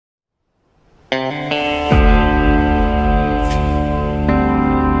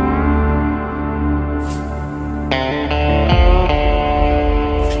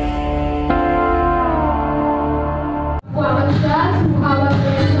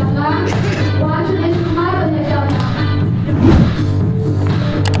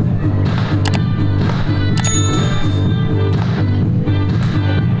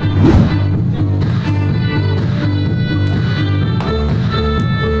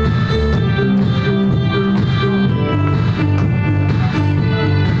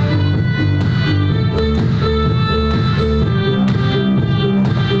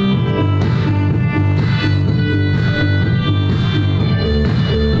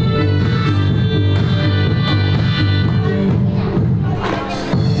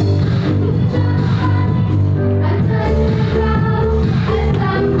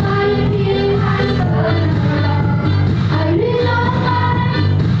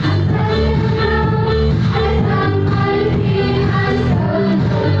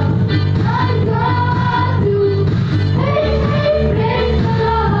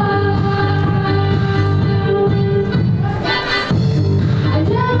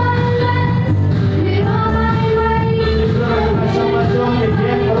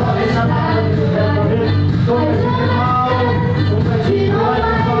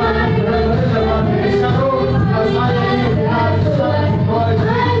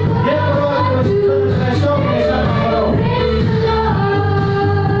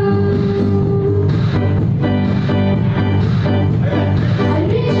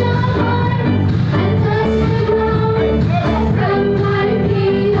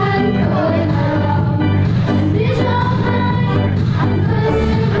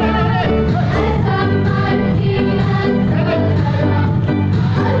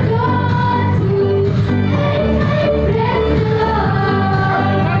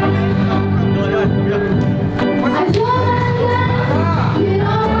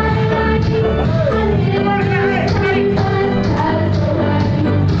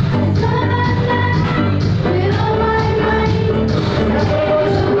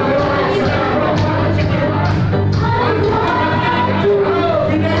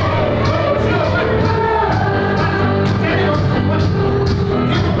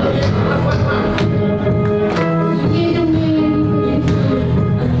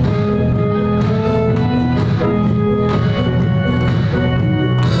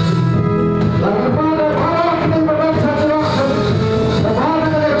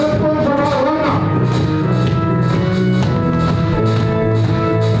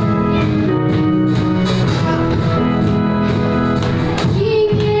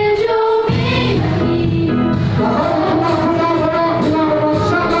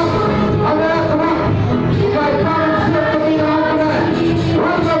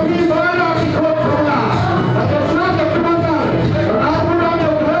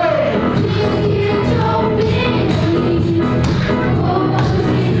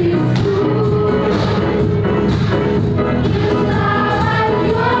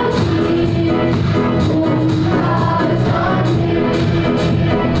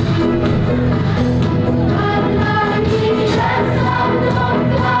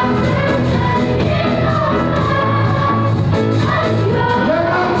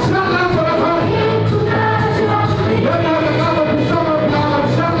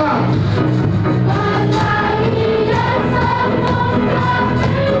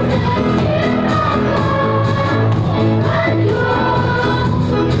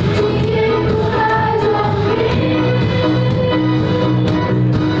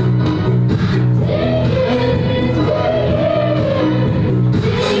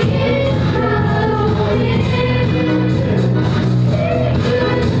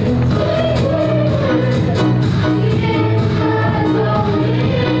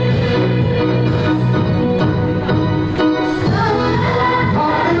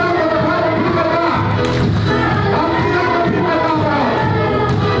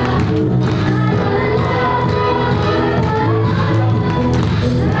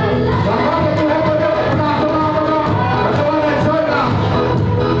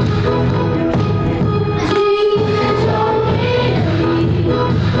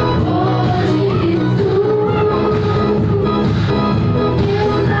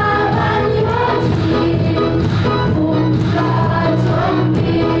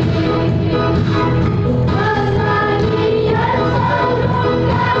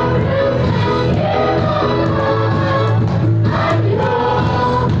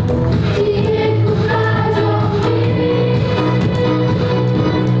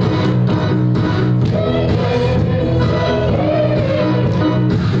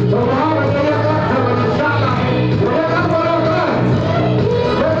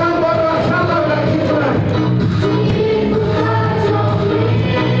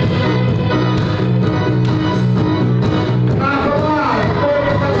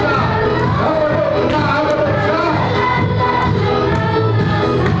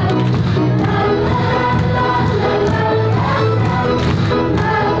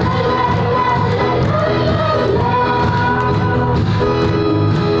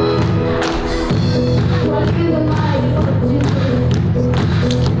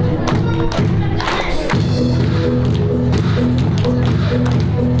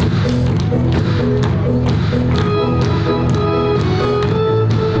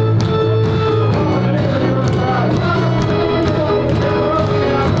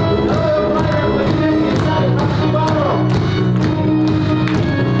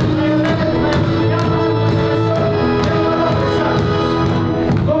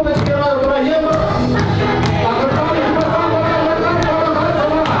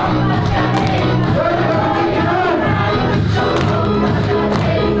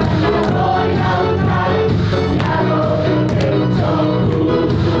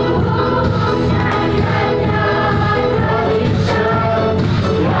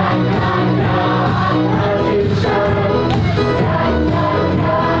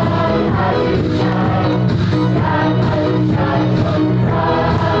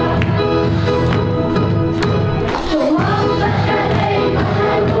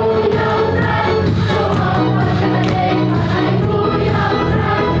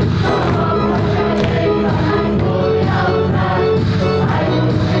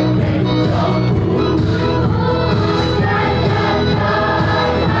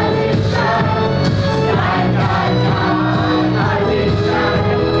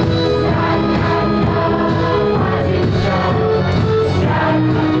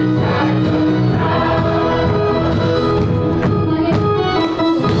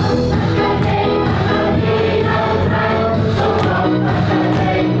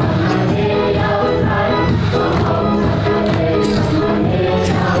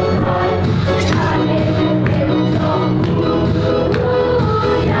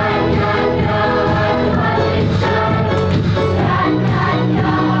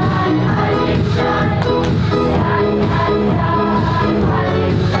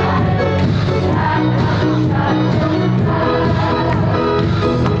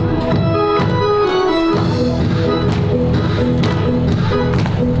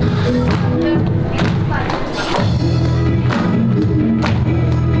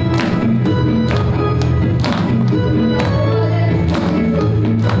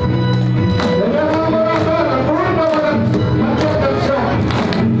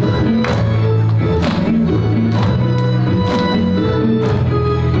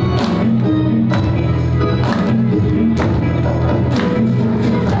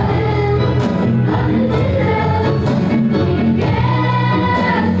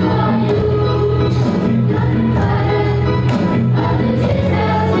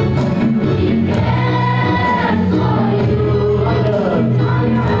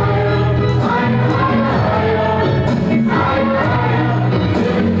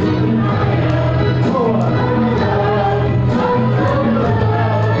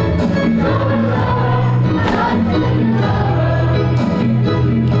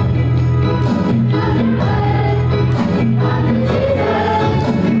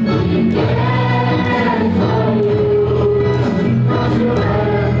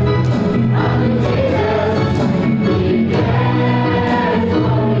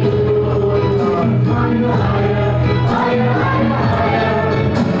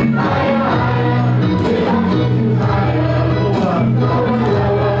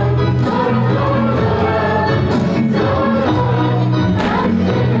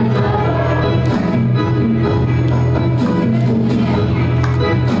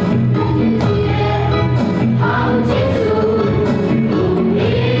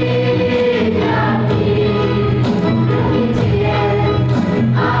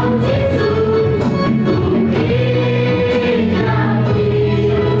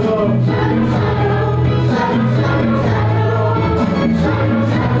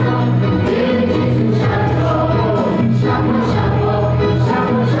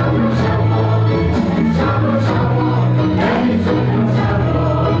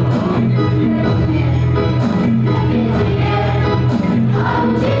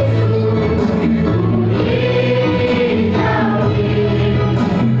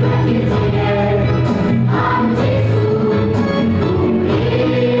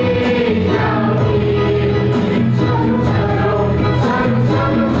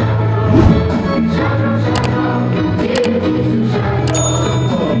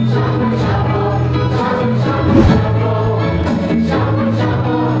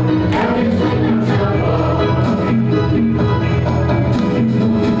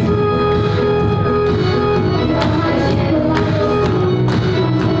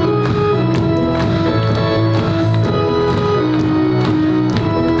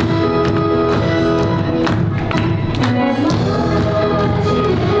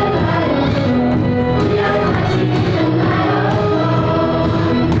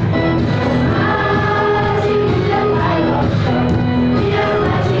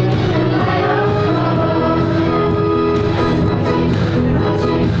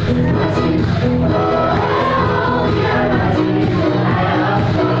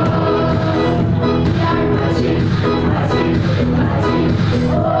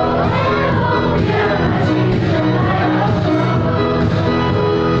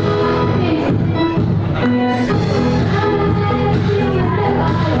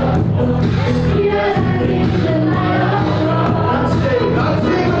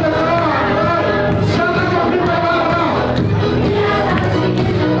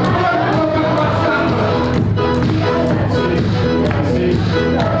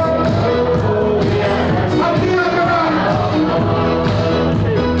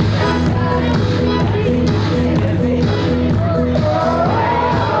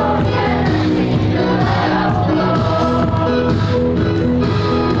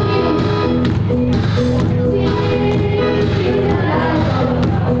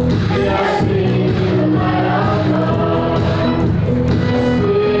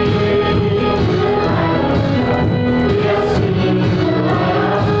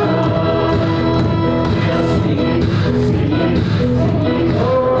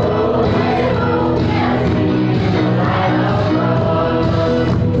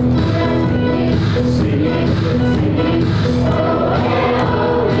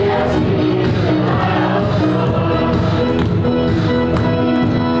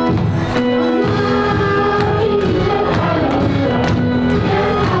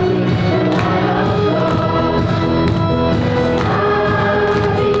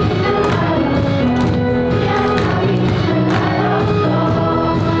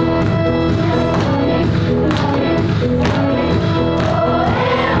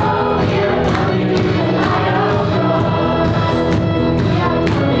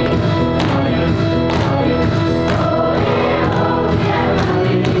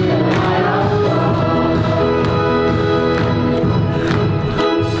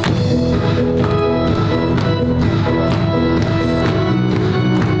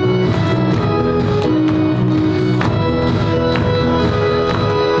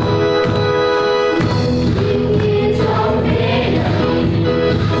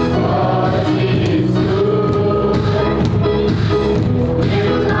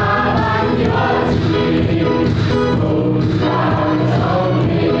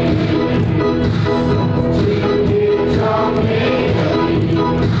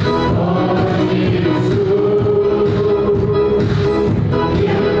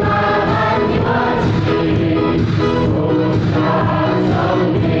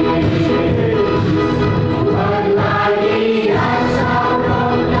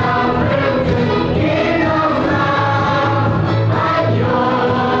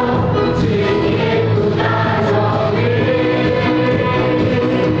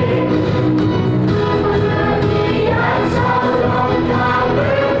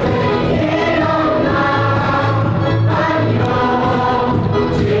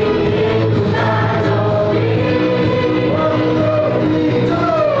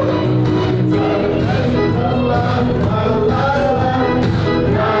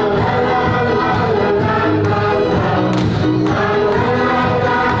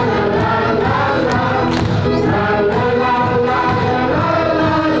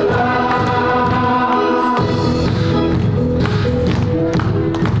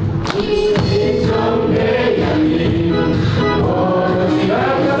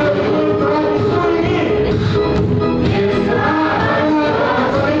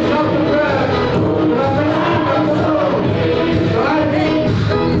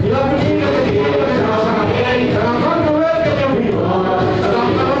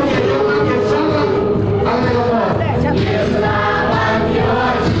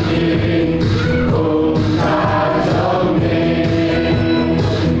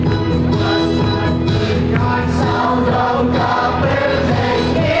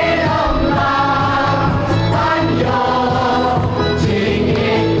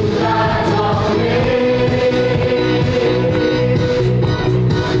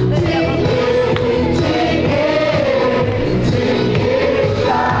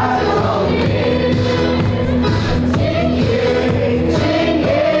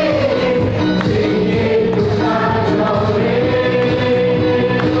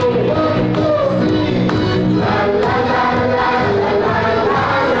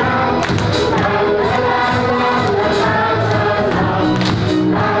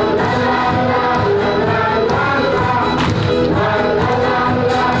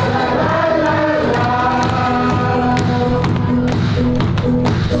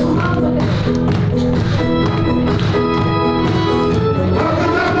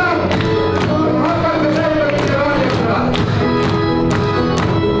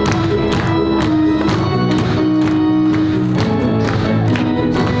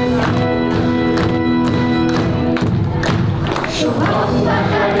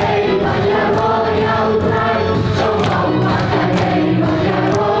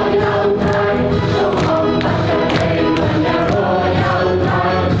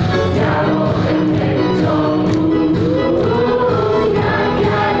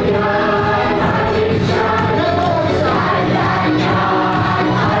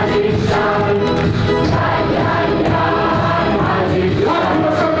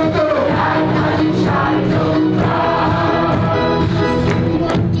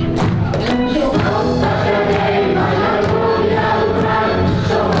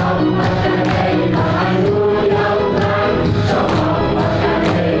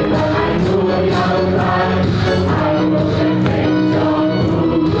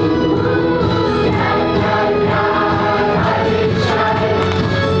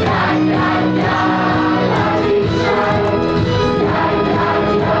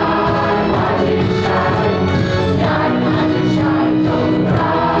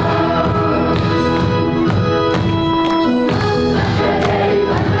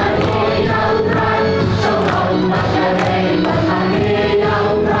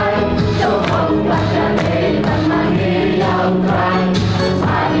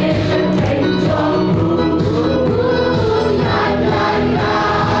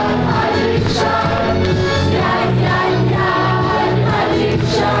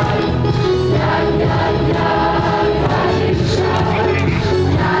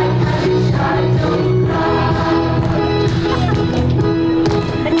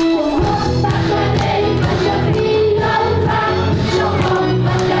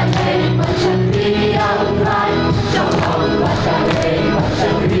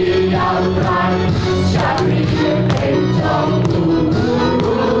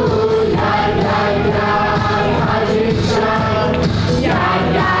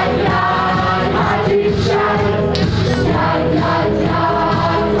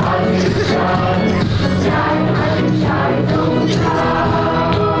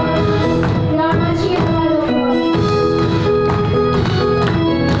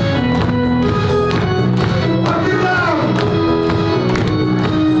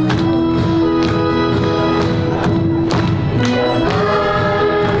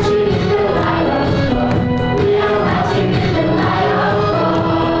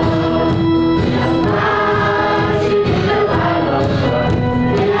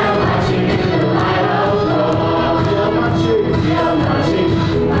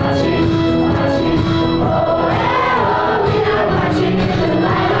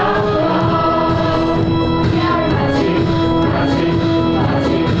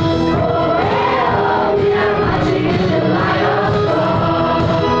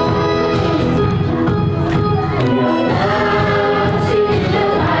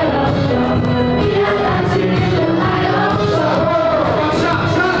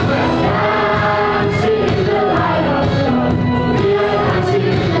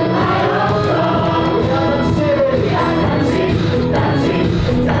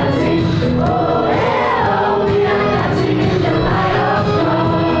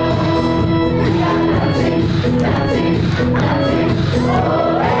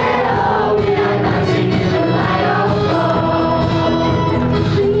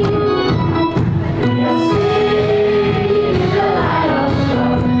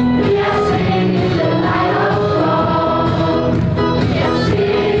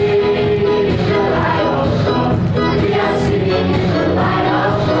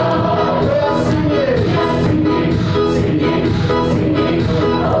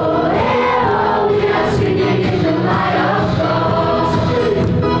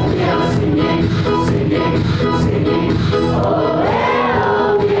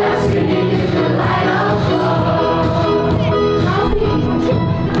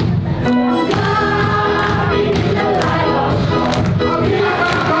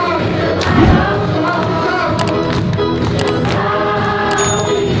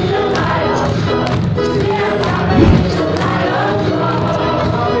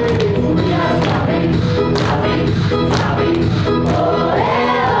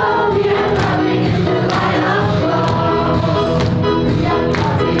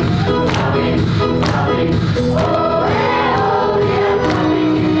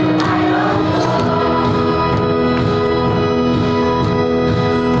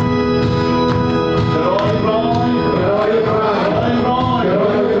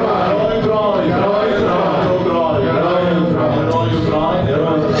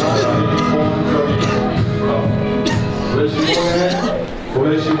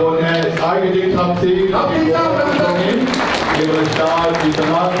Shibone, Architect Humpty, Give a start,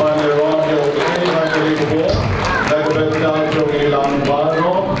 Itamat, Banderon, Yoke, Nagabeta, Jogi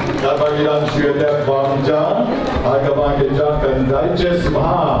Lambano, Nabagilan Shuetep Bangja, Agabangja, and Digest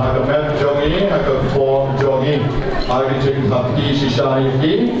Maha, Agamet Jogi, Agafon Jogi, Architect Humpty,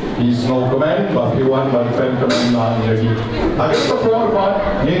 Shishayaki, he's no comment, but he won by Fenton Nan Yagi. I guess the front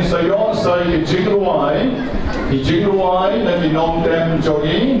one means the yon say Jingruai, na ginom tem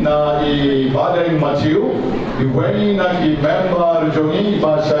Jogi, na I Badeng Matiu, Iweni na I member Jogi,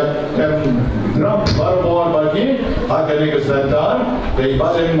 Basha tem drum Barbon Bagi, Akanika Santar, the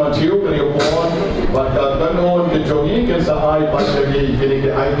Badeng Matiu, the Yopon, but Kanon the Jogi, can say I Bashagi, getting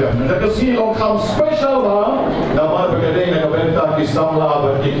the item. And the casino comes special, na Barbagade, na Gaventa, Kisamla,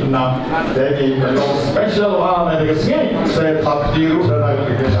 but Kitna, then special, and the casino said Hapti,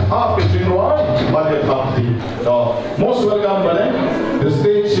 half the Jingruai, but the Hapti. So, most welcome, Bane. The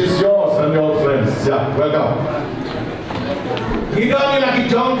stage is yours and your friends. Yeah, welcome. Kita ni lagi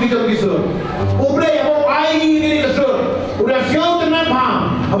jom kita kisur. Ublay apa ai ni kisur. Udah siapa tenan paham.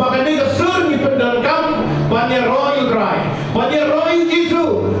 Apa kini kisur ni pendalam banyak roy utrai, banyak roy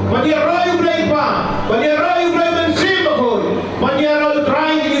jisu, banyak roy ublay pa, banyak roy ublay bensin bakul, banyak roy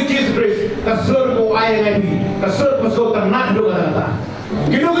utrai ni Jesus Christ. Kisur ko ai lagi. Kisur masuk tenan dulu kata.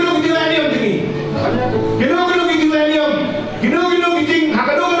 Kilo-kilo kita ni macam ni. Kilo-kilo kita ni kilo-kilo kita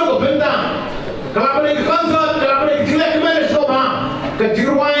hakado-hakado ko bentang. Kalau boleh ke konsert, kalau boleh ke jelek kemana soba, ke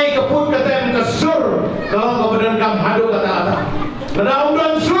jiruai, ke pun kata ke sur, kalau kau berdendam hadu kata-kata. Kena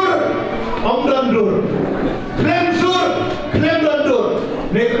umdan sur, umdan dur. Klaim sur, klaim dan dur.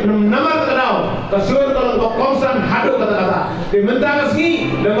 Nama terkenal, ke sur kalau kau konsert hadu kata-kata. Di mentang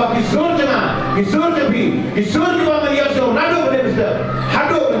kesini, lembah kisur jangan, kisur jepi, kisur di bawah dia so nado boleh mister.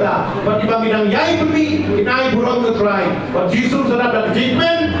 Hadu kata, bagi bangidang yai pergi, inai burung utrai. Bagi Jesus sedap dah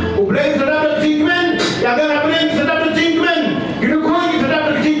kejikmen, ublay sedap dah kejikmen, jaga rapening sedap dah kejikmen, kidukoi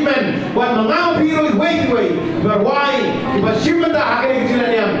sedap dah kejikmen. Buat mengau piro wait, but why? Iba simpan dah akhirnya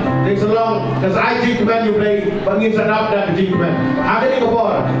kecilan yang, thanks along, kas I kejikmen ublay, bangin sedap dah kejikmen. Akhirnya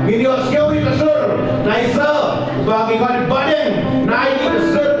kopor, ini orang sekian kesur, naisa, bagi kau di badan, naik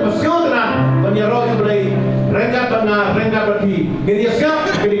kesur, meskiu tenan, penyerok ublay. Renggat tengah, renggat berti. Ini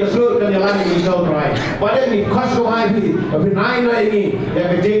siap, ini kesur dan yang lain ini kau try. Pada ini kos ruai ini, tapi naik ini yang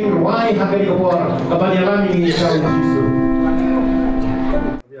kejeng ruai hari kepor. Kepada yang lain ini kau jisu.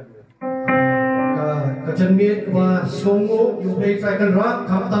 Kecenmit kepada semua yang berkaitan rak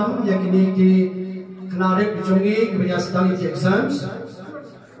kaptam yang kini ki kenarik dijongi kepada sedang di exams.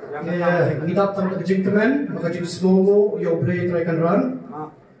 Kita tentang kejeng kemen, maka jika semua yang berkaitan rak.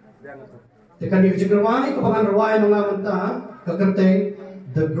 Tekan di kejegerwani kepangan rawai mengamanta kekerteng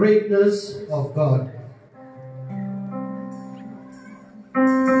the greatness of God.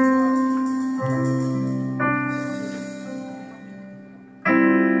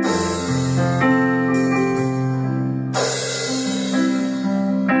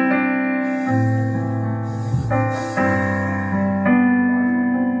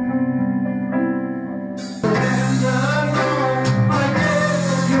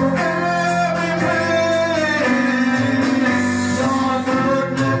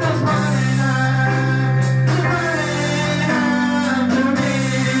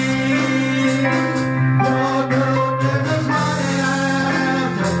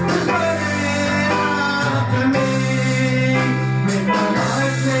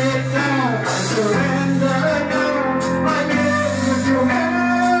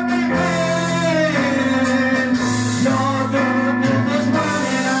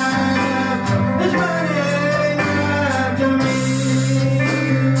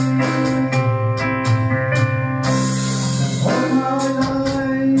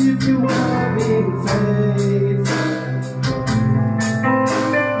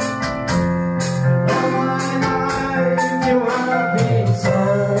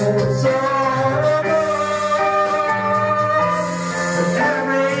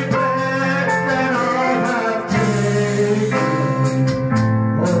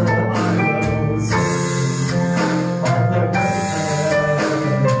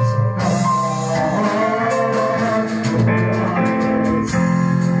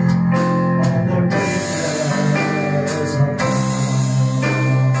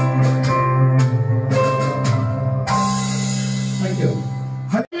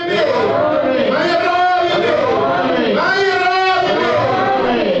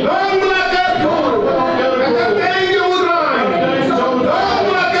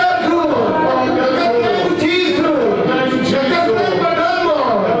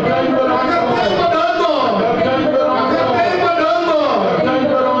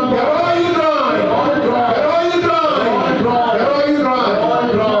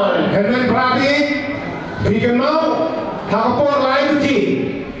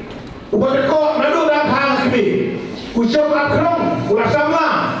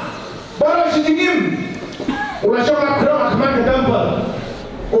 sejingim. Ulah syok akram Ahmad ke temple.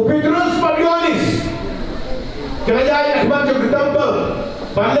 Petrus Padionis. Kerajaan Ahmad ke temple.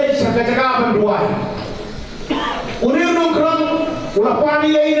 Balik cakap-cakap berduai. Uni nongkrong, ulah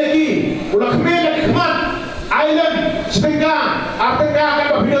pani lain lagi, ulah kemel lagi Ahmad. Island setengah, artengah akan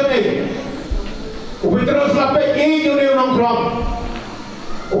berpindah ni. Petrus lapik ini uni nongkrong.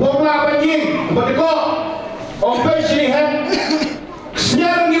 Ubahlah banjing, berdekok. Opek sini hem.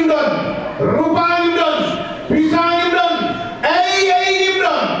 Senyar ngimdon, rupa ngimdon, pisang ngimdon,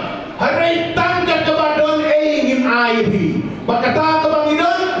 ngimdon. Hari tangkat kebadon ngim aibi. Berkata kebang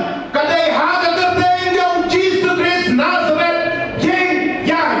ngidon, kadai haga kerteng jom Jesus Christ Nazareth jeng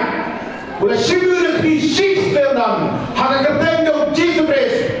yang. Ulah syukur negeri syik sedang. Haga kerteng jom Jesus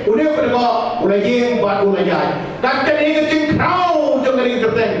Christ. Udah berdekok, ulah jeng buat ulah jai. Kakak ini kecing kau jom dari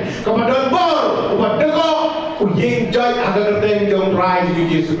kerteng. Kebadon bor, ubat dekok. Ujeng joy agak kerteng jom try di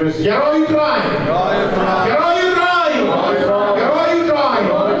Jesus Christ. Ya roy try. Ya roy try. Ya roy try.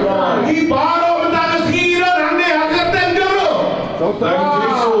 Di baru mentang sekiran ande agak kerteng jom lo.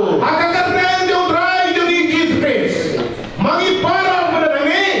 Agak kerteng jom try di Jesus Christ. Mangi baru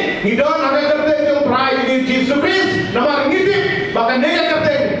mendangi. Hidon agak kerteng jom try di Jesus Christ. Nama ngitip bahkan nega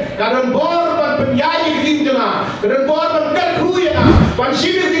kerteng. Kadang bor ban penyanyi keting jema. Kadang bor ban kerku ya. Ban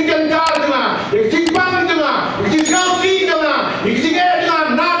sini keting jar jema. Keting bang jema. Jika kita jika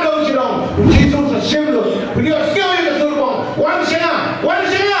dengan nado jirong, Jesus sesiblo, beliau sekali ke surga. Wan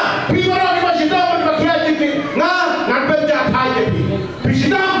sena, pribadi masih tahu berbahagia jadi, ngan berjat hai jadi.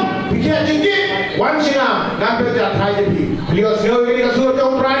 Bisidam, berbahagia jadi, wan sena, ngan berjat hai jadi. Beliau sekali ke surga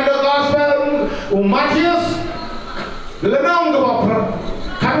untuk the gospel, Matius, lenong ke bawah,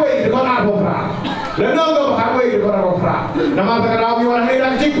 karway dengan apa perang. Lenong ke karway dengan apa perang. Nama terkarawi orang ini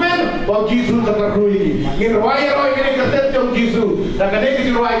dan cikmen, bahwa Jesus terkerui. Ini roy ini ketet jom Jesus. Dan kadang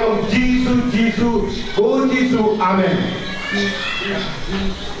kita roy jom Jesus, go Jesus, amen.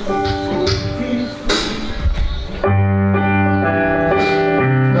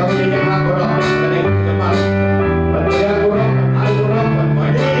 Kalau ini yang aku roh, kadang kita mal. Pada aku roh,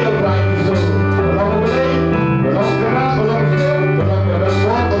 pada yang roy Jesus. Belum boleh, belum gerak, belum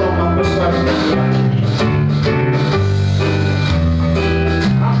berbuat, belum mampu.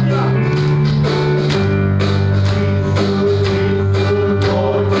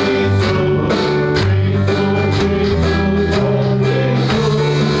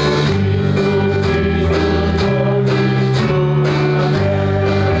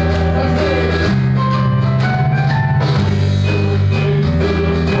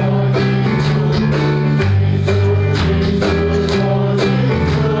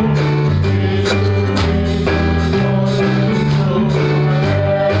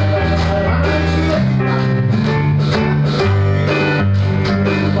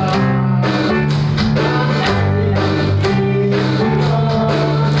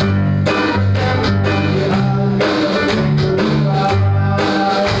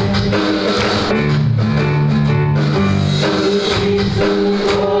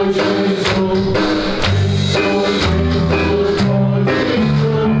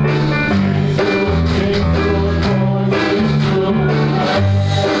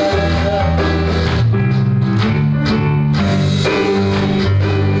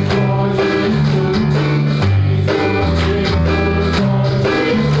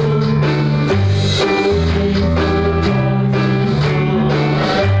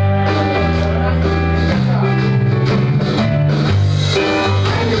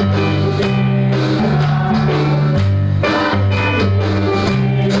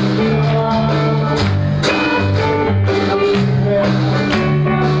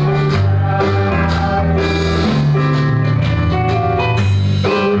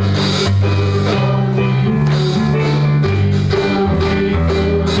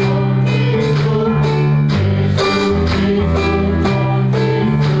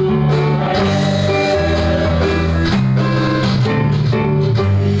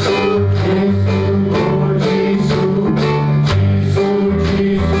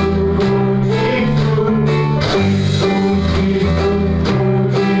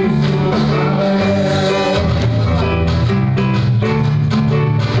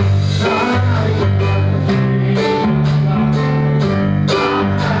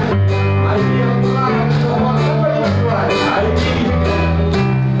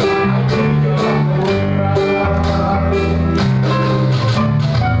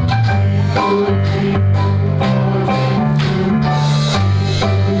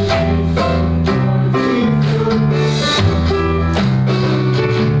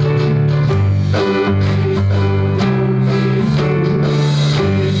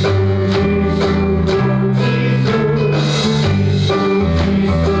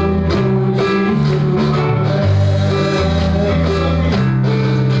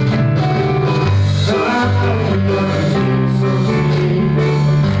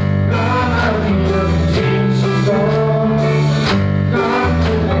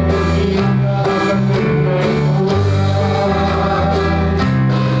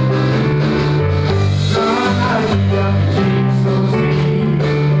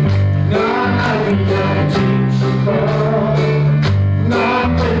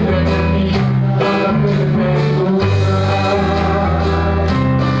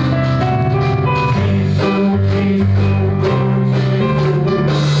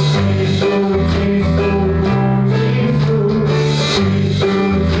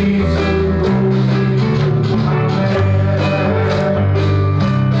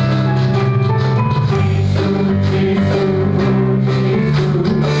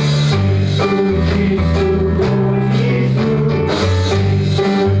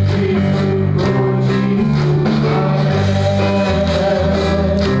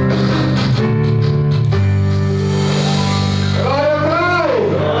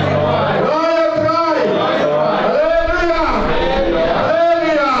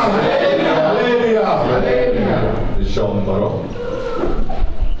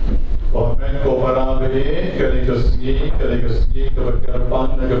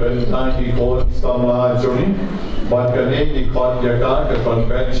 depan kebentan ikut sama joni Batkani ikut jaga ke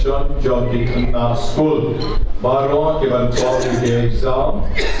convention joni kena school baru keban soal ke exam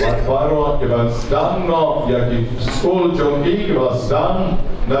baru keban sedang no yaki school joni keban sedang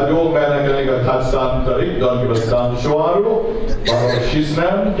lalu mana kali ke khasan tarik dan keban sedang suaru baru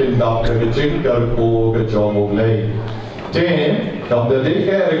sisnan kendap ke jing kerku ke jomuk lay Then, kalau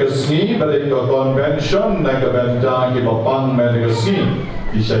dia resmi balik ke convention nak kebentan ke bapang resmi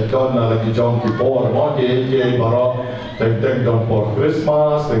disyaitan lagi jom kipor mau ke baru tek don for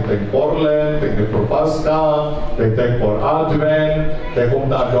Christmas tek for Lent tek for Pascha tek for Advent tek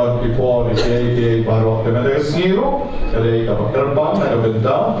tak don kipor ke baru teman resmi ro jadi kalau terbang nak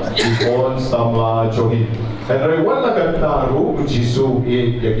kebentan kipor sama jogi dan wala kataru Jisu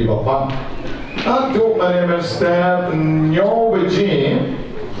ya ke bapang Aku menemestab nyo begini,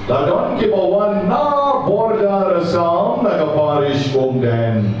 ladon kibawan na borda rasam na kaparish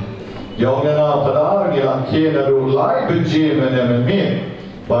kumden. Yang nga padar gila kina ru lai begini menemin,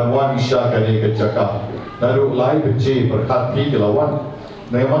 banwan isya kani kecakap. Naru lai begini berkati kilawan.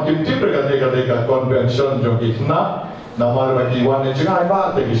 Na makin ti berkati-kati convention jong ikna. Namar bagi wan yang cengai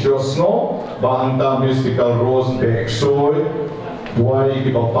ba tegi sno ba anta mystical rose de exoy duai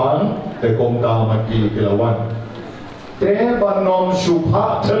ki bapang te komta maki kilawan te banom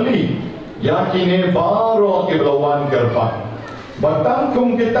shubha thali yakine baro kilawan karpa batang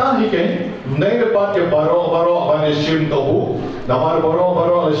kum kita hike nei pat ke baro bane shim tohu namar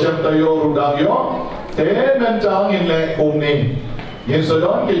baro shim tayo rudagyo te mentang in le kumni yin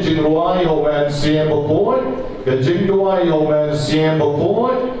sadon ke jinruai homan siem bokoy ke jingduai homan siem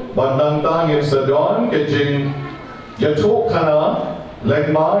bokoy batang tang in sadon ke jing yatuk kana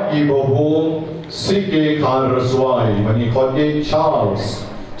legma ibohu sike kharaswai mani khode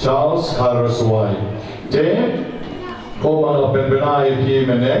Charles kharaswai te ko mana penbenai ki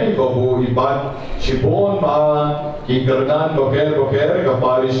mene ibohu ibat shibon ma ki garnan boker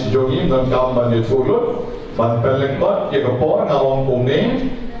kaparish jogi dan kam ban tulut ban pelekbat ye kapor ngawang kumne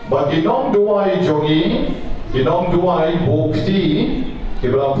baginong duai jogi ginong duai bukti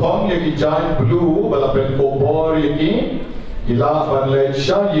Ibrahim yang giant blue balapen kopor yang ila banlay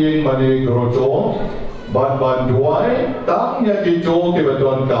siya yin mani groto ban duai tang ya kito ke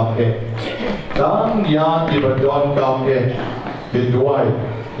badon kamke tang ya ke badon kamke ke duai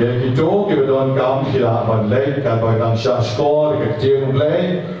ya kito ke badon kam kila banlay kan badang siya skor ke tiang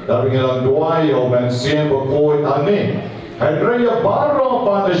play dari ngelang duai o men siem bokoi ane Andrea baro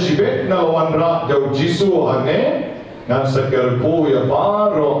pada shibet na lawanra jauh Jisu ane ngan seker ko ya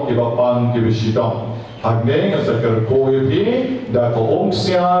baro ke bapang ke bisidong Agne ngasakar ko yuki da ko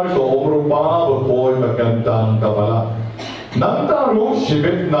omsiar ko omrupa berkoi berkantang kabala. Nantaru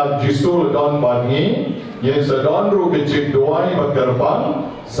shibit na Jisul don bangi yen sadon ru kecik duai berkerbang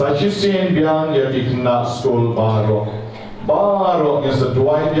sajisin biang yaki kena skol baro. Baro yen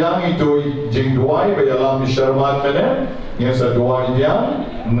saduai biang itu jing duai bayalam sharman mene yen saduai biang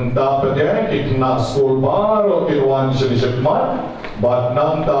nenta pada kena skol baro kilwan shishikmat But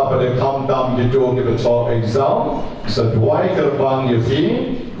nam ta pada kam tam gitu kita cok exam seduai gerbang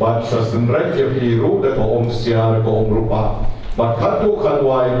yuki but sesenret yuki ru de ko siar ko rupa but katu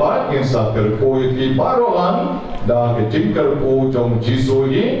kadwai bat in sa kerko yuki barolan da ke tingkar ko jong Jisu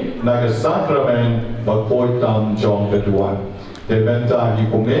yi na ke sakramen ba koi tam jong keduan de benta hi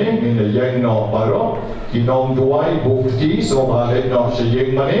kume in de yang no baro kinong duai bukti so balik no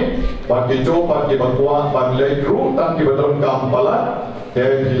siyeng mani pati jo pati bakwa panlay ru tan ki badon kampalat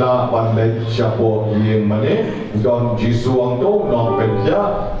te hila panlay siapo yeng mani don Jisu ang to no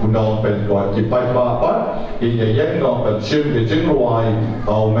penja unong penwa ki pai pa in de yang no pen sim de jinruai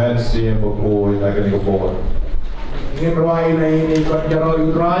au men siem bukoi na gani ko Jinruai na ini kon jaro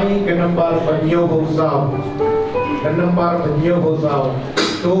utrai kenambal panyo hosau kenambal panyo hosau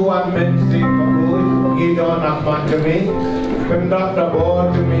tuan men sim bukoi Idon akman kami, pendak dabor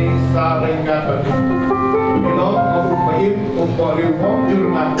kami saring kata. Ilok main umpari wong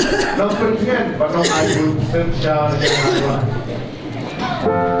jurman, nak percaya pada ayu secara dengan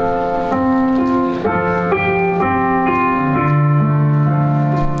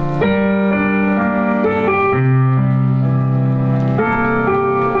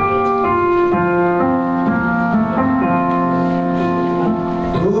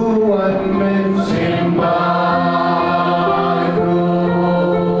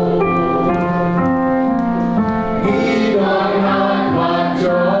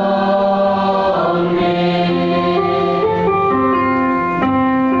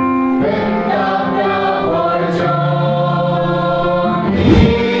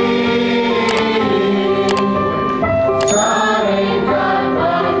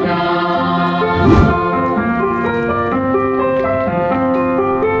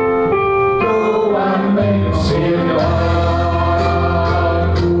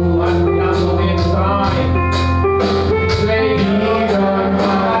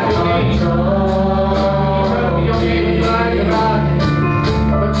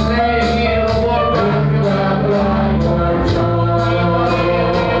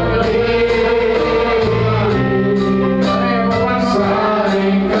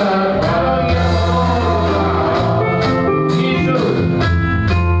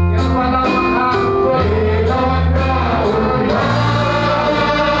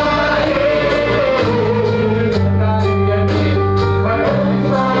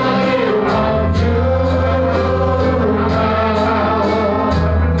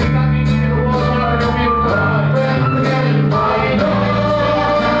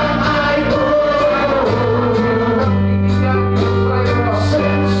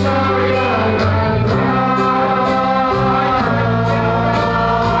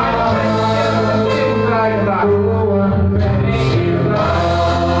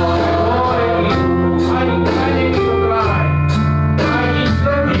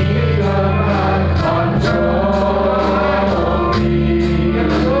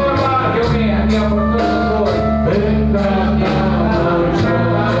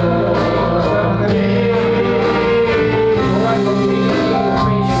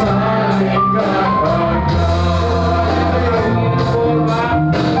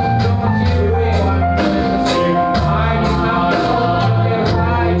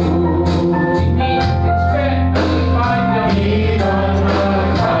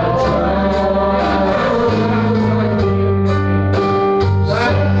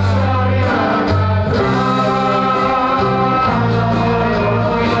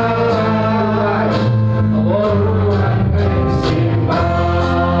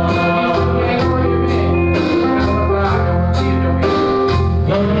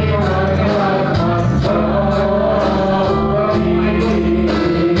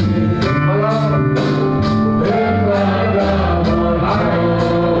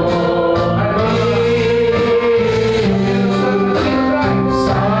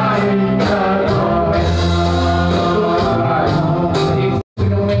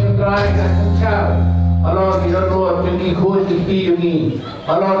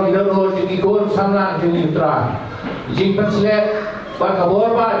kita lo jadi gol sangat jadi utara. Jika selesai, baca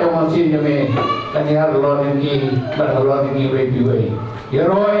berapa yang masih jeme, dan yang lo ini, lo ini review. Ya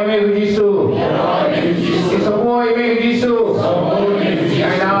roh ime Yesus, semua ime Yesus,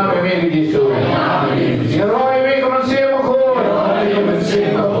 yang nama ime Yesus. Ya roh ime kemasih makhluk,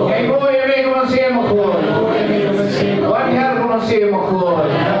 yang roh ime kemasih makhluk, wanita kemasih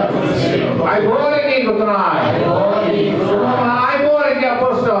makhluk. I bore ini ketenai, I bore ini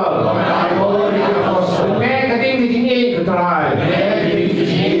apostol, mereka di sini ketenai.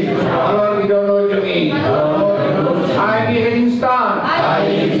 Kalau kita lojungi, I ini instan.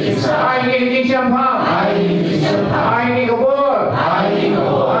 I need champagne. I need a board.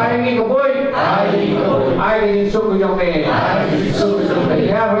 I need a boy. I need suku jonge.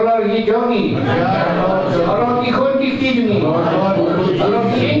 Ya Allah ini jongi. Allah ikut kiki jongi. Allah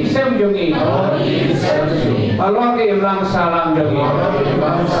ingsem jongi. Allah ke iblang salam jongi.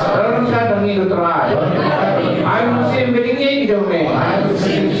 Allah saya jongi utrai. I musim beringi jonge.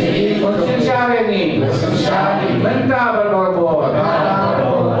 Musim syare ni. Mentah berbobot.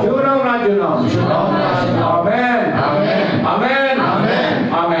 Amen. Amen. Amen.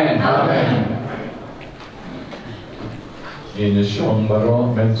 Amen. Amen. In Shong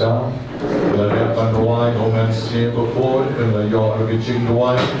Baro Menza, la Repan Wai, Omen Singapore, in the York Riching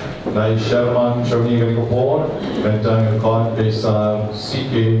Wai, Nai Sherman, Chongi Singapore, Mentang Kon Pesar,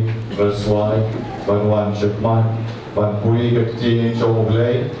 CK, Raswai, Banwan Chekman, Ban Pui Gakti,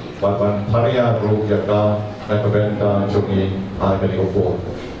 Choglay, Ban Paria Ru Yaka, Nakabenta, Chongi, Singapore.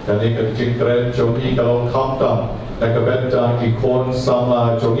 Kali kecingkren Chongi kalau kapta, nakabenta kikon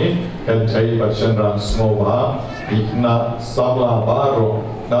samla Chongi, kan cai bacan ram semua, ikna samla baro,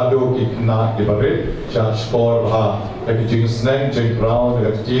 nado ikna dibarit, charge for ha, kecing sneng cing round,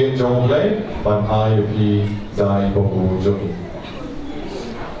 kecing Chongi, ban IUP zai bogu Chongi.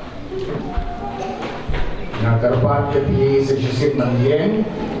 Nah, terdapat kepi sesisip nandieng,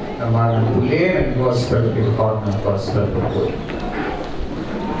 nama boleh dan gospel berkot dan gospel berkot.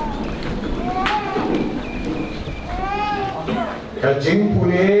 Kajing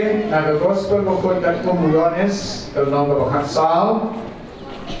pulih naga gospel bokoi kat komuniones kalau naga bakat sal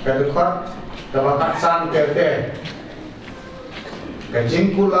kadukot bakat san kerte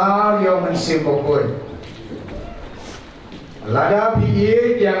kajing pula yang mensim bokoi lada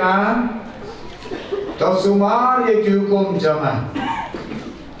piye jangan tosumar ye jukum jangan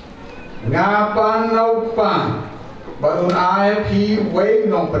ngapan naupan barun ai pi wei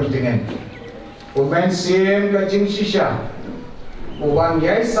nong pentingan umensim kajing shisha Uban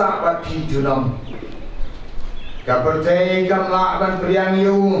yai sahabat pi junam, kapertai kamla ban priang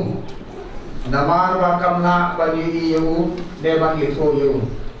yu, namar ba kamla ban yu, ne ban itu yu.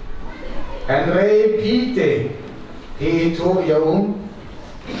 Henry pite, itu yu,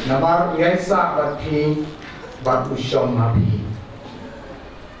 namar yai sahabat pi, ban usyam nabi.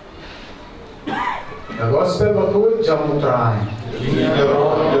 The gospel betul jam utrai.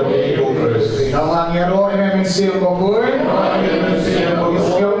 Nama ngero ini mensim bokoi,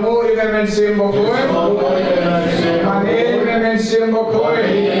 isyammu ini mensim bokoi, mane ini mensim bokoi,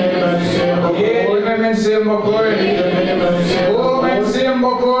 ye ini mensim bokoi, o mensim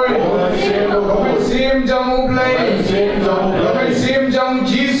bokoi, mensim jamu play, mensim jamu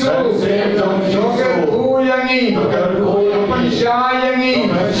Jisu, joker ku yangi, pensya yangi,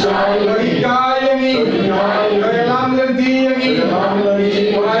 logika yangi, dalam lenti yangi.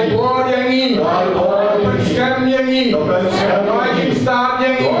 Wahai bor yang ini, perskam yang ini, wahai start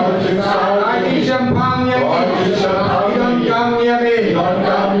yang ini, wahai champagne yang ini, idam kam yang ini,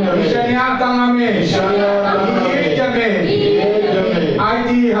 syariat tang kami, ini kami, ID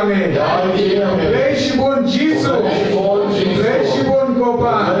kami, Leshibun Jisu, Leshibun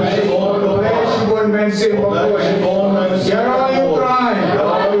Kopan, Leshibun Mensim Bokoi, Yara you try,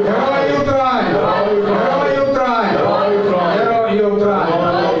 Yara you try, Yara you try, Yara you try.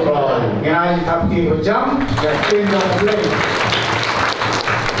 Ngai tapi berjam, yakin dah boleh.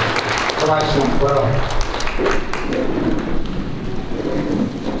 Termasuk baru.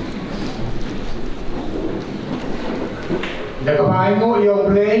 Dekat maimu yang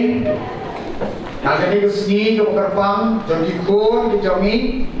boleh. Agak ni kesini ke Pekerpang, jadi kun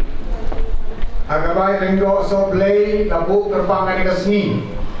dijamin. Agak baik ringgok so boleh, labuk Pekerpang ni kesini.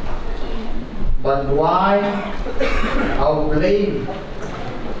 Bantuan, au boleh.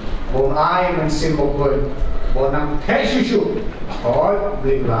 Bon ai mensim bokoi, bonang keshusu, or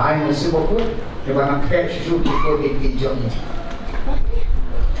beli ai mensim bokoi, ni bonang keshusu kita di jom.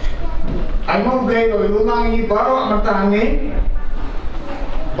 Ai mau beli lulungang ini baru matang ni,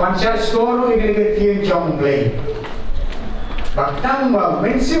 bancas skoro ini kita jom beli. Bakang ba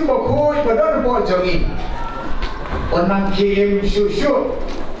mensim bokoi padon po jongi. Onang kim shushu.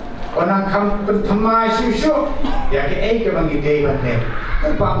 Onang kam pentamai shushu. Ya ke ke bangi dei banne.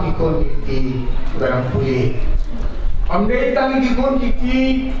 Kupang ikon di barang puli. Amdei tangi ikon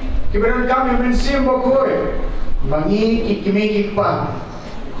kiki kibaran kami mensim bokoi. Mangi kikimi kikpa.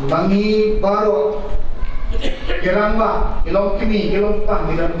 Mangi baro. Kiramba ilong kimi ilong pa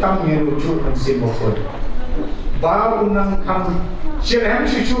diran kami rujuk mensim bokoi. Ba unang kam sirham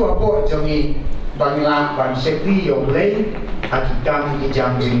susu apa jangi bangla ban sekri yang lei hakikam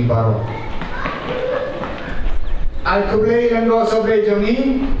kijam jini baro al kublei dan do sobre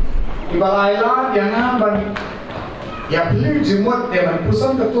jangi ibalaila yang ban ya beli jemut dengan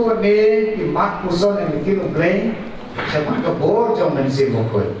puson ketua ne imat puson yang bikin ublei siapa kebor jong mensim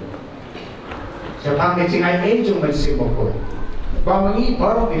bokoi siapa kecingai jong mensim bokoi bangi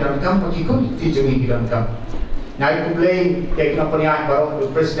baro diran kam bakikun ti jangi diran kam Nai kublei kena peniat baru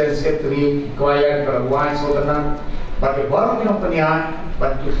Presiden Sekretari Kuayaan Keraguan Sultanan bagi baru kena peniat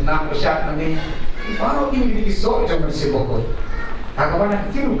bantu senang pesat nanti baru ini disok jam bersibukut. Akapan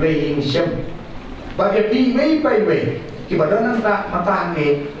nanti kublei ini siam bagi piwei piwei kibadanan tak matang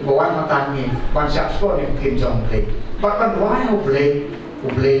ni bawaan matang ni banyak sekali yang kinjong kublei. Bahkan dua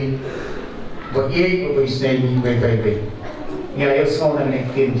kublei bagi berisnei piwei. Ni ayat semua nanti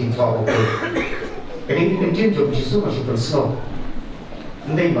kinjong kublei. Jadi kita jom Jisu masih bersnow.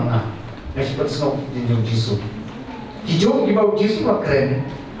 Ndai manga masih bersnow jom Jisu. Hijau di bawah Jisu keren.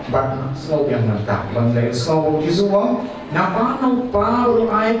 Bat snow yang nanti. Banglai snow Jisu wong. Napa pau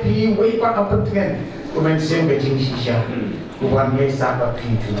IP way pat apa dengan kemensian gajing sisa. Bukan ye sahabat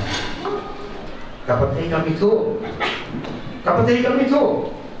itu. Kapatai kami tu.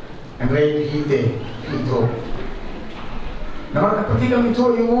 Andai kita itu. Nama kapati kami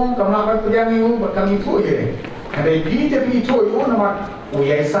tu ibu, kameraman pejam ibu, kami tu je. Ada pi tapi tu ibu nama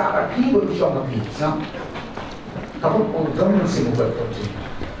uyai sah pi berusaha pi. Sam, kamu pun jangan sibuk betul.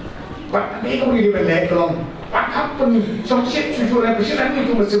 But ni kamu ni berlek long. Pak pun sosial susulan bersilang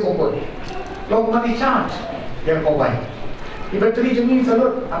itu mesti sibuk. Long mati charge yang kau baik. Ibu teri jemi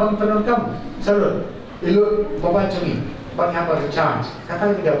salut, abang penonton salut. Ilu bawa jemi, banyak apa charge.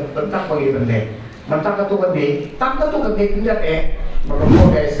 Kata kita bentang bagi berlek. Mentang ketua ni, tang ketua ni tidak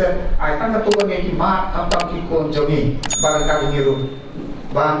merokok desa, tang ketua ni mat kampang ikon jogi, barangkali niru,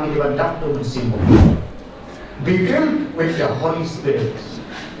 bang ini bantak tu bersimu. Be filled with the Holy Spirit.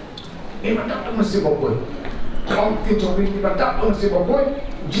 Ini bantak tu bersimu pun. Kau jogi ini bantak tu bersimu pun.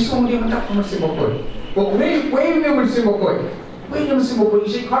 Jisu ni bantak tu bersimu pun. Wei ni bersimu pun. Wei ni bersimu pun.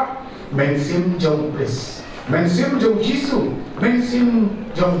 Isi kat mensim jom pres, mensim jom Jisu, mensim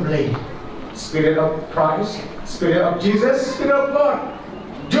jom play. Spirit of Christ, Spirit of Jesus, Spirit of God.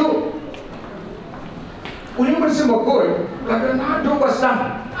 Ju. Uni bersama koi, laga nado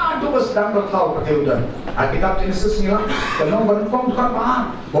basdam bertahu perteudan. Alkitab Genesis ni lah, kalau berfirman bukan faham.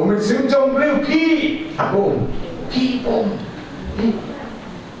 Pemirsa jom beliau ki pom.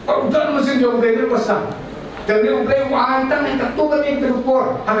 Orang mesin jom beliau basdam. Jadi beliau wahaitan yang ketua ni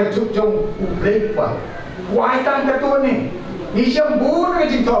terupor, ada jom beliau apa? Wahaitan ketua ni, Nisam bukan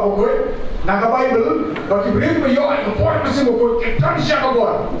kecinta koi. Naga Bible, bagi beri beryoai kepada masih berbuat kita siapa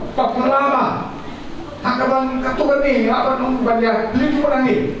buat, pak lama. Hakaban ketua ni, apa nung banyak beli orang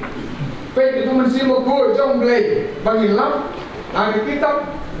ni. Baik itu masih berbuat jom beli bagi lam, ada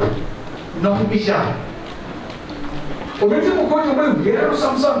kitab nong bisa. Pemirsa berbuat jom beli biar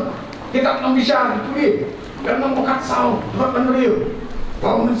Samson kitab nong bisa ditulis dan nong bukan saw, bukan real.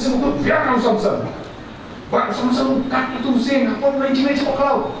 Bahawa masih berbuat biar Samson. Pak Samson kat itu sing, apa boleh cina cepat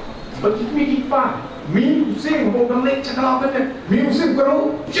kalau. Bagi kami kita, mi using bukan lek cakap apa ni, mi using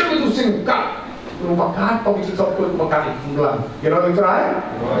baru, siapa itu using kat, merupakan pemicu sopir merupakan iklan. Kira try.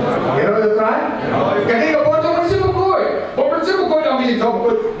 Jadi kalau orang mesti bukan yang mesti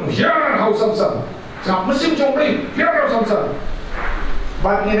sopir, biar kau samsam. Jangan mesti copri, biar kau samsam.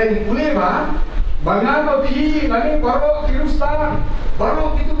 Bagi yang boleh bah, banyak bagi nanti baru kirustan,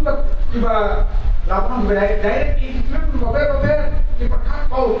 baru itu tiba lapan direct iklan, apa. Dipakai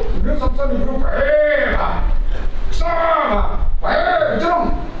kau, dia sampai di grup, sama,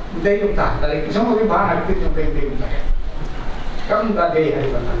 jom, dia itu tak, dari semua bahan itu yang penting. Kamu tak gaya hari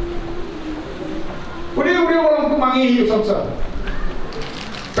mana? Udah orang tu mangi hidup sampai,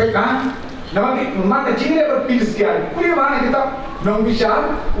 baik kan? Nama Cina berpilih sekian, udah mana kita nong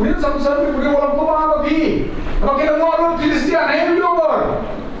bisa, udah sampai orang tu mana bagi, nama kita mau orang pilih sekian, ayo jawab.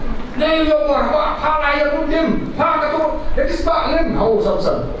 Nei jawab, hal ayat tu dim, hal kata jadi sebab ni,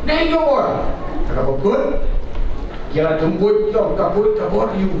 sama. Nei jawab, kata betul, kira jemput jom, kabut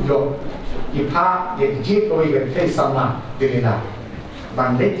you jom. Ipa dia jik kau ikan teh sama dirilah.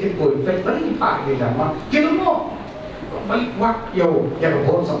 Bandai teh kau ikan balik ipa dirilah. Mak kira mo balik wak yo yang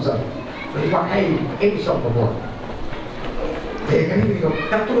kebon sama. Balik wak shop kebon. Kan ini kau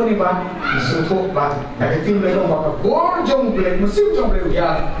katu ni bang, disuruh bang. Nak tim lelong bang kebon jom beli mesin jom beli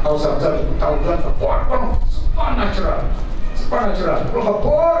ya. Tahu sama tahu kan kebon natural. Kalau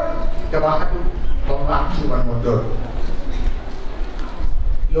kebon kebah tu pengaku ban motor.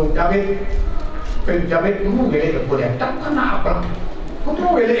 Yung David tunggu gele ke boleh. Tak kena apa.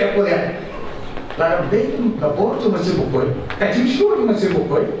 Tunggu gele ke boleh. Lalu David kebor tu masih bukoi. Kacim syur tu masih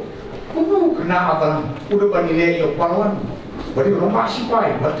bukoi. Tunggu kena apa. Udah banile yung pahlawan. Beri rumah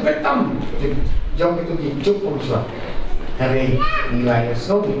sipai. Bertebetam. Jom itu dijuk pun suat. Hari nilai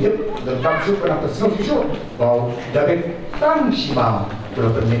snow hidup dan kamsu kenapa snow hidup. Bau David tang sibam. Kalau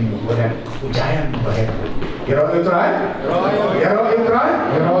berminggu kemudian ujian bahaya. Hero Utrai.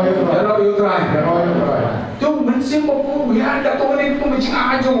 Tu mensim buku biar ada tu ni tu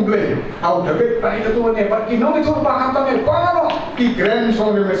macam aja boleh. Au David pada tu ni bagi nama tu bahkan tak kalau di grand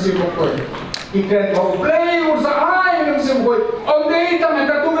show ni mensim buku. Di grand show play usaha ni mensim buku. Om ni tak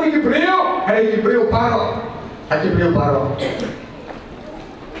ada tu ni Gibril. Hari Gibril paro.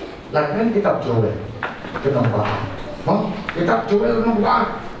 Lakukan kitab Joel. Kenapa? Kitab Joel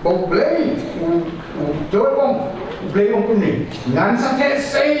nombor bau play Joel bong play bong ni ngan sa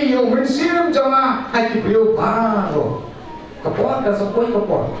say yo mensim jama hai Gibril paro. Kapot dah sepoi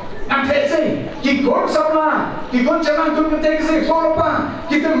kapot. Ngan say kikor sama kikor jangan tu penting say apa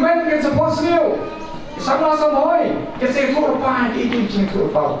kita main ke sepos niu sama samoi ke say apa itu cinta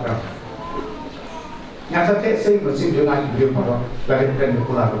apa. Ngan sa say mensim jama Gibril paro lagi kan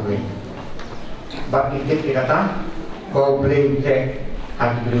pulang ke. Bab itu kita kata kau beli kek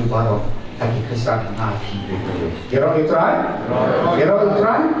hati beli baru hati kesan hati beli. Kira Utrai.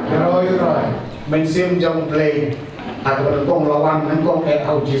 Mensim jam beli atau bertong lawan mentong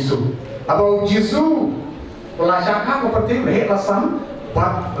au Yesus. Apa Yesus? Pelasaka seperti berhelasan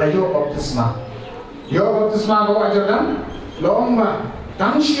buat layu baptisma. Yo baptisma kau ajarkan lomba.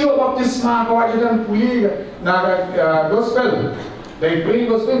 Tangsio baptisma kau ajarkan puli naga gospel. Dari puli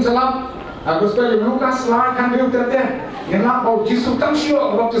gospel salam. Gospel Lukas lah kan dia terteh. Yang nak bau Yesus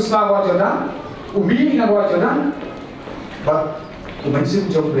tangsio baptisma kau ajarkan. Umi nak kau ajarkan. But mensim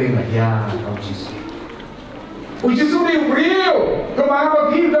jom beli ya au Yesus. Yesus ni beliau kemana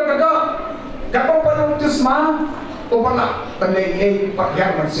pergi berkata kapal pada baptisma opala pandai pak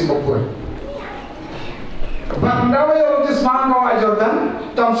yang mensim bapoi. Bandawe baptisma kau ajarkan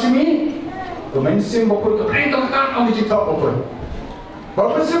tamsimi mensim bapoi keperintah kan orang digital bapoi.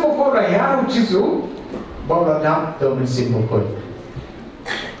 Baptisma bapoi raya Yesus bawa dam tu mensim bapoi.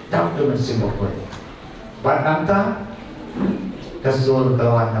 Dam tu mensim bapoi. Bananta kasur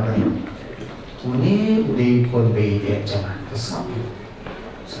kelawat nak ni. Ini di konvei dia jangan kesal.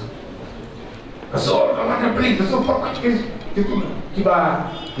 Kesal kalau nak beli kesal pakai itu tiba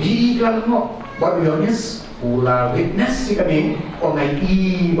di iklan mo barunya pula witness si kami orang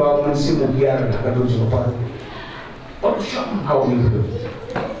ini bawa mensimu biar kadu jumpa. Persiap kau itu.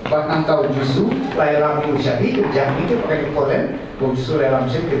 Bahkan tahu justru layar jadi kerja itu pakai polen, justru layar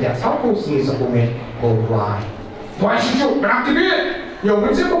kerja sapu sini sepumen korban. Wah sih beraktifit, yang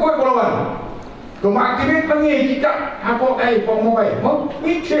mensimu kau pelawan. Kemaktibat panggil kita apa pemobile.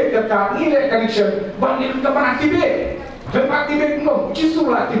 Mikir kata nilai connection bagi teman aktibat. Teman aktibat no,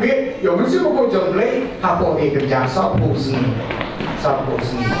 kisulah aktibat. Yang mesti buku jomblay apa kerja sapu sini.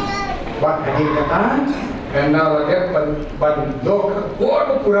 Buat hadir kata, kerana lagi bandok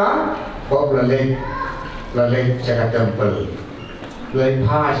kuat pura, bawa lalai jaga tempel, lalai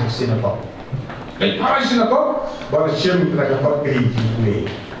pas sinapok, baru sim kerana pergi boleh.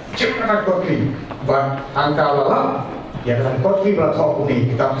 Cik nak kopi, buat angka lala, ya kan kopi belatok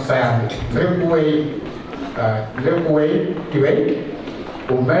ni kita saya lembuai, kiwei,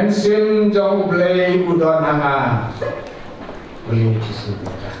 umensim jauh beli udon hanga, beli Yesus.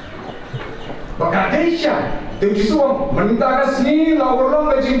 Bagaimana? Yesus minta kasih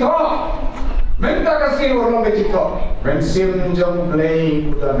orang bercinta, mensim jauh beli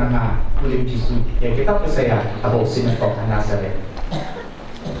udon hanga, beli Yesus. Ya kita percaya apa sinapok Nazaret.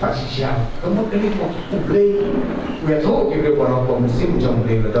 Pasisya, kamu kali boleh, kita tahu kita orang pemusim jom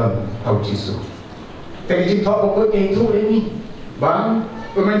boleh ledon tahu Yesus. Tapi jika apa itu ini, bang,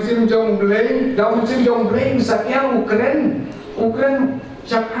 pemusim jom boleh, dalam pemusim jom boleh misalnya Ukraine,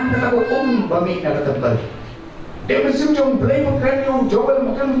 siapa kata bami nak tempat. Dia pemusim jom boleh Ukraine yang Joel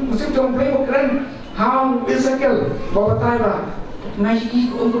makan pemusim jom boleh Ukraine, how Israel bawa tayar, naik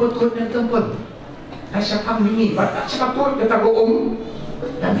untuk betul dan tempat. Siapa ini, siapa tu kita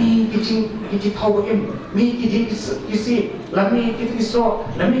lami kici tahu em mi kisi lami so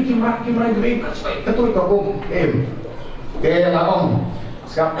lami kimrak gede ketul kabung em ke laong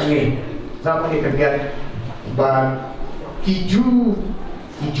sekarang ini kerja ba kiju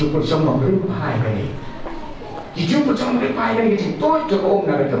bersama berpai kali kiju bersama berpai kali kici toi ke om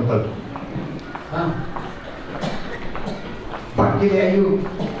nak temple bagi ayu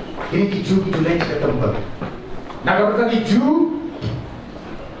ini kiju lagi ke temple nak berkata kiju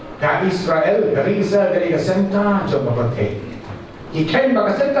dari Israel dari kesenta jom berpati ikan bagi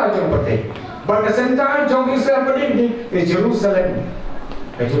kesenta jom berpati bagi kesenta jom Israel berpati ke Jerusalem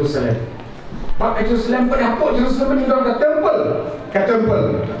bagi Jerusalem pada apa Jerusalem ini ke temple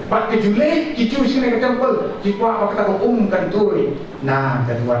bagi julai kicu sini ke temple jika apa kata kan tu nah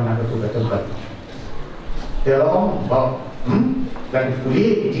ketuan nak tu ke temple dalam bawa dan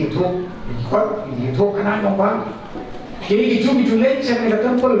kulit itu ikut itu kanan nombang kini kicu julai sini ke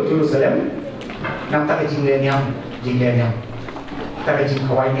temple Jerusalem nak tak jinglenyam tak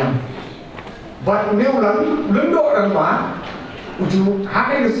jingkawainyam buat ni ulang lendok dan bah uju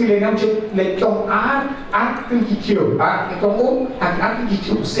hari nasi lenyam cek lecong at kicil itong at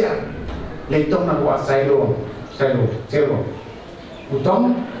kicil siap lecong nak buat selo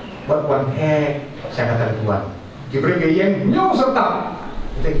utong buat saya kata tuan diberi yang nyau serta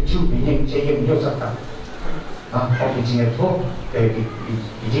kita kicil yang cek nyau serta bijing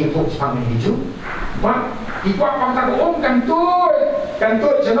itu sepang hijau buat ikut pangkat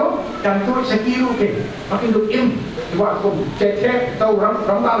kantor kantor sekiru ke makin dukim buat pun cek tahu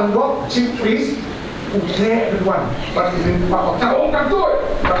ramdalan gua chief priest udah tuan buat pangkat kantor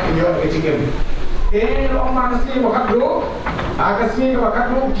makin dia kecil orang mana sih wakat dulu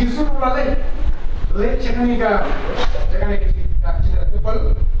kisu lalai cekani ka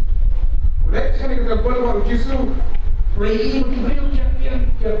tebal cekani ka tebal baru kisu Rei beriu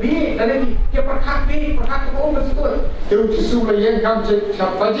dia bi tadi dia perkat ke orang situ dia kisu layan kam cek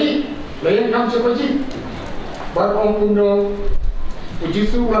paji baru orang punya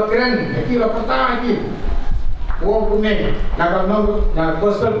kisu lakiran iki la peta iki orang punya nak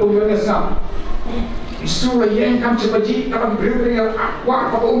gospel punya sam kisu layan kam cek paji kalau beriu dengan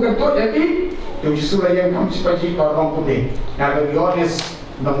apa orang kantor jadi dia kisu layan kam cek paji orang punya nak Yohanes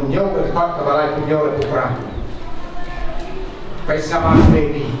menjauh ke tempat kebalai punya perang bersama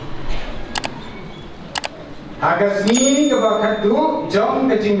baby. Agas ni kebakat tu jom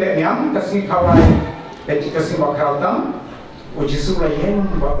kecing lenyam kasih kawai, kasih bakal tam, uji sulayen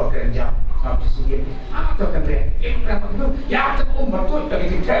bawa kerja, uji sulayen. Tu kan dia, berapa tu? Ya tu betul dari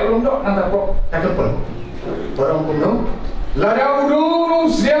kita orang dok nanti kok tak pun. Orang kuno, ladau dulu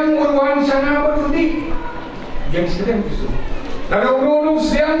siang urwan sana berundi, yang sedang tu. Ladau dulu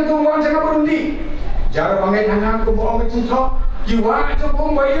siang urwan sana berundi. Jar bangai anak ku bawa cinta. Jiwa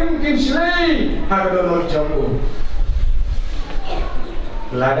jauh bayam kinsley harga lo jauh.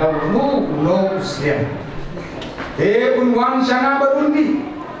 Ladau no sian. Unwan sana berundi.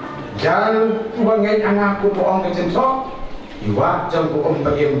 Jal bangai anak ku bawa cinta. Jiwa jauh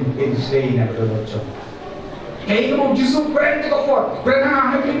bayam kinsley harga lo jauh. Kaya mo Jisu brand ko po. Brand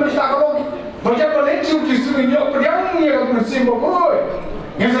na hakin basta ko. Baca boleh Jisu ini priang ya musim bokoy.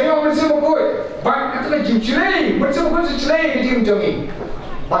 Yang saya mesti bokoy. Bang kata jimcilei, mesti bokoy jimcilei jimjongi.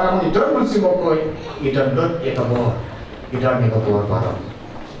 Barang itu mesti bokoy, itu dot itu bor, itu ni bor barang.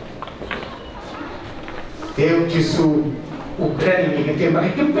 Dev Jisu Ukraine ini kita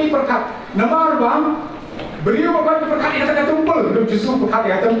mereka perkat. Nama bang beliau berkata perkat di atas temple. Dev Jisu perkat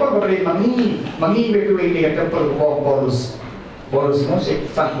di atas temple beri mangi betul di atas temple Paulus mesti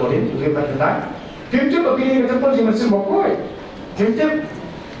sat boleh dia berkata. Kita bagi di atas temple mesti bokoy. Kita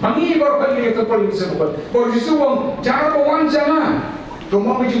mangi baru kali kita perlu disebut. Kalau disuruh cara bawa jangan,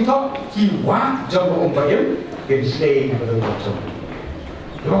 cuma berjumpa kiwa jangan bayar, jadi selai betul betul.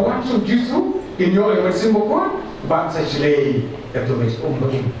 Bawa tu justru inyo yang mesti bukan, bangsa selai betul betul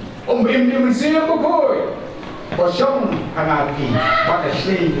bayar dia mesti bukan. Kosong kanaki, pada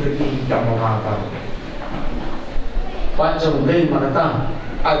selai berarti tak mau apa. Panjang lain mana tak?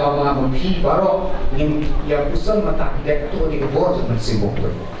 Agak mengambil baru yang pusat mata dia tu di kebor mesti bukan.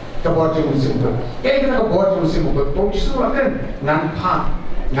 Kebor mesti bukan. Kita kebor mesti bukan. Kau justru akan nampak.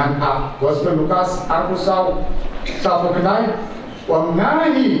 Gospel Lukas aku sau kenai.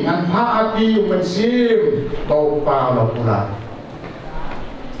 Wangai nampak api mensim bau pala pula.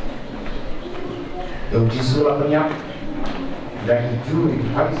 Yang justru akannya dan itu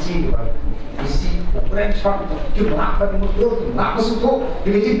habisi. Isi ukuran cepat itu nak bermutu, nak bersuatu.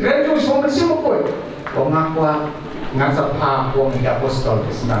 Jadi grand itu semua mesti mukul. Pengakuan ngasap pun tidak apostol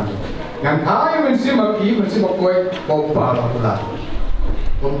kesenangan. Ngan tahu mesti mukul, bau pala pula.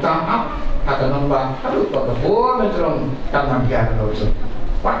 tentang akan nombak kalau berkebun dalam taman biar lojo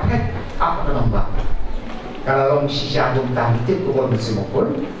pakai apa nombak kalau sisa tentang itu kebun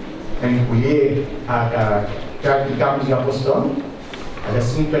bersimukun yang boleh ada jadi kami juga Boston ada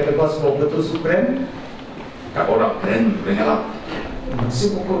sini Pentecost betul supreme kalau orang keren dengar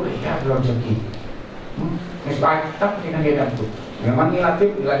bersimukun biar lojo ki sebab tak dengan dia tu memang ni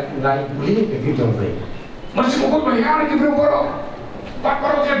latih lain boleh begitu boleh bersimukun biar kita berborong Pak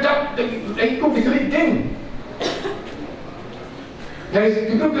terhadap ikut dikeliting. Jadi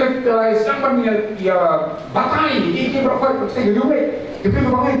itu kalau Islam dia batai, ini berapa persen juga. Tapi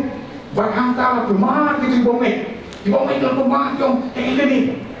berapa? Bahkan kalau rumah itu dibangun dalam rumah yang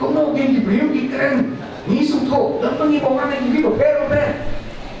ini, kemudian diberi keren, ni suatu dan pengibawan yang diberi berbeda.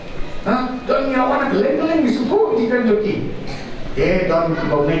 Dan yang awak geleng-geleng di suatu dikeren joki. Dan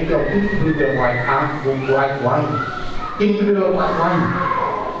bangun itu itu berbuat buat ini kedua orang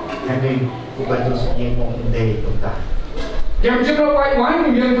yang bukan terus yang mengundai kita. Yang kedua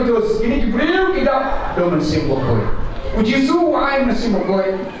orang yang terus ini diberiu kita dengan simbol koi. Ujisu ay simbol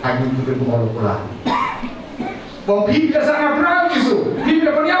koi ay kita kemalu pula. Bangkit ke sana berang jisu, kita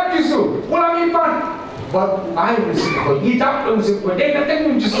beriap jisu, ulang ipan. Bang ay simbol koi, kita dengan simbol koi. Dia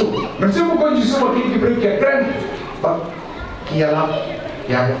datang jisu, simbol koi jisu bangkit diberiu keren. Bang kialah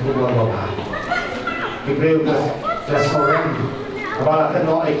yang kedua bapa. Diberiu kelas orang kepala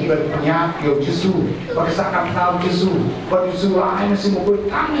kena akibat punya yo Yesus berkesakan tahu Yesus berjusu ai masih mau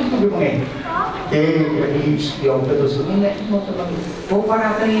tangan itu dia jadi yo betul ini mau teman kau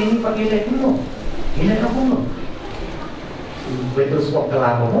para ini pakai lekno ini kamu betul sebab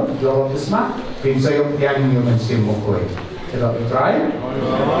kelapa mo yo smart bisa yo yang yo masih mau kau kita try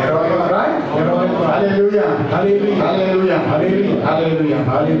haleluya haleluya haleluya haleluya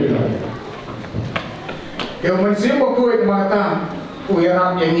haleluya Yang mesti buku itu mata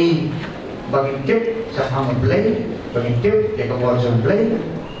uyaram yang ini bagi tip sama play bagi tip yang kemudian play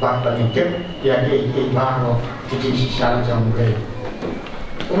bagi tip yang baru jadi sisa jam play.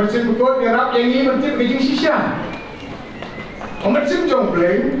 Mesti buku uyaram yang ini mesti jadi sisa. Mesti jam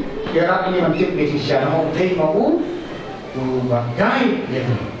play uyaram ini mesti jadi sisa. Mau play mau bagai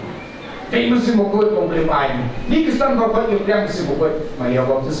itu. Tapi mesti buku komplain lain. Ni kesan bapak yang mesti buku. Maya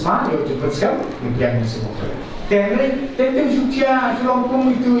waktu semua yang cepat sekali yang mesti buku. Tentang sucia,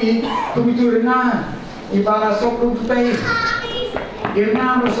 sulam itu renah. Ibarat sok lupai.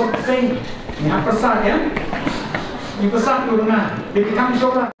 Renah sok lupai. Ni apa sah ya? Ni pesan tu renah. Di kami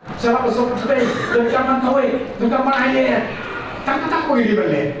seorang. Salah sok lupai. Dan jangan tahu. Tukang mana aja. Tak boleh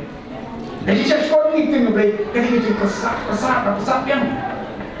dibeli. Jadi saya sekolah ni tu boleh. Jadi itu pesat yang.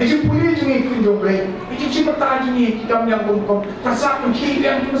 Jadi boleh juga ikut jomblo. Jadi cuma tahu ni kita yang pun pesat pun kiri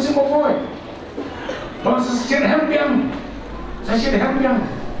yang tu mesti boleh. Bangsa sejarah yang saya yang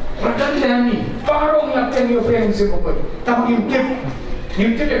berkali ni parong yang yang yang sebab tapi imtip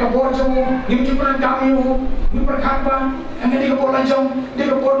yang kapor jom imtip orang kami ni berkata yang dia kapor lanjong dia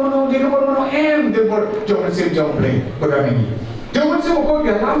kapor mana dia kapor jom sih jom play begini jom sih mau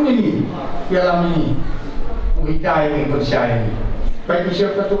dalam ini kita ini percaya ini bagi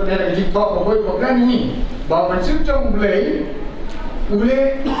siapa tu kena jadi top begini ni bahawa sih jom play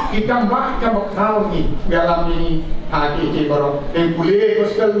boleh ditambah kau ni dalam ini hati baru yang boleh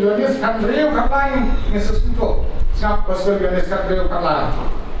gospel Yohanes kan reu kapai ngesesuatu siap gospel Yohanes kan reu kapai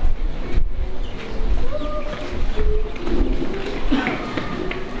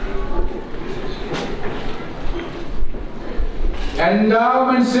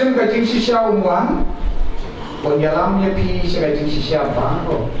anda mensim kajing sisya unwan dalamnya pi kajing sisya apa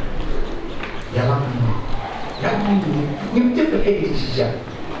dalam yang kita ini sisa.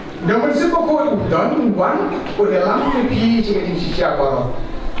 Namun sebab kau dan wan, kau dalam ni jadi sisa baru.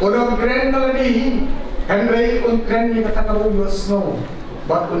 Orang keren lagi, Henry un keren ni kata kau snow.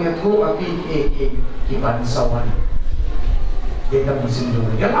 Bak punya tu api kiban sawan. Dia tak mesin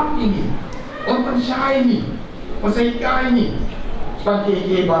dulu. Dalam ini, orang percaya ini, percaya ini,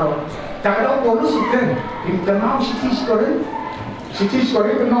 sebagai baru. Tak ada bonus keren. Kita nak Siti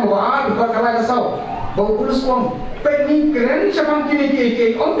sekolah kenal wah, bukan kalah kasau. Bawa pulus uang. Penting keren siapa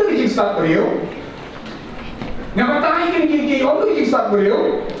kini om tu dijik start beliau. Nama tahu kini om tu dijik start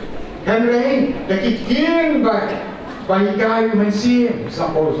beliau. Henry, lagi kian baik gaya mensim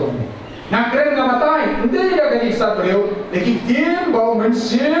sampul semua. Nak keren nama tahu, nanti dia dijik start beliau. Lagi kian bawa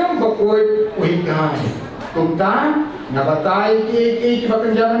mensim bakuat uikai. Kumtan, nama tahu kini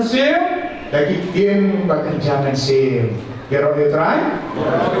bahkan zaman sim. Lagi kian bahkan zaman sim. Hero you try?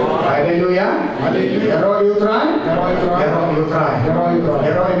 Hallelujah. Hero you try? Hero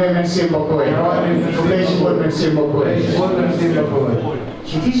you mensim bakoy. Hero you mensim bakoy.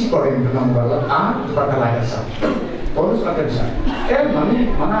 si koreng dengan mulut pada lain asal. Polus akan bisa.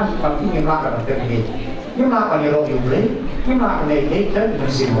 Mana mati yang melakukan terjadi. Yang melakukan roh Ukraine, yang melakukan ini dan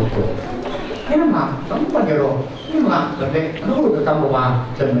mesin motor. Yang melakukan roh, yang melakukan ini ke kamu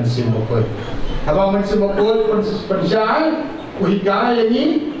dan mesin motor. Kalau mesin motor pensyai, uhikai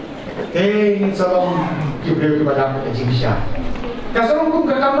ini, salong diberi kepada Indonesia. Kasih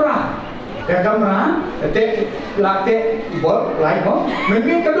ke kamera. Kamera, latih bol, light bol,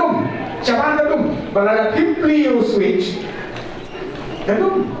 mungkin kadung, cawan kadung, balada simply you switch,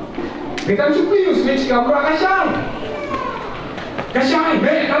 kadung, kita simply you switch kamera kasih,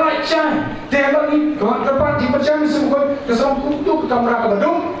 baik kalau kasih, tebak ni, tempat di perjalanan semua, kesan untuk kamera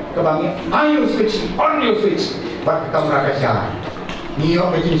kadung, kebangi, ayo switch, on you switch, bak kamera kasih.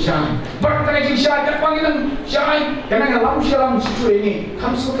 Niyo begini syai, berkata begini syai, tak panggil syai. Karena dalam dalam situ ini,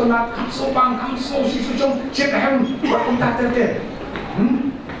 kamu suka kamu sobang, kamu situ jom cek hem, berpuntat terter.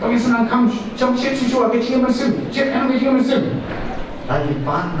 Bagi senang kamu jom cek situ agak cek mesin, cek hem cek mesin. Lagi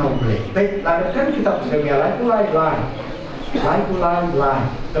pan noble, baik lagi kan kita tidak biar lain,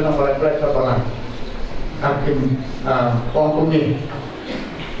 tenang boleh terbalang. Akhir orang ini,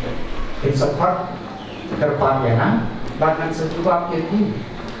 insafat terpakaian. Bahkan sejubah jadi,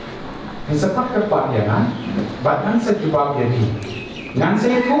 sepak kepakian, bahkan sejubah jadi. Ngan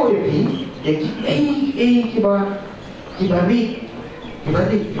saya tu jadi, kibar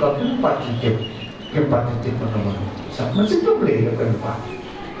keempat titik pertemuan. Masih tu boleh keempat.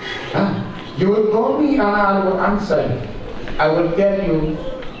 You will call me and I will answer. I will tell you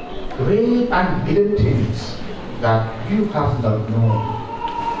great and hidden things that you have not known.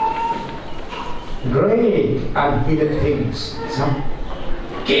 Great and hidden things. Some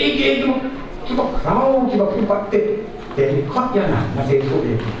kita kau kita pakai dari kot yang masih tu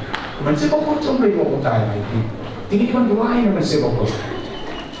ini. Masih pokok cuma dua kotai lagi. Tinggi cuma dua ini masih pokok.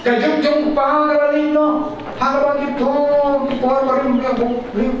 Kajung pangalan no, pangalan itu por baru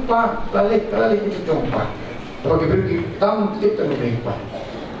lipat balik itu jumpa. Bagi beri tamu kita lipat.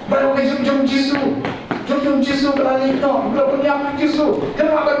 Baru kajung Jisu kelali no, belum punya apa Jisu.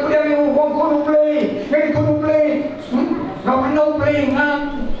 Kenapa punya ni orang kono play, ni kono play, no play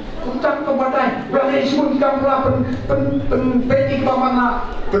ngan. Kutak kepada, berani semua kita mula peti ke mana,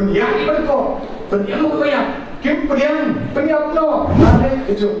 penyak berko, penyak lu kaya, kim penyak no, ada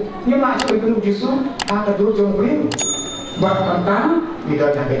itu. Ni macam itu Jisu, ada dulu jauh beri. Bahkan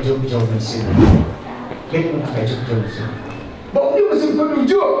tidak ada jauh mesin, kita nak jauh mesin. Bawa ni mesin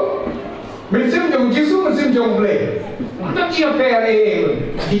penuju. Mesin jauh Jisu, mesin jauh play. Tak siapa yang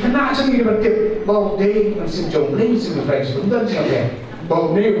dikenal sendiri bertip. Bawa dia mesin jauh play, mesin refresh. Tak siapa.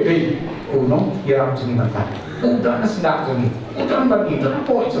 Bawa dia udah, uno, yang sini makan. Udah nasendak sini, udah bagi, udah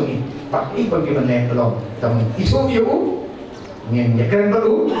pot sini. Pakai bagi mana kalau tamu. Itu you, ni keren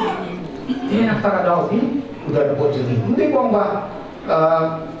baru. Dia nak tak ada ni, udah ada pot sini. Mungkin bang bah,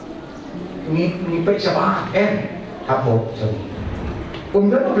 ni persiapan, apa sini.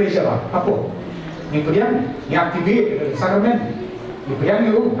 Kemudian apa siapa? Apa? Ni kemudian ni aktifir sakramen. Ni kemudian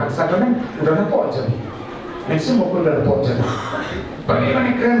ni sakramen udah nampak je. Dan semua pun udah nampak je.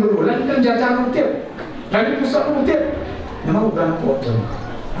 Bagaimana keren dulu? Lain kan jajan rutin, lain pusat rutin. Memang udah nampak je.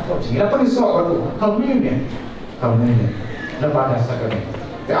 Nampak je. Apa ni soal baru? Kau ni. Nampak dah sakramen.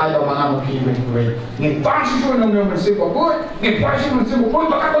 Ada orang mungkin begitu. Ni pasti tu nama mesti buat. Ni pasti mesti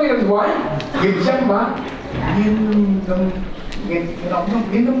buat. Bakal kau yang buat. Ni siapa? Minum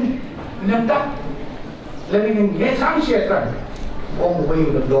tak, lebih ni macam siapa?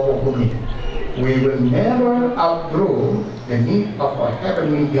 We will never outgrow the need of our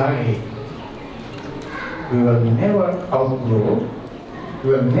heavenly guide. We will never outgrow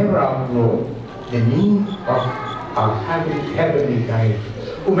the need of our heavenly guide.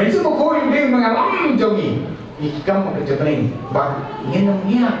 Umat semua kau yang mengalami macam ni, ikam macam ni, bah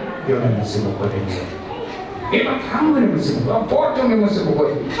nyenangnya dia orang semua kau ini. Memang kamu yang mesti buat, potong yang mesti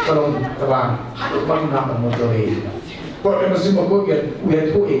buat. Kalau terbang, harus bangun nak motor ini. Potong yang mesti buat, dia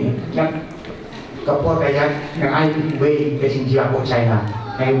tu ini. Yang kapal kayak yang air ke India buat China,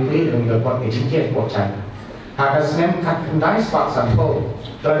 air dan kapal ke India buat China. Harga semen kat kendai sepak sampel.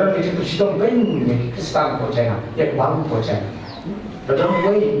 Dalam itu sistem lain Kristan buat China, yang baru buat China. Dalam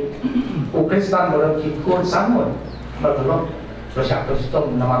way, Kristan dalam ikut sama, bertolak bersiap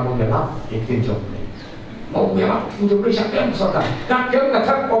sistem nama bergelap itu jom. Mau memang untuk bersiap yang besar. Tak yang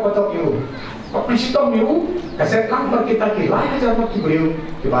kata apa betul you. Apa sistem you? Kaset lang kita kilai aja mak beliau.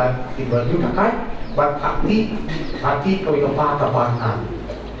 Tiba kai. Buat hati kau yang patah.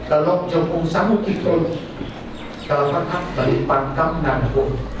 Kalau jom sama kita kalau kan dari pangkam nak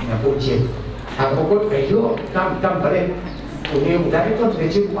buat cip. Aku buat kayu kam balik Uni dari tu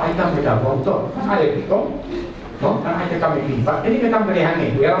kecil item kita bontot. Ada itu. No, kan ada kami pipa. Ini kita beri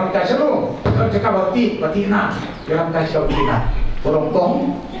hangin. Biar kita seru. Kalau cakap bati na. Biar kita cakap bati na.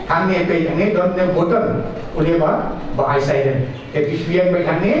 Tong hangin pe hangin don nem botol. Uli ba ai sai Tapi biar pe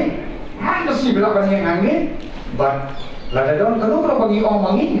hangin. Mana sih bilang hangin. But lada don kalau bagi orang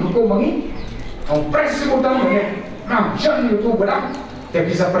mangi, hukum mangi. Orang press botol ni. Nah, jangan itu berat. Tapi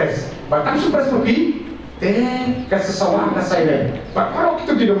bisa press. Batang press lebih. Kasi sawang na silent. Parok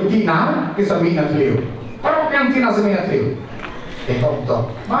itu tidak mentina, kita minat liu. Parok yang tina seminat liu. Tengok tu,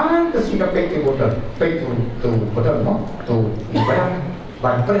 mana kasi kita pek botol, pek tu botol mo, tu ibarat,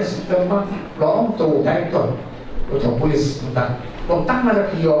 banpres tempat loong tu director, tu polis minta, kontang ada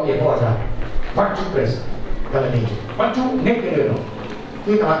kio yang ada, baju pres, kalau ni, baju nek ni no,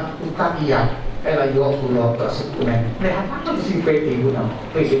 kita ukakia. Ela yo pulo tersekumen. Nah, apa tu si PT guna?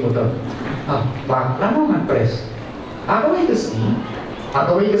 PT botol. Bang, lama man pres. Ako ay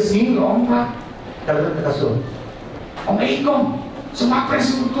kasi loong pa. Kalau kita kasun. Ang ikong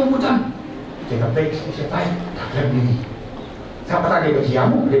sumapres yung tumutan. Kita pek siya tayo. Kaklam ini. Siapa tadi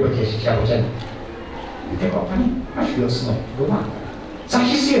bagiamu? Dia bagi siya bagian. Tengok apa ni? Masih semua. Rumah.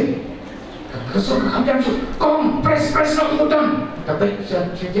 Saya sih. Kasun kami ambil. Kom pres no tumutan. Tapi siya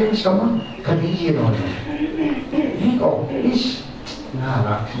kamu kami ini. Ini kok ish.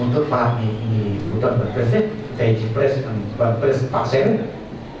 Nah, mundur Pak ini bukan berpresiden, saya pres paksa.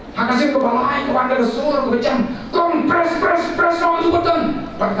 Hakasih kebalai kepada kesur kebecam, kom pres no itu betul.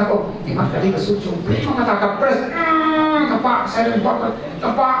 Pak kata di mana tadi kesur cuma mengatakan pres, kepak saya dan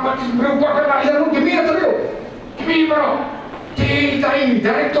kepak berubah kerana itu gimana terus, gimana bro? Kita ini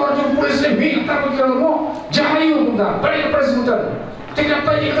direktur polis lebih tak berkira mau jahil kita, balik pres betul. Tidak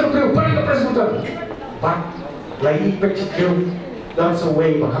banyak terus balik pres betul. Pak lagi pecik. That's a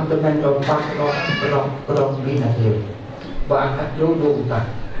way bahkan teman bapak kalau minat dia, bahkan dulu tak.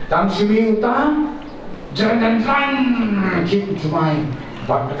 Tam sini utang, jangan kita cuma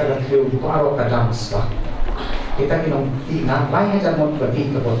bahkan kita dia baru kadang sebab kita minum tina lain aja mau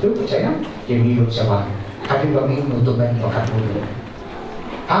berarti kebetul percaya dia minum siapa? Hari kami untuk main bahkan dulu.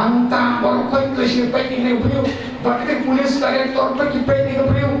 Anta baru kau kerja pergi ni beliau, bahkan polis direktor pergi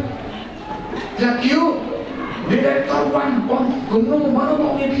beliau. Lakiu direktor wan gunung mana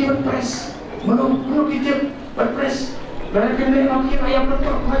mau ni press mana kita press dan kita nak kira ayam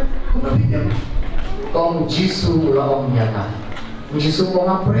berapa gunung kita kong jisu laong nyata jisu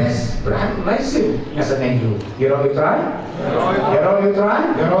mau press berani lagi ngasa nengu hero you try bahkan kita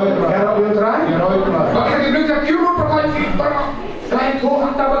nak kira berapa lain tu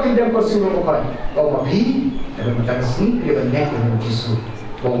hantar bagi dia bersiul bukan kau mabi tapi macam ni dia benar dengan jisu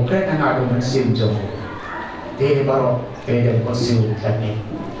konkret yang ada mesin jauh dia baru dia bersiul tadi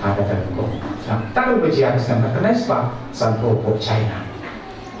ada terkau. Tahu berjiak sama kenapa sampai ke China.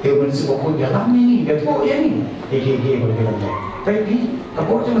 Dia bersiul kau dalam ni, dia tu yang ni. Dia berbilang. Tapi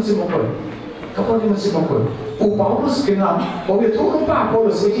kapal tu masih mukul. Paulus kenal. Kau itu lupa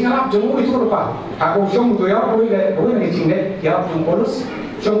Paulus. Ini apa? Jemu itu lupa. Aku jom tu ya, boleh ni cingkat. Ya Paulus.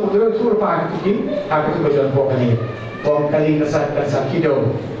 Jom tu itu lupa. Aku tu berjalan pokoknya. Kali kesat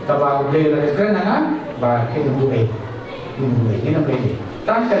hidup. Tabak boleh lagi kerana bahkan ini boleh.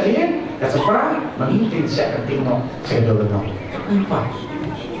 Tan kalian kasih perang mengintip siapa tengok saya dulu nampak.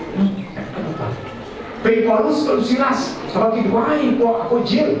 Paulus kalau Silas sebagai dua aku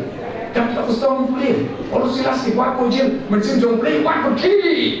jil dan tak usah boleh. Kalau Silas dibuat aku jil mesin jom boleh buat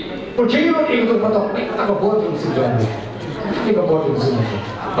pergi lo itu betul. Kita kau buat mesin jom boleh. Kita buat mesin jom.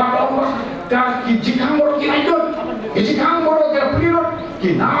 Bapak Allah dah jika orang kita ikut, jika orang kita pelirut.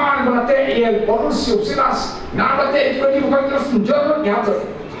 Kinar berate ia Paulus Silas, nar berate itu lagi bukan terus menjual yang apa?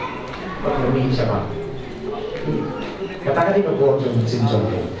 Bagaimana siapa? Katakan dia berbuat mesin jom.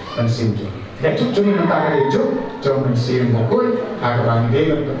 Dan cuma mentaka itu, cuma mesin mukul, agak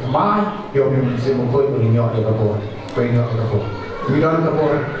dia berteman, dia mesin mukul berinyok dia berbuat. Tidak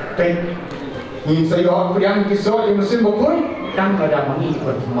berbuat. Ini saya yang kisah yang mesin mukul, dan ada mangi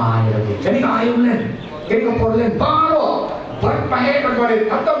berteman lagi. Jadi ayunan, kita perlen baru. Berpahit berkualit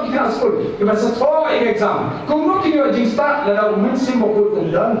atau kita sekolah kita setor exam. Kung kita jing start lalu mensim mukul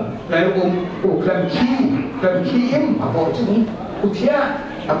kumdan lalu klan kim apa macam utia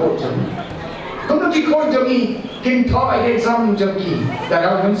apa macam. Kung kita jadi kim thoi exam jadi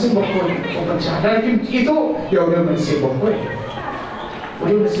lalu mensim mukul kumdan dan kim itu dia udah mensim mukul.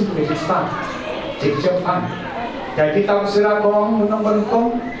 Udah mensim mukul start cepat. Jadi kita serah kong menang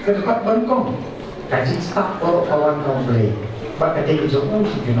bengkong ke dekat bengkong. Kaji start orang kawan komplain. But I take it to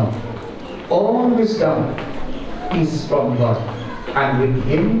you know, all wisdom is from God, and with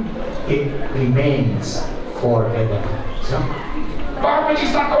Him it remains forever. Bapak cik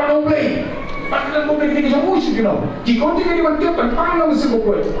start kawan boleh. Bahkan boleh kita jauh sih kena. Jika kita di mana pun pandang mesti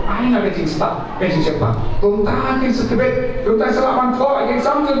boleh. Aina kita start kasi siapa. Tuntas kita setebet. Tuntas selawan kau kita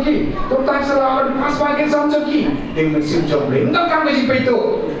sambil ki. Tuntas selawan paswa kita sambil ki. Dengan mesti jauh boleh. Enggak kami sih itu.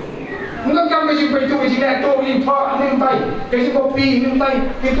 Enggak kami sih itu. Kasi nak tu ini thak ini tay. Kasi kopi ini tay.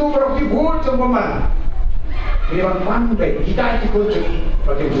 Itu berarti buat cuma. Lewan pandai kita ikut jadi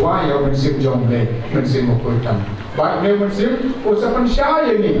pakai dua yang mesti jauh boleh. Mesti mukul tam. Baik ni mesti usapan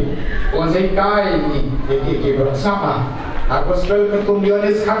syaya ni. Orang saya kai ni kita bersama. Gospel ketum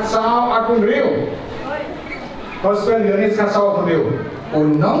Yohanes Katsau aku real. Gospel Yohanes Katsau aku real.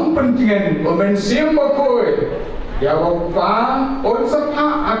 Unang pentingan umensim bakoi. Ya bapa unsapa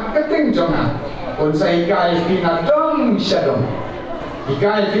akating jonga. Unsai kai pinadong syadong.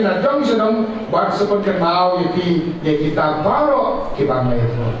 Ikai pinadong syadong bak seperti mau yaki kita baru kibang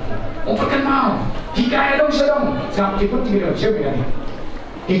itu. Bukan mau. Ikai dong syadong. Sam kita tinggal siapa ni?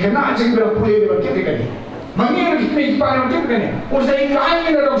 Ikana aja kita boleh buat kita ni. Mangir kita ni pakai kita ni. Unsai kai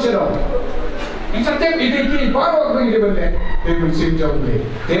ni dong syadong. Insatem itu baru kita boleh. Musim jauh boleh.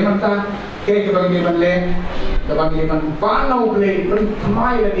 Teman tak kayak kita boleh. Kita panau boleh.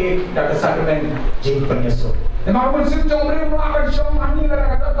 Kemai lagi dah sakramen jin penyusup. Memang musim jauh boleh melakukan syam ni lah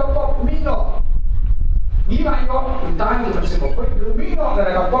kata apa mino. Ni lah yo entah itu musim apa. Mino lah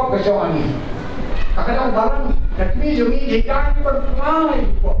kata apa syam ni. Kadang barang kami jumi ikan ni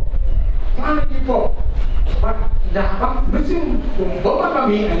berkemai po. Kemai po. Dah apa musim bawa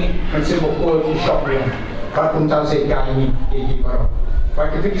kami ni musim apa di shop dia. Kalau tahu saya ikan ni baru.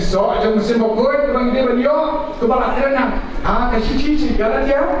 Pak kita kisah aja musim apa bang dia beliau kepala terenang. Kasih cici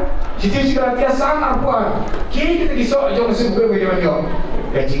Galatia. Cici Galatia sangat apa? Kita kisah aja musim apa dia beliau.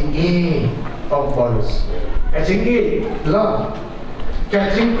 Kacing of Paulus. Kacing love.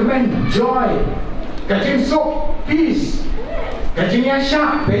 Kacing joy. Kacing sok peace. Kacing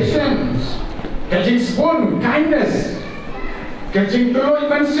yasha patience. Kacing spoon kindness. Kacing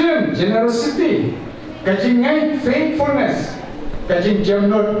tuloy mansim generosity. Kacing faithfulness. Kacing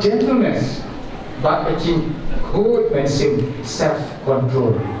not gentleness, but kacing good mansim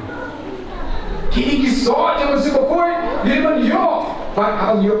self-control. Kini kisah yang mesti pukul, dia pun yo. Pak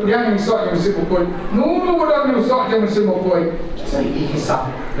kalau yo yang kisah yang mesti pukul, nunu bodoh kisah yang mesti pukul. Saya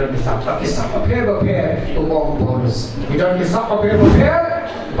kisah dan kisah apa? Umum bonus. Kita kisah apa?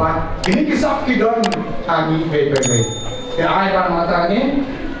 But kini kisah kita ani baik. Ya ayat mata ni,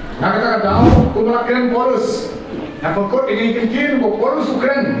 nak kata tahu, kumpulan keren bonus. Napakot ini kecil, Paulus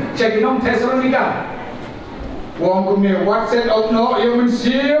Ukraine, cek nom Thessalonica. Wong kumne what set of no you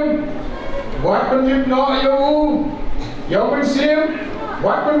mensim, what penlip no you mensim,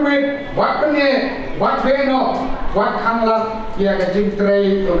 what penwit, what penye, what beno, what hanglak, ya kecil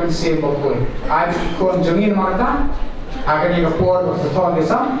tray you mensim pokoi. Ada ikon jengin marta, akan ikapor bersetor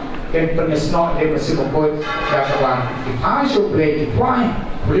desam, ken penesno dia mensim pokoi, ya kawan. Asyik play point.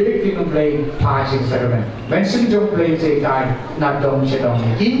 Boleh kita play passing serven. Mention jom play sekai nak dong sedong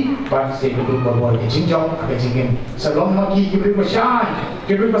lagi, but sekitar berbuat kecingjong, kecingin. Selom maki kita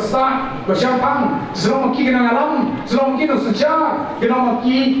beri besar, bersiapang. Selom maki kena alam, selom maki kena sejar, kena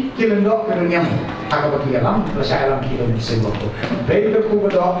maki kita dok kena nyam. Agak bagi alam, bersih alam kita bisa buat. Play kita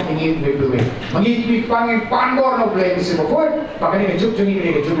berdoa ingin berduit. Mengikuti panggil pandor no play bisa buat. Pakai ni kecuk jengi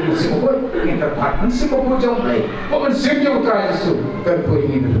ni kecuk bisa buat. Ini terpat. Mesti buat jom play. Bukan senjau try itu. Terpui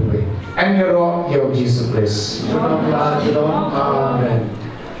ini berduit. And your rock, your Jesus Christ. Amen.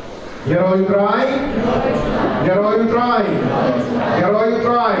 Hero you try.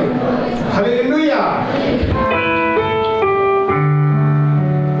 Hallelujah.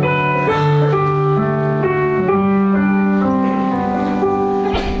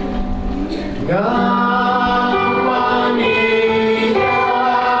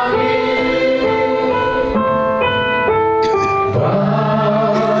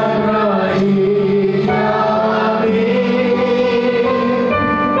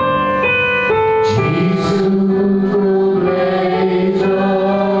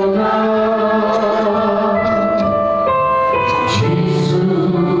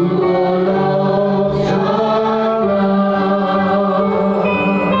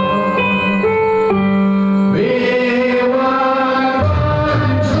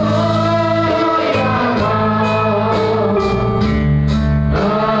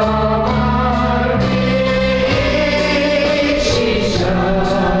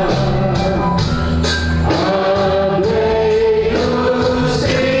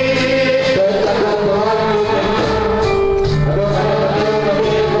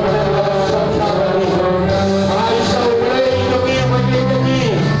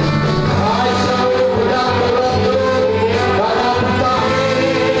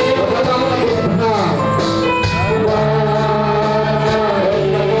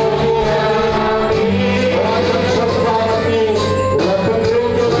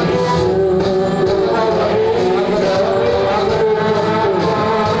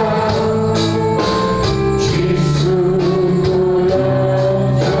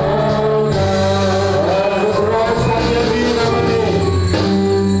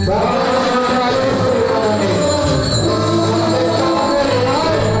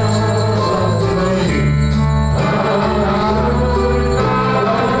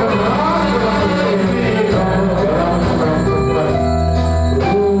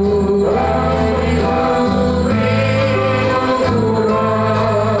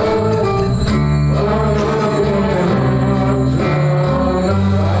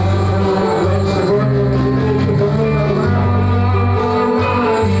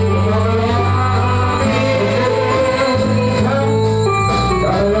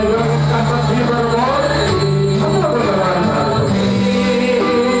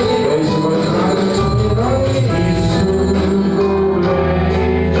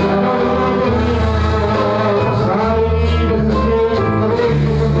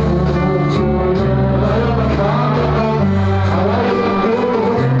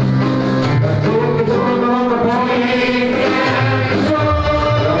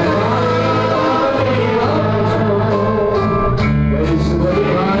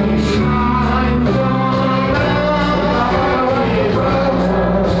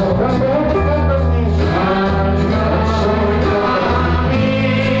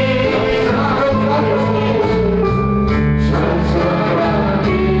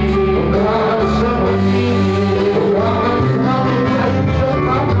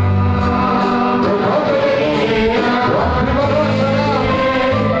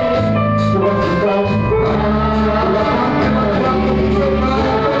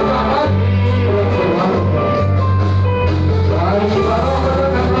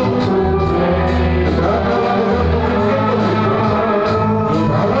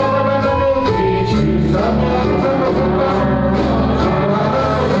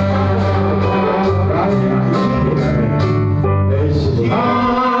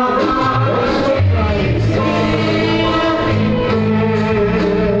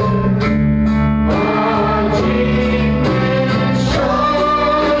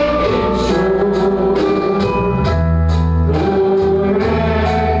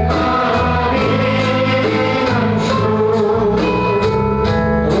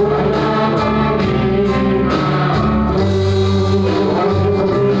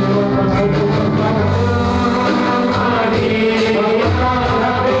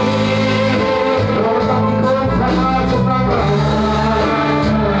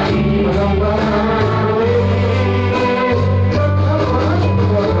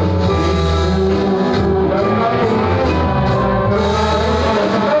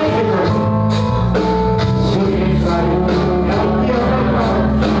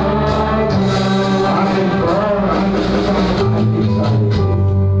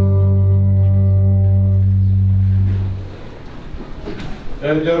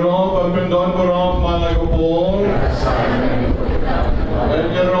 Eljerom berpendon berom man like a ball.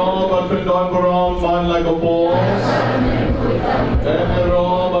 Eljerom berpendon berom man like a ball.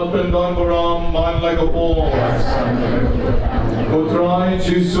 Eljerom berpendon berom man like a ball. Kutrai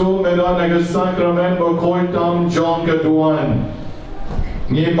Jisu medan nega sakramen berkoi tam John keduan.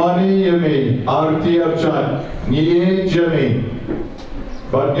 Ni mani yemi arti archan ni jemi.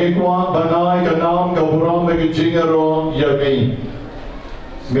 Badikwa banai kanam kaburam bagi jingero yemi.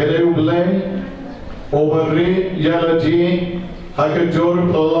 Mere ublay overi yalati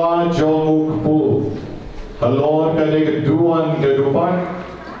hakajur pala jomukpu. Halor kanek duan kedupan.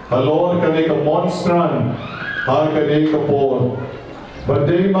 Halor kanek monstran. Har kanek por.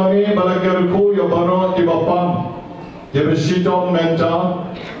 Badai mami balakarku yabarot ki bapam. Yabashitom menta.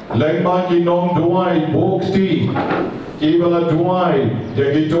 Lengma ki nom duai bukti. Ki bala duai.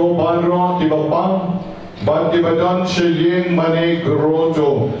 Yagito banro ki bapam. Ban ki badan shaying mane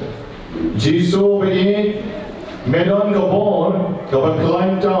groto. Jiso be medan kabor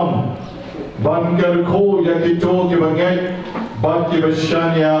kabaklan tam. Ban kerko yakito ki baget. Ban ki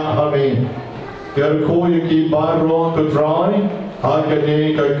bashanya hami. Kerko yaki barro kutrai.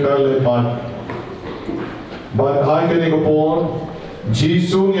 Hakane kakalepan. Ban hakane kabor.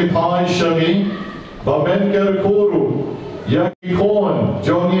 Jisu ni pai shami. Bamen kerkoru. Yakikon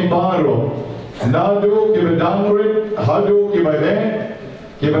jongi barro. Nadu ki badangrit, hadu ki bade,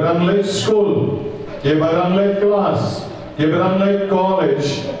 ki badanglet school, ki badanglet class, ki badanglet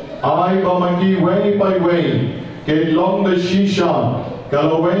college. I bamaki way by way, ke long the shisha,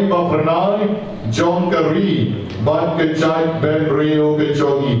 kalaway ba pranay, jong kari, bad ke jai ben rio ke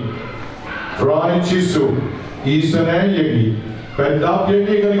jogi. Try chisu, isane yegi, pendap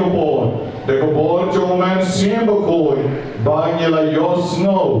yegi kan kopor. De kopor joman siemba koi, banyela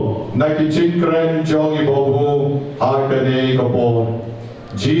yosno, nakichinkren jongi bobu, hakane kopor.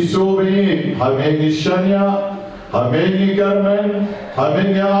 Jisu be, hamengi shanya, hamengi garmen,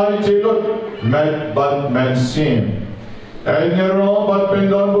 hamengi aitilut, met bat men sim. Enyero bat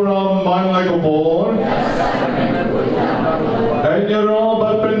pendon buram man like kopor. Enyero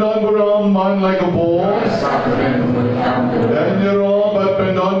bat pendon buram man like kopor. Enyero bat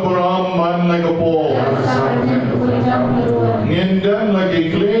pendon buram man like a ball. Ngindan lagi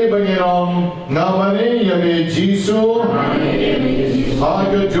kle bangiram ngamane yame Jisu.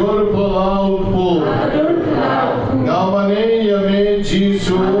 Haga jor palaut pul. Ngamane yame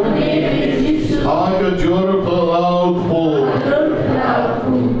Jisu. Haga jor palaut pul.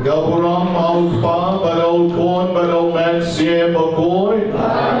 Gaburam out pa badal kon badal man siye bakoy.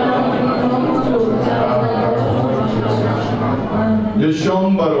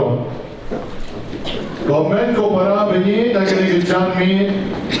 Yeshom baro. Komen ko para bini dagre ke janmi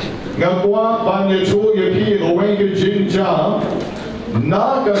ngakwa ban yechu yeki owen ke jinja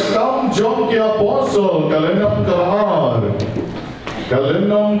na ka tam jom ke apostle kalenam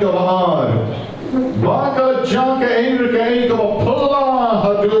kavar baka janka enrike ko pulla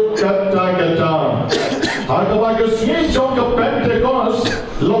hadu kata hada ka smi jom ka pentecost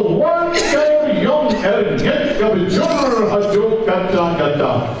lo one ke yom erget ka bijur hadu kata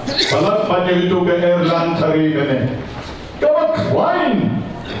Balat banyak itu ke Erlang hari ini. Kau klaim,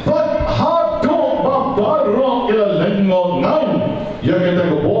 but hatu babaro ila lengo ngam. Ya kita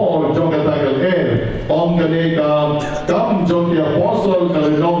ke bor, jom kita ke om kenika kam jom dia apostle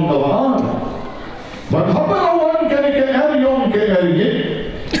kalau jom kawan. But hapawan kenika yom ke ergi,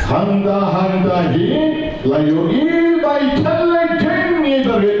 handa hi, layu ibai telekin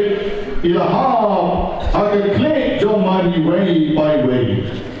ibarit ilaham agar klik jom mari way by way.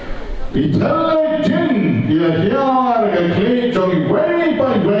 Intelligent, ilahiyar ke klik jom way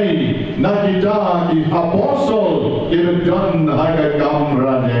by way. Nakita di apostle ibadan haga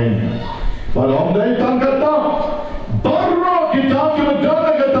kamraneng. Balom day tangkata, baru kita ibadan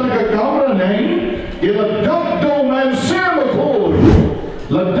haga kamraneng. Iladap do man sem akor,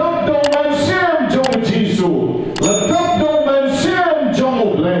 ladap do man sem jom Jisu, ladap do man sem jom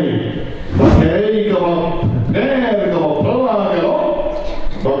oblay. Bagai kau kau pelah kau.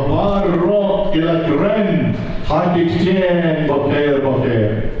 Babar roh ila keren hakikten baper.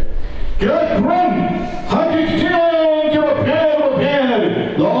 Kira keren hakikten baper.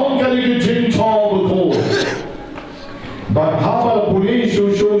 Long kali ke jinto bukor. Baghawal pulis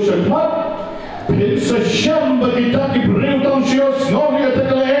shushu shakmat. Pilsa sham bagita ki briltam shios novi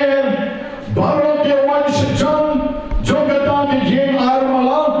atakalaer. Barok ya wan shachan jogata ki jeng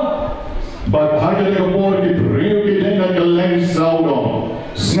armala. Baghawal ke bor ki bril ki denga kaleng saudo.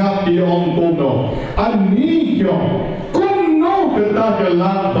 Snap di om kuno, anio kuno kita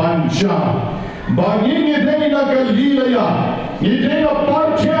kelam banja. Bagi ni dena Galilea, ni dena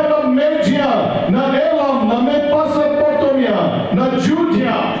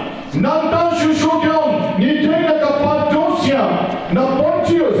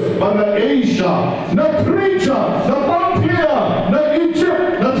but na Asia, na Phrygia, na Pamphylia, na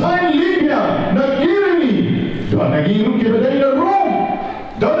Egypt, na Tyre, Libya, na Cyrene, dan naging kibaday na Rome,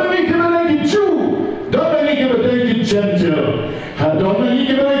 dan naging kibaday ki Jew, dan naging kibaday ki Gentile, dan naging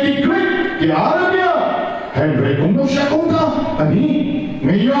kibaday ki Greek, ki Arabia, Henry kung no siya kung ka, ani,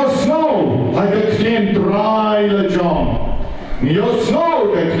 ngayon snow, ay kaklien dry la John. Ngayon snow,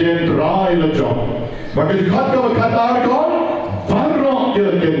 kaklien dry la John. Bakit ka makatar ko? Barro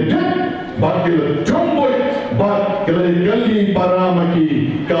kila kendit, bat kila jumboy, bat kila gali paramaki,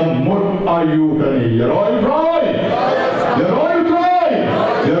 kamut ayu kani. Yaroy try, yaroy try,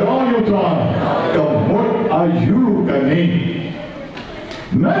 yaroy try, kamut ayu kani.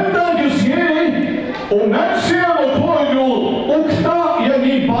 Menda kisye, unansya mo koyo, ukta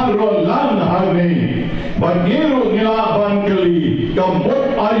yani barro lang hani. Bagiro nilaban kali,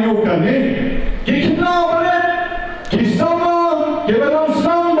 kamut ayu kani. Kikna balet, kisama, kibarang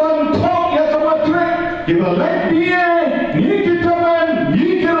samban tok ya kamatre, kibalek biye, ni kitaman,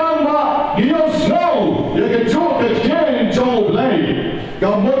 ni kiramba, giyo snow, ya kejok kekjen jol lay,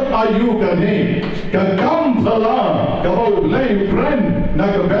 kamut ayu kani, kakam pala, kabau lay friend,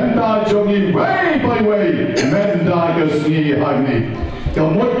 nakabenta jongi way by way, menda kasni hagni,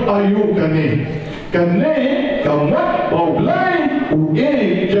 kamut ayu kani, kane, kamut bau lay,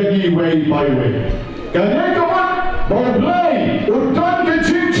 uye jagi way by way. Kane kamut bau lay, utan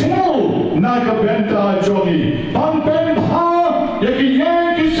kecil chmul, nakabenta jongi, pampen ha, yaki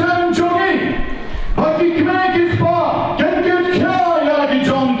yenki sen jongi, baki kme kikpa, kenket kya yaki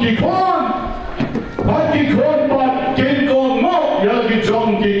jongi kon, baki kon bat kenko mo yaki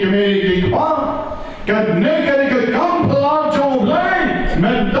jongi kme kikpa, kane kane ka kampala jong lay,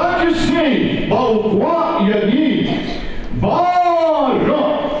 mendakisni bau kwa yaki, baro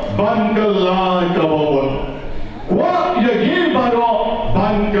bangala kabawat, kwa yaki baro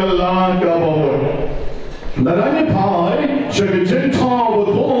bangala kabawat. Narani pai, shaka Gentile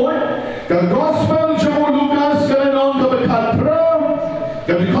with Lord, the gospel Joe Lucas kalenong kabakatra,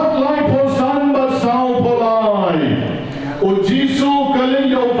 kabikat lai posan basao polai, o Jisu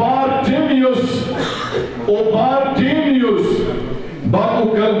kalinyo Bartimius, baku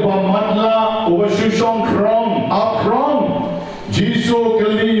kalbamatla, o basushong krong, akrong, Jisu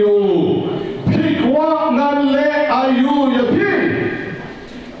kalinyo, pikwa ngale ayu yapi,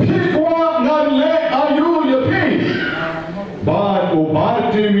 pikwa ngale ayu yapi, but o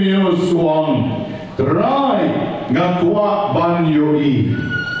Bartimius wang try ngatwa banyoi,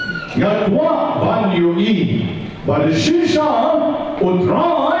 but shisha o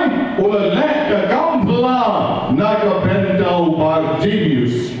try o leka kampla nakabenta o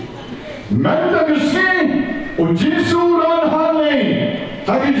Bartimius. Menda gusi o Jisu ran hali,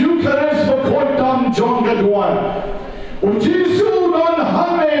 hagi Eucharist bakotam John Gadwan. O Jisu ran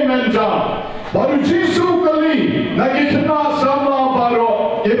hali menda. Baru Jisu kali lagi kena sama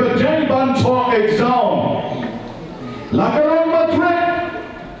baru ibadah bantu exam. Lakarong matrek,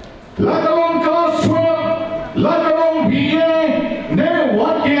 lakarong kelas 12, lakarong BA, ne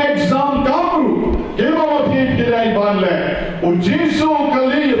waki exam kamu. Kemo pin kidai banle. O Jisu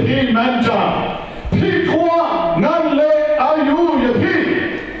kali pin manja. Pikwa nganle ayu yapi.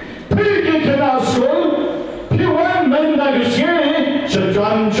 Piki kena school, piwan menda gusye,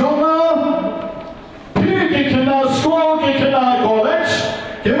 sejan jonga. Kena school, kena college,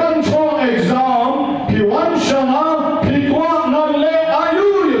 kena cho exam, piwan shana, pikwa nale ayu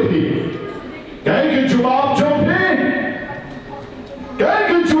yapi. Kaya ke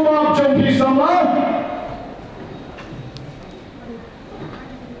jawab jampi sama.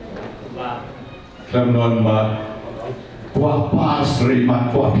 Lemnon ma, kuah pasri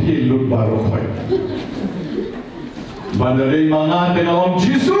mat kuah hilut baru koi. Bandari mangan dengan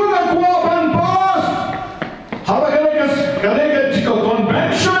Jisu na kuah ban pas. Haba kadang jika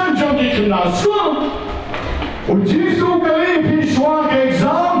convention jongi kena school, o Jisu kali piswa ke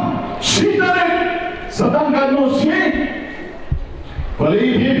exam, sidare sedangkan nusi, kali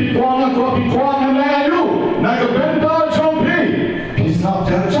pikuang na ayu, nakabenta jompi, pisnap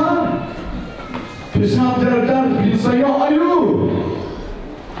terjan, pisayo ayu.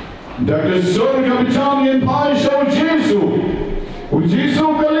 Dagda surga bicam yang paisha o Jisu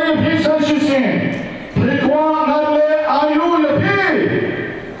kali pisa shisin. Pikwa nale ayu yapi.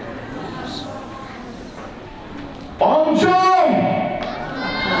 Om jam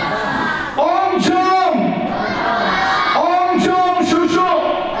shushu.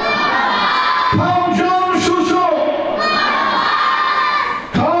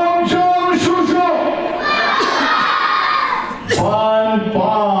 Kam jam shushu. Ban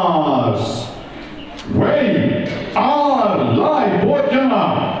pas. Wait, our life, what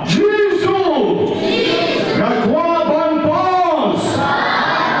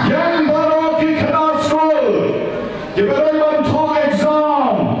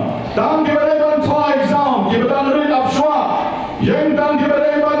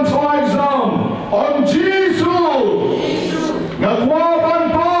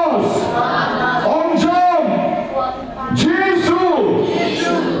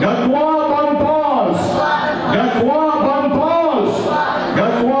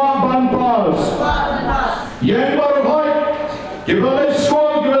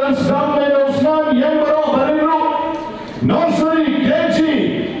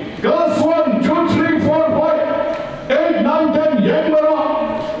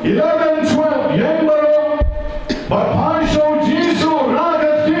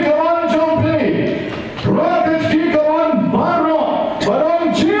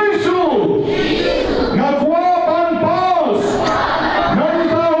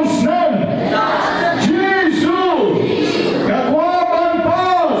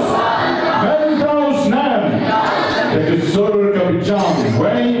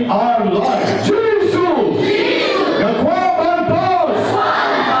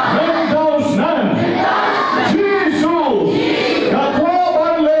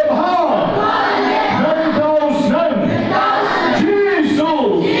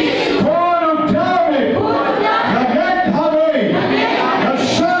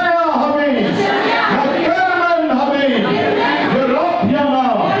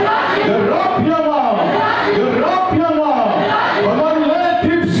Gerap Yama, Paman Le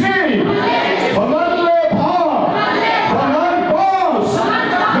Tipsi, Paman Le Pa, Paman Bos,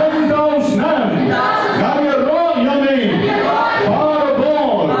 Mendaus Nam, Gaya Ro Yami,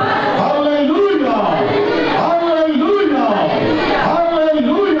 Parabol, Hallelujah, Hallelujah,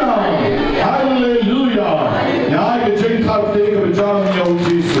 Hallelujah, Hallelujah. Nyai ke jengkar te ke jam yo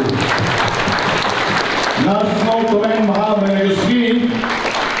Jisu. Nasmo komen maha meneguski.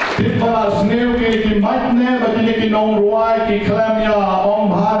 Tipala sneu ki matne batine ki non ruai ki klamya om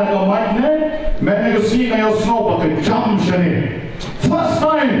bhara ka matne meneguski ka yo snow pa ke jam shane. First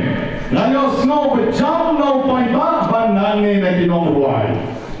time na yo snow pa jam no point ba banane na ki non ruai.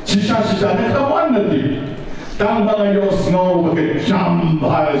 Shisha ne kawan nati. Tang ba yo snow pa ke jam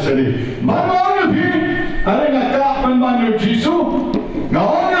bhara shane. Mano bhi are nga ka man yo Jisu. Na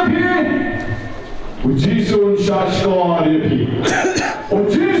bhi o Jisu un shashkar bhi. O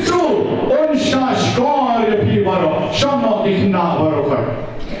Jisu un shashkar bhi baro. Shama dikhna baro kar.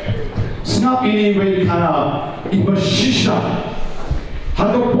 Snap ini way kana iba shisha.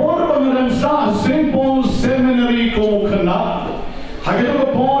 Hago por bangaran sa simple seminary ko kana. Hago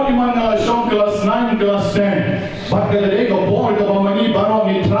por imana shom class 9 class 10. Bakale ko por ka bamani baro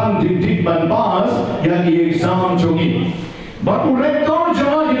ni tram dik ban pass yani exam chogi. Baku rector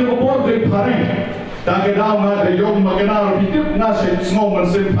jana ki ko por de phare. Taga daw nga yung magana pitip na sa snow man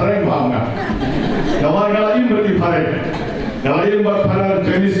sim pareng banga. Nawa ngalaim berti pareng. Ngalaim berparar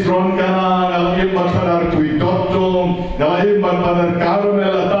Dennis Tron kana, ngalaim berparar Tweetotto, ngalaim berparar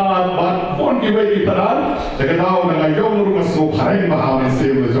Carmel atat, bat pon kiway ki parar. Taga daw nga yung rumas snow pareng banga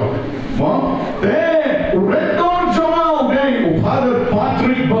sim lejo. Mo? Te rector jama uday Father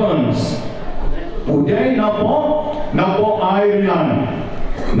Patrick Burns. Uday na po Ireland.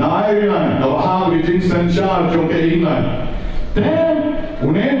 Na Ireland, na wahang Regine Sanchar jo ke England. Then,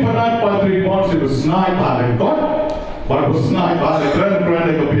 unen Father Patrick Burns was sniper God, but was sniper grand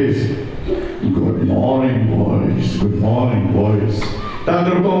ka place. Good morning, boys. Good morning, boys.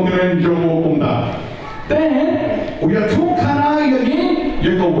 Tagar kong grand jo mo kumda. Then, uya tu kana yagi,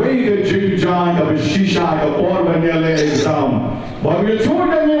 yako way ka jig jang ka shisha ka or banyale exam. But uya tu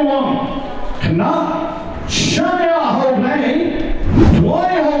yagi wang, kana shanya ho play.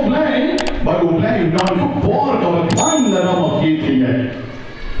 Why ho play? But ho play not to bore ka climb la ram ki thiye.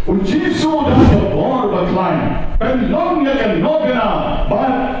 O Jisu da ka bore ba climb. Pen long ya ka nogna,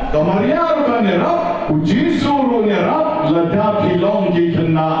 but kamariar ka ne rap, o Jisu ro ne rap la da ki long ki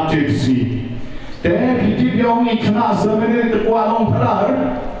kana tipsi. Te piti byong ni kana samene te kwa long parar.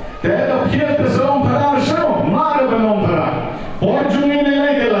 Te da pie te long parar shano, mare ba long parar. Por jumi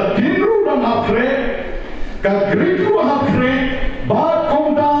ne ke la tinru ram hapre, ka griku hapre. Baat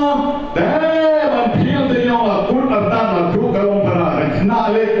kumta, ban phil de yong la kur artan la du kalong parar, na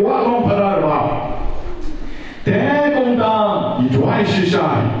le kwa long parar ba. Te kumta, yitwai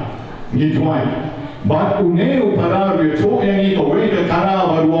shishai, yitwai. Baat une parar ye to yangi ko wei ka kana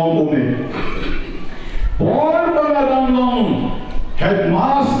baruang kumne. Por bangadang long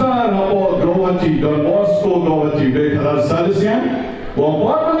headmaster hapo Gawati, Don Bosco Gawati, de khadar Salesian. Por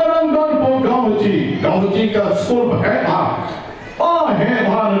bangadang Don po Gawati ka school hai ha. Hey,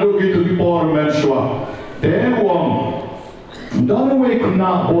 Hallelujah to the poor man shwa. Then don't wake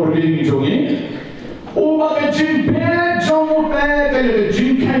na boarding jogi. O baka jin pe jong pe kaya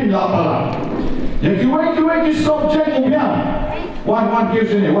jin kain la pala. Yaki wake subject ubya. One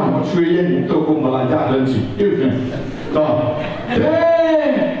gives in one chui yen to kum malanja lensi. Gives in.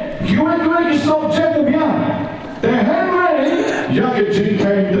 Then you wake subject ubya. Then Henry yaki jin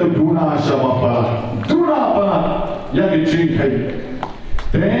kain to duna shama pala. Duna pala yaki jin kain.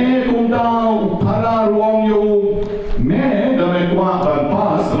 Te kumda upara ruang yo me dame kwa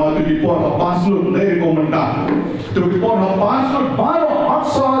pas ma tu di por pas lu le komanda tu di por pas lu baro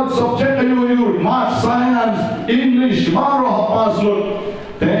outside subject yo math science English maro pas lu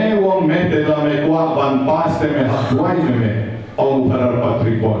te wo me te dame kwa pas te me hawai me au upara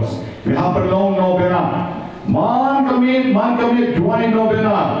Patrick Burns me ha per long no bena man kami duai no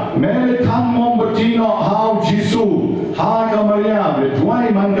bena me tham mom batino how Jisu ha kamaria me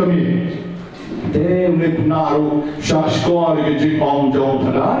duai man kami te me kunaru shashkor ke jipong jo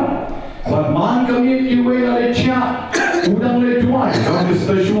thadar but man kami ki we la lecha udang le duai kam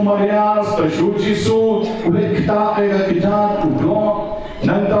stashu maria stashu Jisu ulekta ega kita udlo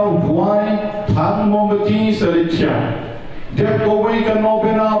nantau duai tham mom bati salecha Dep go away can no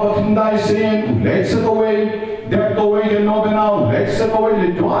bena but hindai saying let's go away dep go away can no bena let's go away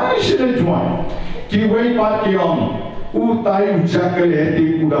le duai shile duai ki way pa ki on utai ujakale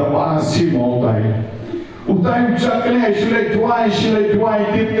heti pura pasi mo tai Utai cakle shile tuai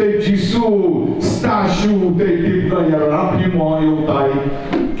tip te Jisu stashu te tip la ya rapi mo utai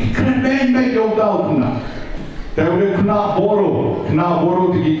kren me yo dauna te ule kna boro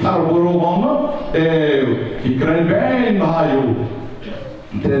ti kar boro mama ki kren ben mayu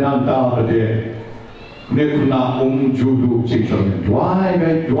te nanta de ne kuna judu chikram tuai be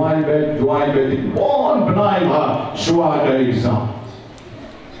bon banai ba shwa ga exam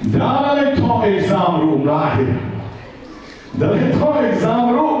Dale to exam room lahir. Dale to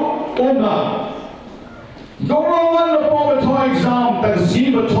exam room umla. Don't want to pop to exam that see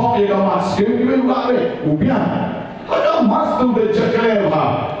the top you got mask. You got it. Ubian. Ada mask the chakle ba.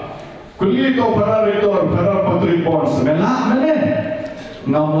 Kuli to parar patri bonds. Mela mene.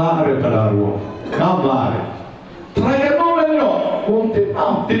 Namla re pararu. Namla. Try no meno. Ponte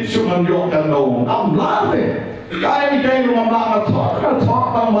am titsu manjo kano. Namla re. Kaya rumah talk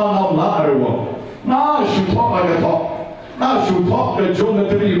tentang laru. Na should talk like a talk. Na should talk the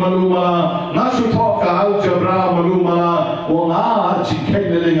geometry maluma. Na should talk algebra maluma. O na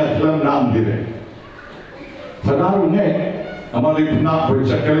chikene dengan dalam namdire. Padaru ne, amali puna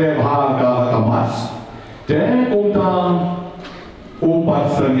bercakap bahasa kamas. Dan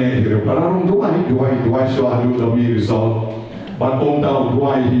umpat sangat hidup. Padaru dua suatu demi result. But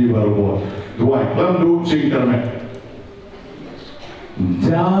dua hidup. Dua pelandu cingkar me.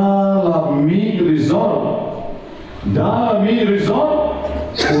 Dalam mi result,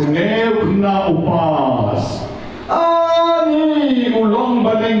 kena upas. Ani ulong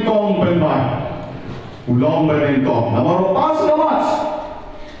balengkong penbai, Nama upas kamas.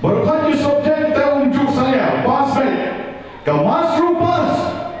 Baru saja subjek terunjuk saya pas me. Kamas rupas,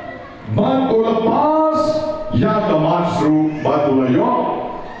 bantu lepas, ya kamas bantu layok.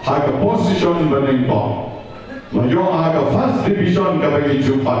 Harga position benengkong. Layo harga first division kabagi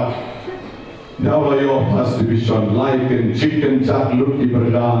jupat. Now layo first division like in chicken jack luki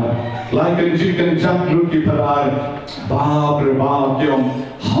berdar. Bab yung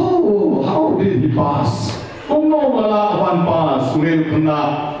how did he pass? Kung no malawan pass, unil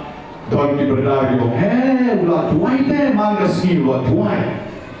kuna don ki berdar yung ulat tuai te mangas ni ulat tuai.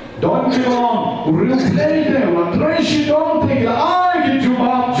 Don't you know, replay them, but trash don't take the eye to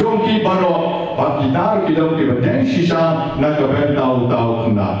jump, jonky baro, but guitar kidam ki baten shisha, nakabenta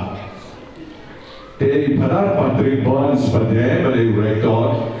utau na. They parar Patrick Burns pade, but they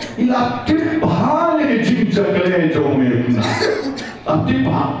record. Ila tip bahal ke jim chakle jomekna.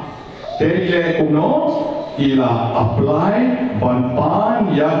 Atipa, they le uno, ila apply banpan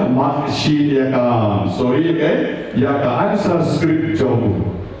yak makshi yaka, sorry yaka answer script jomu.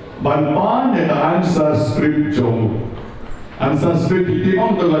 Banpan yang answer script jom. Answer script itu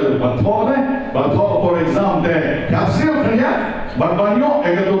orang tu kalau bathok for exam deh. Kapsil kerja, banyak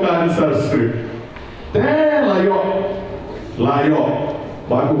ekor tu answer script. Deh layo.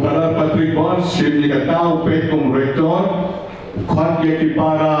 Baru kadar Patrick Burns sini kata petum rektor, khat ye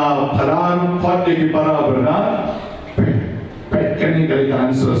kipara pharan, khat ye kipara benar. Pet kini kali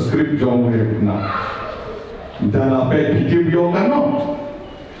answer script jom rekna. Dan apa pikir yo kan no?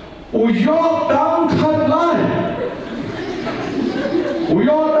 Uyok dang khat lai.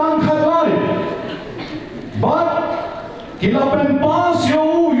 But kilapan pas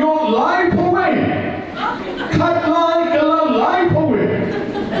yo uyok lai pawai. Khat lai kala lai pawai.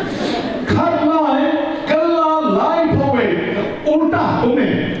 Ulta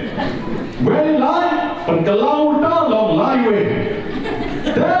tune. When lai, but kala ulta long lai we.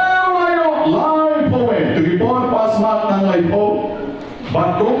 There yo lai pawai. To report pas mat nang lai pawai.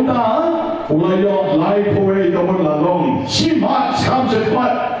 But don't ulayo life away kamu lalong simat sampai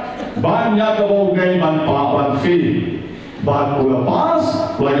cepat banyak kau gay manfaat fee. But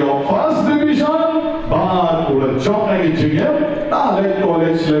ulapas ulayo first division, but ulacok lagi cingem, tarik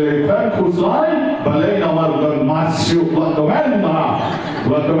college lele fan kuslai, balai nama ulan masuk lakaman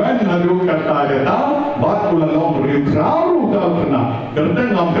nadu kata kita, but ulalong riutraru dah kena. Kerana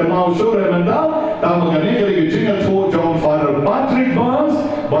ngam kermau sore menda, tamu gani lagi cingem tu John Father Patrick Burns,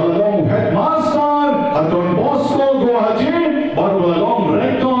 balalong headmaster, Don Bosco Guwahati, balalong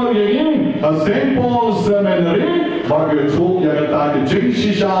rector yang St. Paul's Seminary, bagai tu yang kata kecing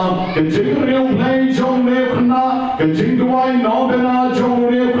shisha, kecing riu play jong riu kena, kecing duai nobena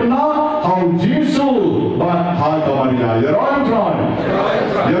jong riu kena, how jisu, but how kamaria, you're try.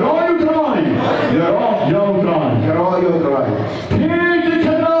 He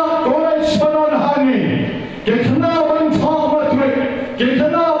kena college banon hani, kena bantok matric,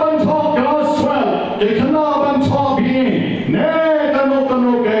 kena bantok class 12, kena bantok BE, ne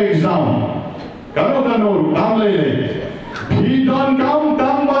kano ke exam, kano tam lele, he don kam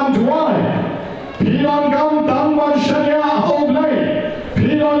tam ban juai, he don kam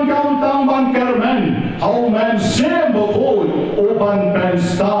dan kam tamban kermen, how men sembokol, oban pen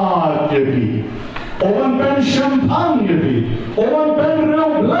star yepi, oban pen champagne yepi, oban pen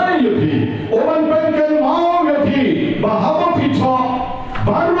reblay yepi, oban pen kelmau yepi, bahama pita,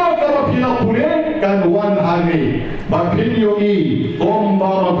 barra kala pila pule kan wan hani, bapinyo i,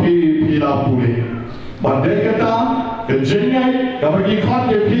 gomba mapi pila pule. Bandai kata, kejengai, kapag ikat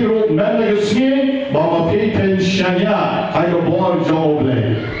ke piro, menagasni, bawa pi tensinya, hai ke bor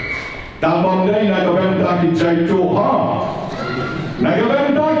joble. Dan bandai nak kabenta ki jaito ha, nak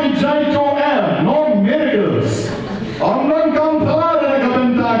kabenta ki jaito no miracles. Amran kampala nak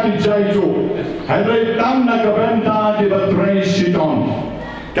kabenta ki jaito, hai tam nak kabenta ki batray shiton.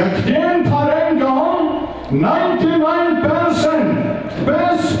 Kakten tharengam, 99%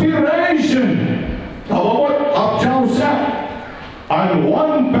 perspiration. About Abjausa and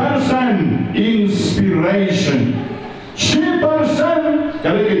 1% inspiration. 3%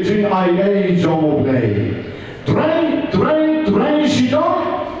 kali jin IA joble. Train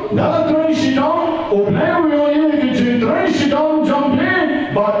shidon, na train shidon, open we jin train shidon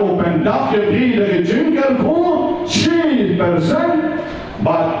jumble, but open up the jin kalku 3%,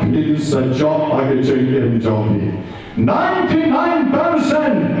 but it's a job I jin joble.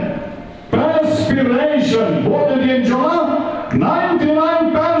 99%. Perspiration. What did you enjoy?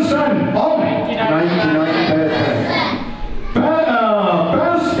 99%. Oh, 99%.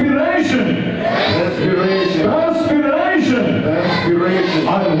 Perspiration.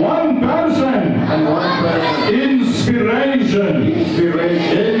 And 1%. Inspiration.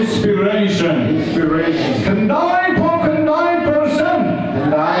 Kendai po kendai persen.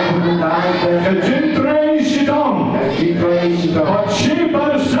 Kejintrai shitong. But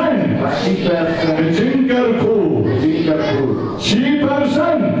 3%. Kejinkarku.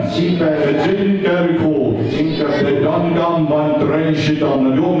 3%. Kejinkarku. Kedangam bantrai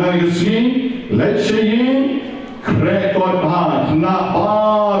shitong. Nadong nagasni. Let's say krekot bha. Na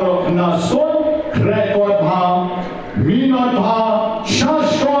bar na so. Krekot bha. Minot bha.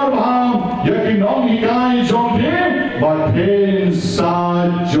 Shashkor bha. Yakinong ikai jombe. But pen sa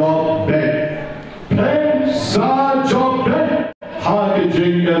jobbe. Pen sa jobbe. Ha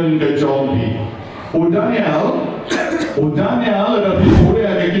kejingan kejombi. Daniel, Rabi Puri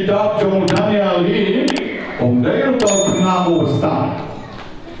ada kitab jom Daniel ini. Dia tahu kena overstart.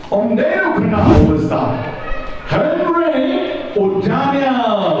 Henry,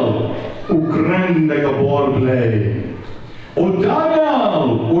 Daniel, Ukraine deka bor play.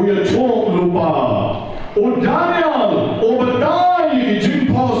 Daniel, uya chok lupa. Daniel, obatai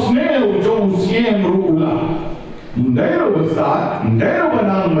jin posneu jom siem rula. Dia overstart, dia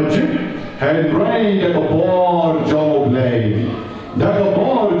benang majid. Henry deka bor jomoblay.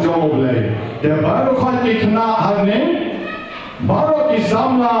 Dia baru kali kena hari, baru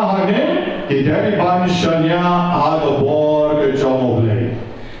disamla hari, dari banshanya ada bor jomoblay.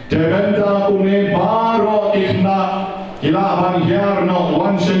 Dia benda kune baru kena kilaban yarno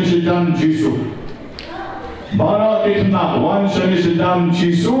wanshan sidam jisu. Baru kena wanshan sidam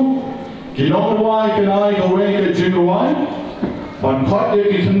jisu. Kilorwai kenai gawe ke jinwai. Ban khade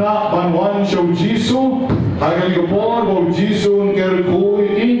kena ban wanshan jisu. Agar kepor bau jisun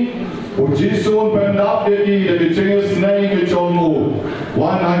kerkui, jisun pendap dedi dari cengus naik ke jomu.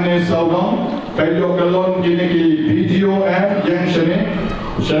 Wan hanya saudang, pelok kelon kini ki video app yang shani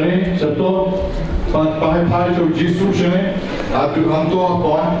satu pakai tu jisu shani. Aku kantor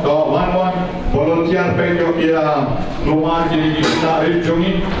kawan, wan volunteer pelok ya rumah kini kita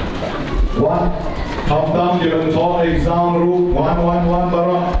rijongi. Wan hamdam jalan tol exam ru wan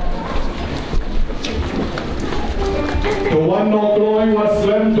bara. To one no glory was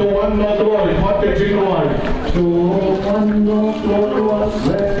slim, to one no glory, what did you know? To one no glory was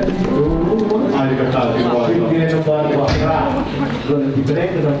slim, to one. Ay, kata si Boy. Hindi na ba wala? Doon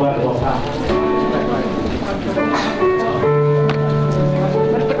di-break na ba wala?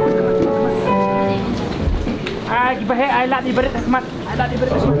 Ay, gibahe ay lat di-break asmat. Ay lat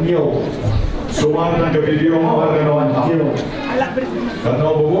di-break asmat. Sumar lang ke video mo ba ganoon? Ay lat di-break.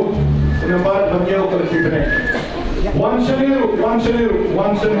 Kano bubu? Sinambat bagyo ko di-break. One seniru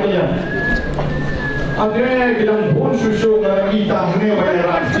kaya. Ada bilang bon susu kalau kita hanya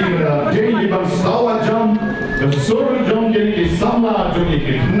bayar cina. Jadi bang sawat jam, kesur jam jadi kisama jam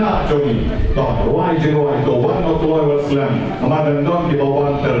ini kena jam ini. Dah ruai to one not one was slam. Amadan dong di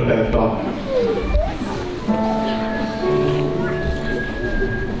bawah terdekat.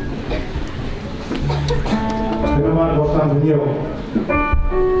 Selamat bosan video.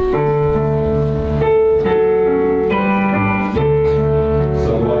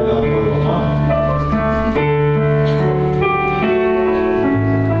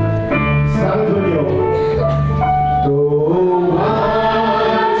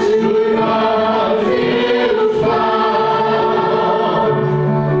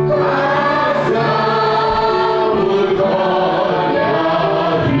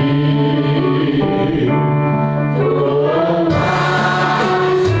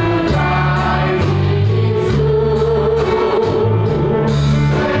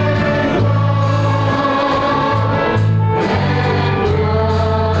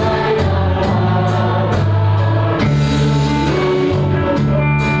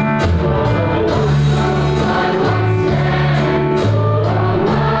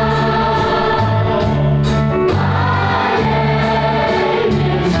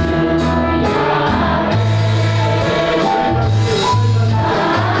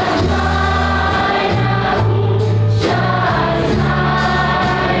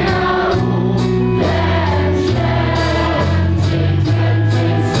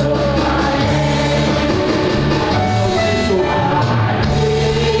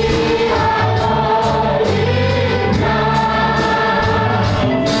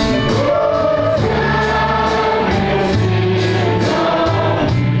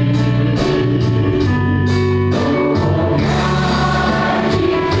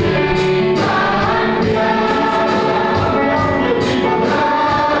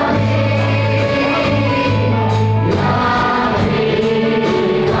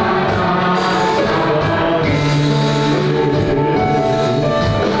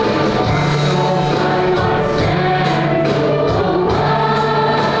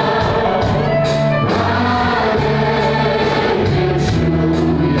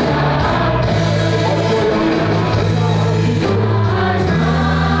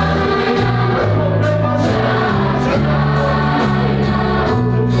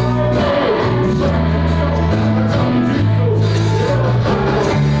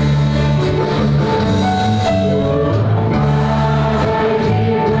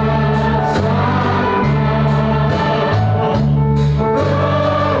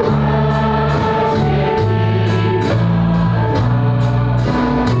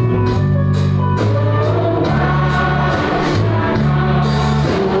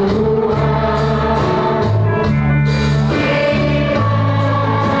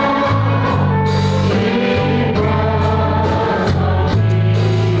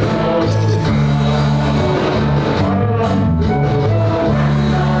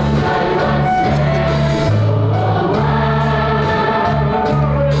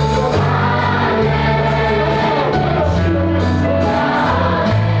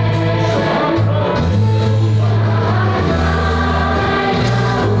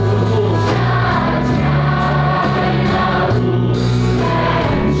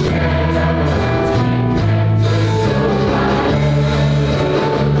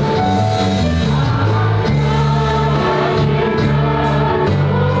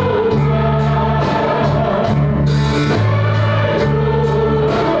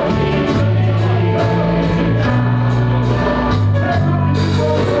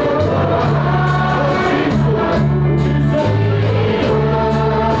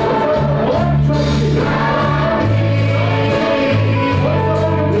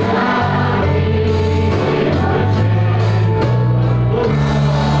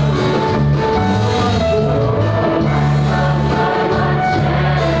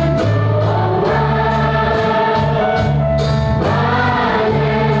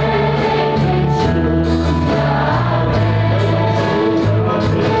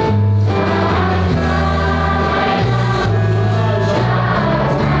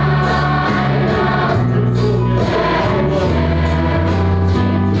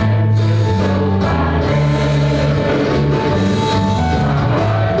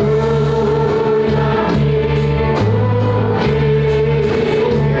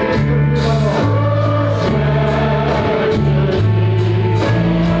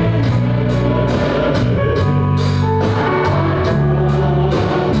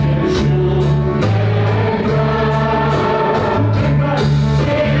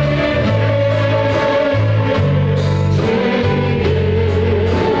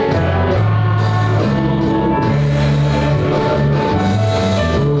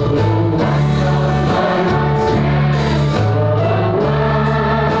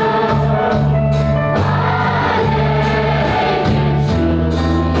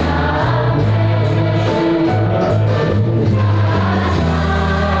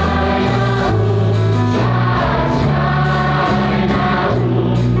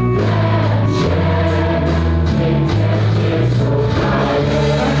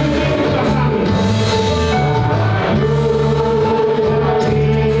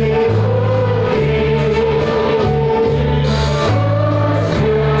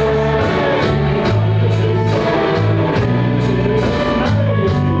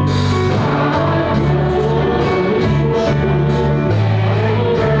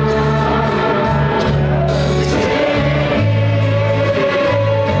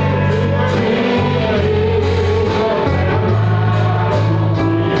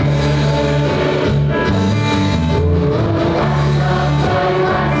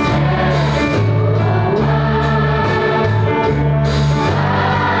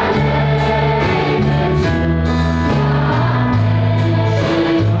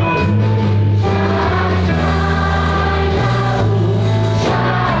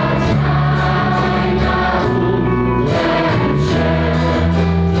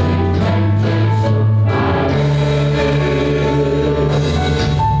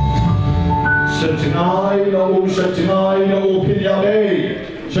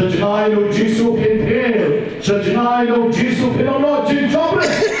 Sajnai no Jisu Pintel, Sajnai no Jisu Pinolo, Jinjobre.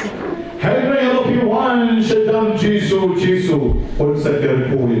 Henry Lopiwan, Shadam Jisu, or Saker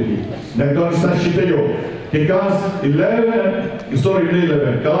Puri. Then God Sashitayo. Class 11, sorry,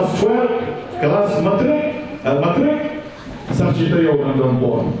 11, class 12, class matric, Sashitayo Nandon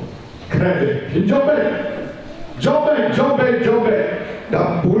born. Credit. Jobe. The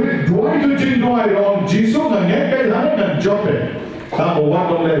Puri, Dwai to Jin Dwai on Jisu, and Yankai and Jobe. Tamo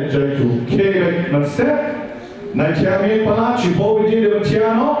one leg to Quebec and step. Natiami Palachi, Bobby de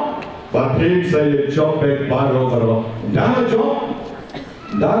Tiano, but he say job back bar over. Dollar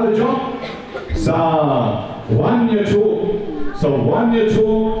job. Sa 1 year 2. So 1 year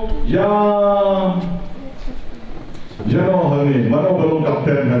 2, ya. You know, honey, Mano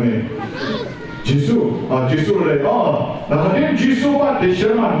Captain, honey. Jisu le. Oh, now again Jisu, but the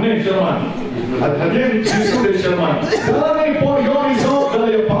Sherman. Again Jisu the Sherman. Darling, for your result,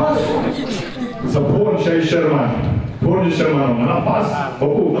 the pass. Support Sherman. Porn Sherman, not pass.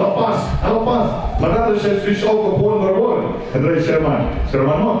 Oh, not pass. Madame says fish out the porn or and Ray Sherman.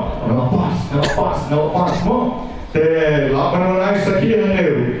 No pass. No. The Laban Saki and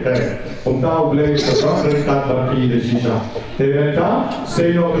Umtao Blaze, the Rocket Cat, the Shisha. They went down,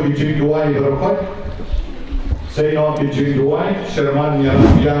 say no to Jim Duai, the Rocket. Say no to Jim Duai, Sherman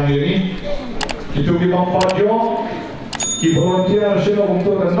Yangini. He took him on Padio. He volunteered a shell of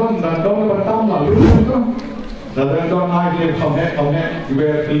Umto and don't ever come. The London idea come back, you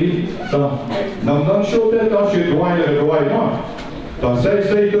were to leave. So, now don't show that I should Duai and Duai, no. Don't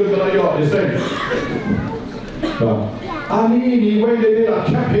say to the Layo, the same. I mean, when they did a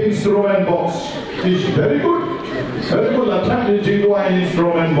tap instrument box, it's very good. A tap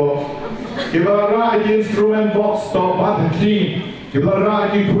instrument box. Give a right instrument box, stop at the team. Give a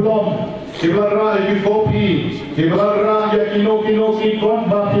right in Pulom. Give a right in Kopi. Give a right Yakinoki,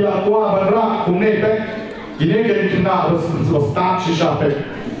 Konba, Pilaqua, Barak, Kunepek. Ginegan was start Shishapek.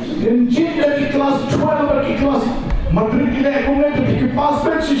 In Jim, class 12, class Matriculate, Kunet, pass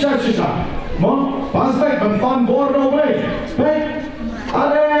back Shisha. Mon, pass back, but fun born away. Hey,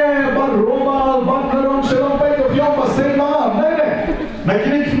 Are, but Roma, but Naron Shalom, Pay of Yoma, say, Mom, Nene.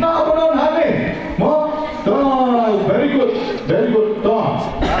 Making it now, but don't have it. Mon, very good, Tom.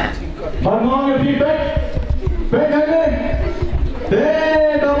 But Mom, you be back.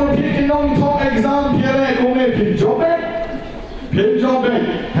 Then, double kicking on top exam, Pierre, Kume, Pinjobe,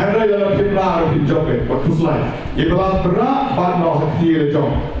 Henry, Pinjobe, what was like. If I brought, but not a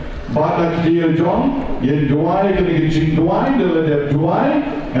job. But dear John, you Duai, can you get Duai, the Duai,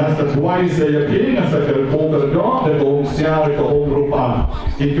 as the Duai say a king, as a poker dog, the old Siar, the old Rupa.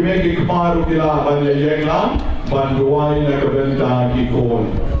 If you make a car of the lab and the Yanglam, but Duai like a Venta, he called.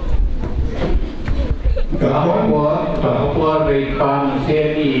 Kapwa Ripang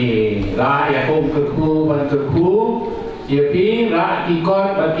Seni, Raya Kuku, Bantuku, Yapi, Raki God,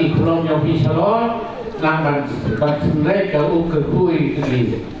 Baki Kulom Yopi Salon, Lamban, Bantunreka Ukui to be.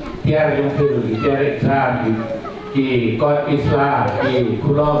 Tiada yang perlu, tiada Islam, ki God Islam, ki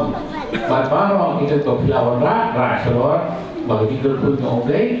Kulom, baru kita tu pelawan rak selor, bagi kita punya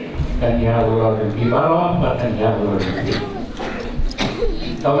orang, dan yang orang di baru, dan yang orang di.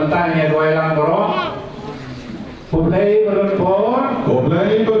 Teman-teman yang dua orang baru, Kublai beronbor,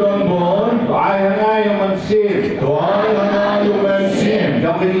 doa yang mensir,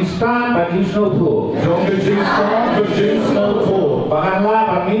 yang berinstan bagi snow Bahanlah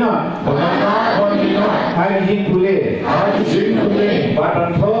berminat, hai jin kulit,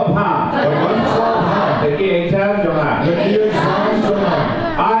 badan soha, lagi exam jangan,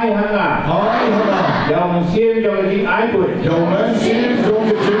 ai hangat, yang musim jangan jin ai pun,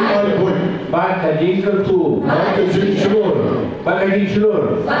 badan jin kertu, badan jin selur,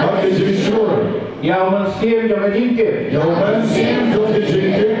 yang musim jangan jin ke,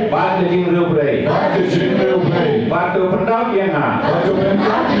 badan jin rubrai, badan pendap yang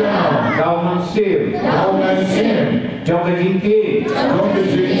kau mensir, jangan jingki,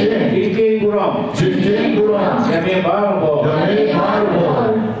 jingki kurang, jadi baru,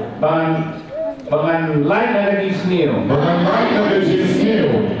 bangan lain ada di sini,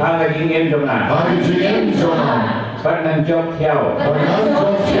 ada jingin jangan, Badan job kiau,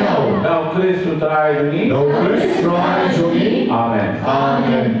 kau Kristus try ini, Amen.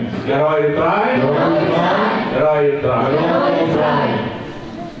 Roy try.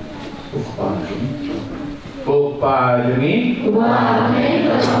 Pupa juni.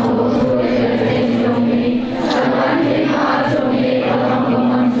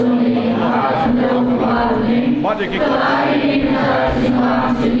 Mari kita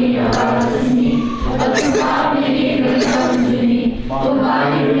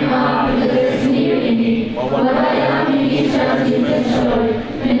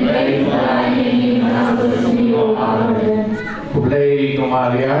Play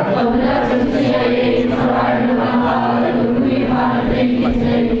Maria.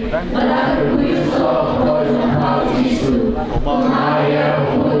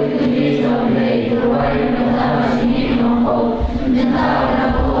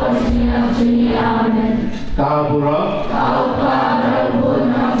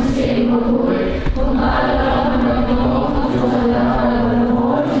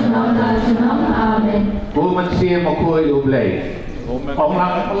 Woman see McCoy you play. Ông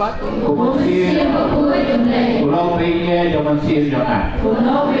lăng cũng muốn xem của lâu đi nghe cho mình xem cho ạ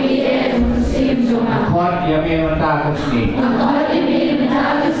con nhà mình mình ta không xí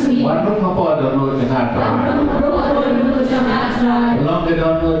วันรุ่งเขาปอดโดนจะหาตราลองจะโ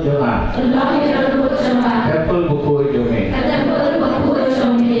ดนจะหาแอปเปิลบุกคุยอยู่ไหม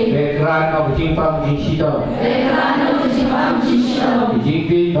เด็กร้านเอาไปจิ้งปั๊มจิ้งชิโต้จิ้ง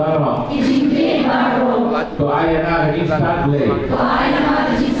ปีบาร์ตัวไอ้น่าจะจิ้งสตาร์เลย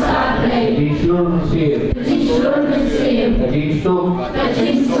จิ้งชูนเสียจิ้งสุก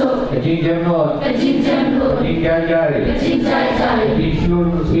จิ้งเจมโนจิ้งใจใจจิ้งชูน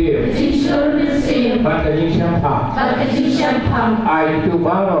เสียมันจะจิ้งแชมป์ไอ้ตัวบ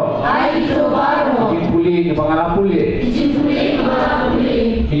าร์จิ้งปุลีจิ้งปังอาปุลี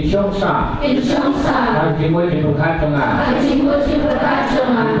จิ้งช่องสามจิ้งมวยจิ้งประคัตจังอ่ะ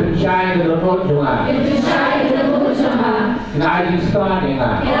เป็นชายกระโดดจังอ่ะนายจิ้งสตาร์จังอ่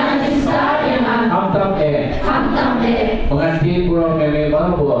ะทำตามเองpengantin burung meme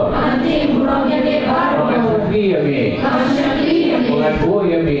baru pengantin sendiri ya me pengantin boy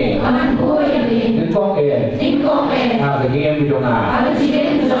ya me ningkong nah begini yang bijona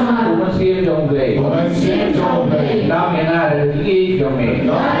umat sih jonggle nam yang ada di jonggle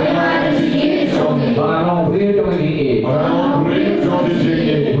bangang beri jonggle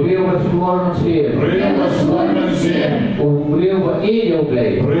beri bersuara sih beri jonggle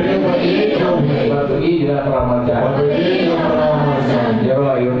batu ida ramadan ya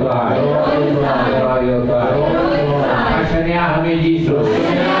asalnya kami Yesus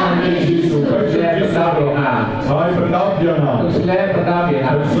saya pernah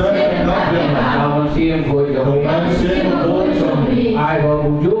namun siang boy ai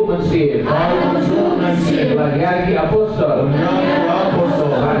berwujud mensir lagi apostol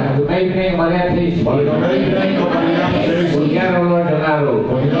Dumaine Maria Trismi punya rolor dengaru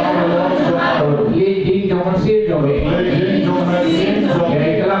Liding jangan sir jome ya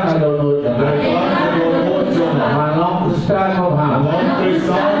itulah kalau Malong Kristen Mobham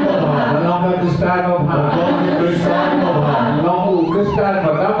Malong Kristen Mobham Malong Kristen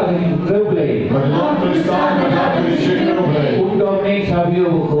Mobham dari Reble Dominic Sabio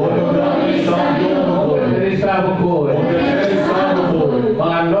Bukul Teresa Bukul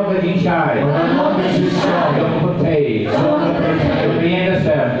Mengalog Kajing Syai Jom Putih Jom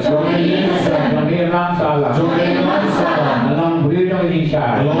Yendesan Jom Hirang Salah Mengalog Beri Jom Kajing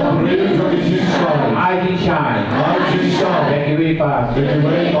Syai Kajing Syai Thank you very much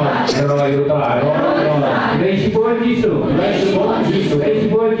Roy Utara Resipon Jisu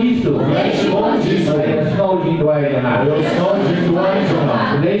Resipon Jisu Snow Jindwai Jangan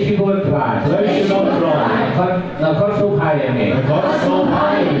Resipon Tran Nakor Sukhai Ini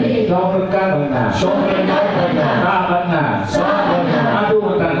Song Rekan Benar Sah Benar Adu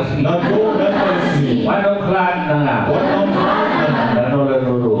Benar Wanong Klan Benar Lano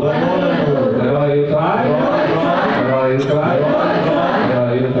Lano Roy Utara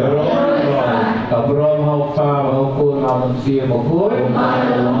Kabrom Haufa Haukun Namun Sia Mokul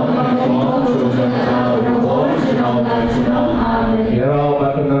Yara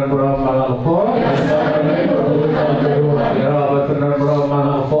Batunan Brom Malakor Yara Batunan Brom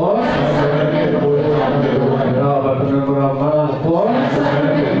Malakor Yara Batunan Brom Malakor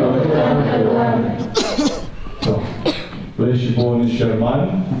Resipon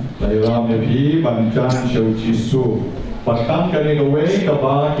Sherman Layram Nebi Bancan Shauchisu Patang kani gawe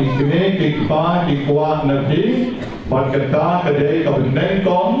kaba kikne kikpa kikwa nabi patkata kadai kabindeng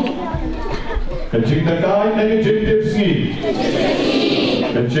kong kajing takai nagi jing tipsni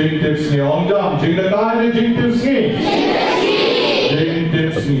kajing tipsni ongjam jing takai nagi jing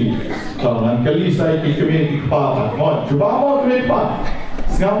tipsni tangan kali saya kikme kikpa mon cuba mo kene pa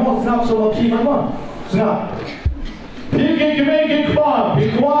snap so ki mon snap Piki kime kikpa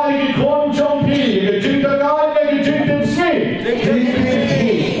kikwa kikon chong pi kajing takai nagi jing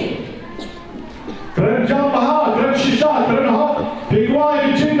Keren jam baha, keren shisha, keren hot.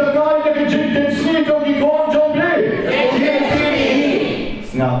 Pigwai kicing dakai, kicing tipsni, jogi kon jomble.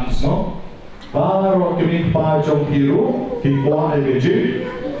 Snap. drums no. Baru kini pajong biru hikuan ejik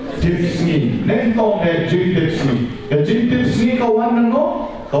tipsni. Nentong ejik tipsni. Ejik tipsni kawan no.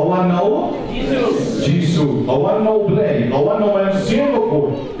 Kawan nau Jisu. Kawan nau blay. Kawan nau manusia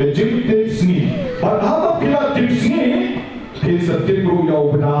ko. Ejik tipsni. Padahal bila tipsni, bisa tipru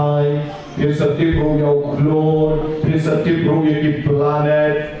yau benai. Bisa tipru yau klon. Bisa tipru yaki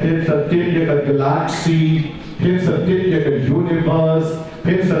planet. Bisa tipru yaki galaksi. Bisa tipru yaki universe.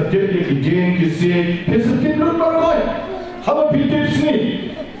 Bisa tipru yaki jeng kisi. Bisa tipru berkoi. Haba tips ni.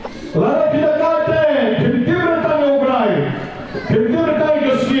 Lara kita kata. Tipru tang yau benai. Tipru tang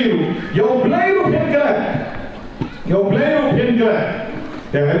yau skill. Yau benai lu penggerak. Yau benai lu penggerak.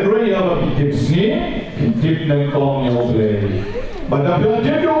 Yang Henry haba tips ni. Tip nang kong yau benai. Pada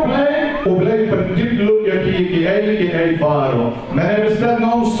pelajar yau benai. Oblay pentit look at the baro. Man, Mr.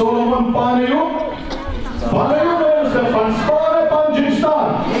 No Solomon Panayo. Panayo, Mr. Fanspara Pan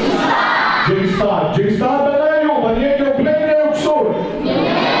Jingstar. Jingstar Banayo, but yet you play the Oxford.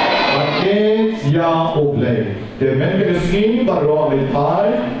 But ya Oblay. The member is seen, but Robin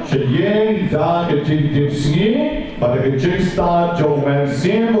High, Cheyenne, Dark, a Jim Sneak, but a Jingstar, Joe Man,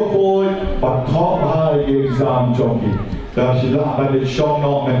 Sam McCoy, but top high exam jockey. Dan sila ada syong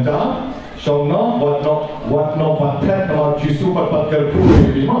no mental, syong no what no patent no jisu pakai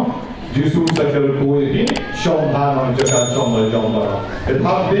kuih ini mah, jisu pakai kuih ini syong han jaga syong bar.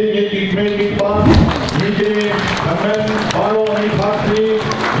 Tapi ini iklim pan, ini kamen baru ini tapi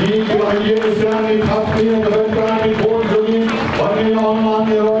ini lagi sekarang ini tapi yang berkaitan ini pun jadi, pani orang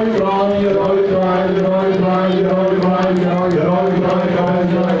roi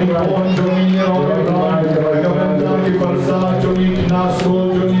kamen jadi Persa Johnny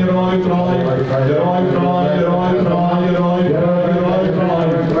Nasko Johnny Roy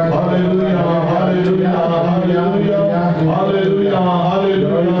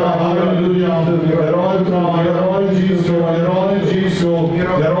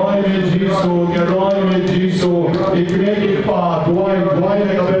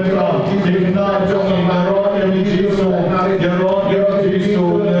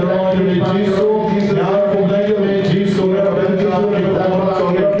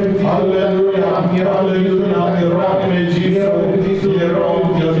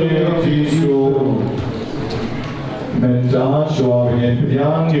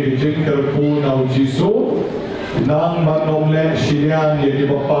Nang manong le silian ye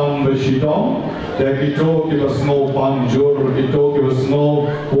bapang besidong de kito ki basno panjur kito ki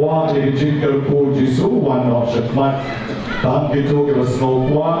basno wa ye jinker ko jisu wan no shakmat tan kito ki basno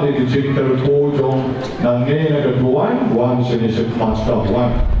wa ye jinker ko jong nang ne na duan wan shini shakmat ta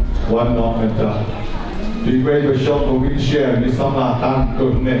wan no menta di way the shop of wheelchair ni sama tan ko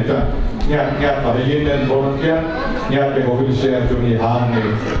ne ka nyat pada yin dan volunteer nyat ke wheelchair tu ni hang ni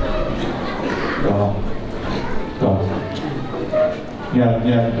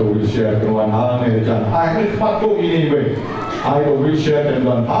Nyat tu wheelchair kenuan hang ni jangan. Ai ni mat tu ini we. Ai tu wheelchair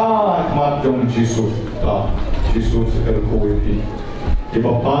kenuan mat jong Jisu. Jisu seker ko ini. Di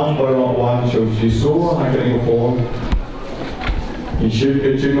bapang berawan show Jisu hai kena ko. Insyaallah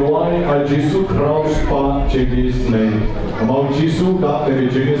kejenuan al Jisu cross pa jenis ni. Mau Jisu dah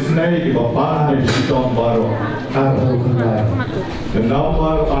dari jenis ni di bapang ni sidong baru. Arpoknai.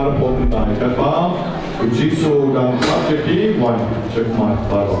 Kenapa arpoknai? Kenapa? Jisu dan Paketi wan cekmat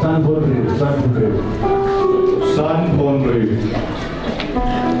baru. San Ponri.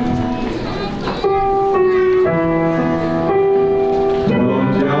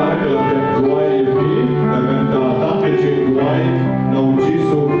 Volunteer kelab dua ini dengan data kecil dua nau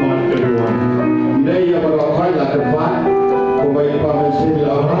Jisu mat kedua. Ini yang berlaku lah tempat pemain pemain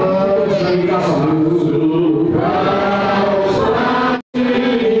lah. Syarikat selalu.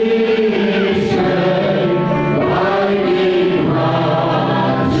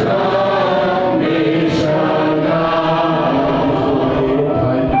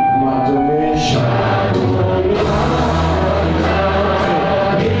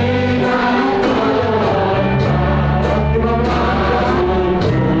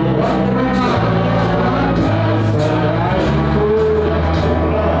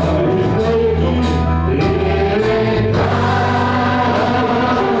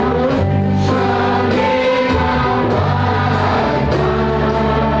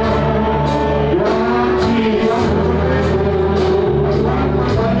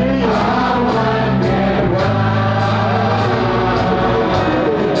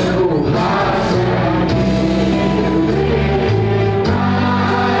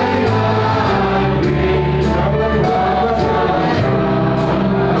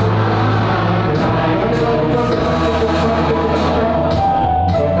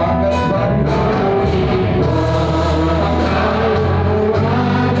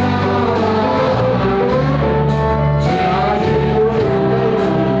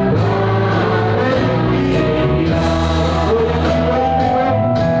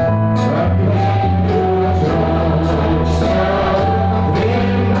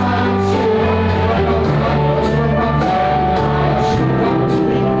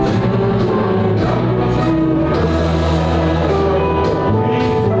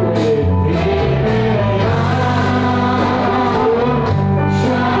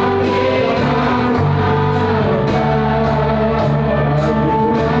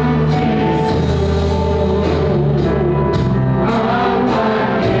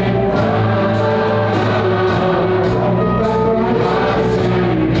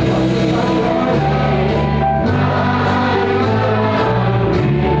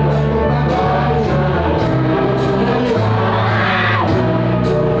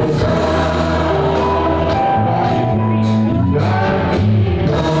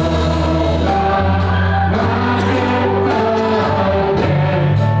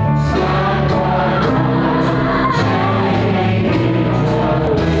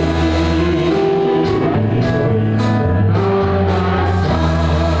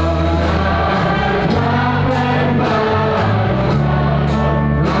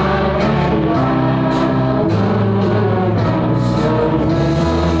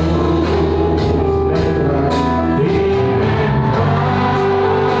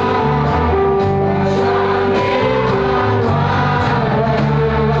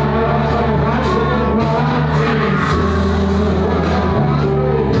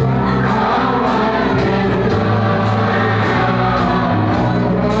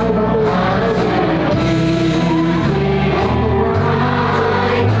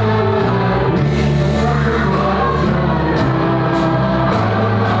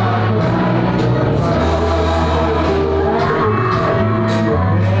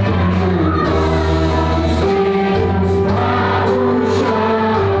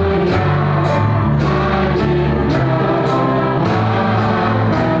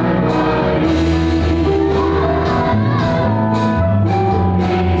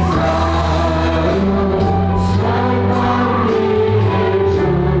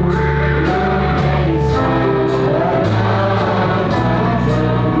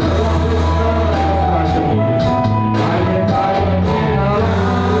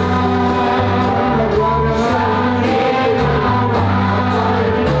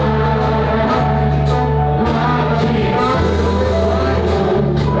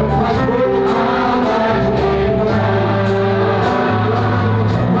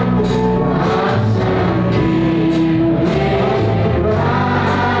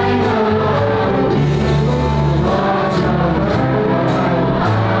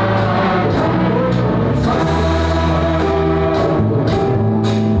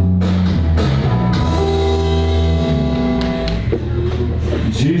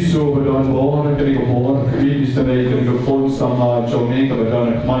 ni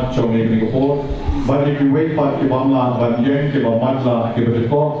kebetulan mat jong ni ko bagi ki wei pat ki bamla ban yen ki bamatla ki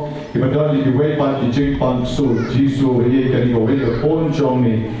betul kebetulan ki wei pat ki jing pan su jisu ye ka ni wei ko pon jong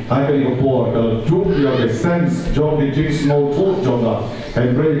ni hai ka ni ko por ka tu ya ke sense jong ni jing small talk jong la kai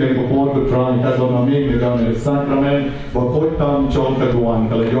break ka ni ko por ko try ka do na mi ka ni sacrament bo ko tam jong ka duan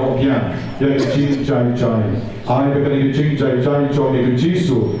ka yo pian ya ki jing chai chai ai ka ni jing chai chai jong ni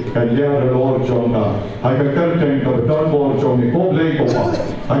jisu ka ya the lord jong la ai ka kar teng ka don bor jong ni ko blei ko pa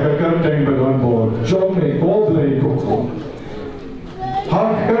ai ka kar teng ka don bor jong ni ko blei ko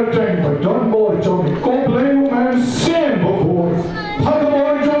har kar teng ka don bor jong ni ko blei man sin bo ko har ka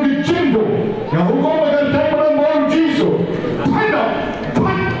bor jong ni jindo ya hu ko ka teng ka don bor jisu hai na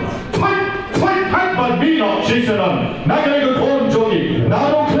hai but be not jisu nan na ka ni ko kon jong ni na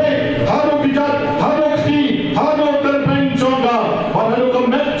no kle ha no bijat ha no ski ha no ter pen jong ga ha no ka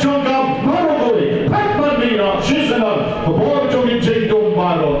met jong ga ma no ko hai but be not jisu nan ko bor jong ni jindo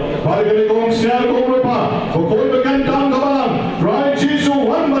maro har ka ni ko siar ko pa ko ko began tam ka balang right jisu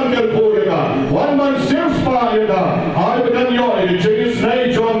one man ka ko ga one man sales pa ga ai began yo ni jisu nei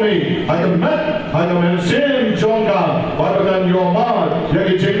jong ni I can met I can same jong ga ba began yo ma ya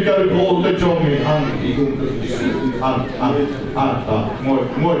ki jing ka ko te jong ni an more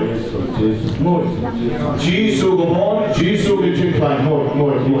jisu go on jisu ke jing pa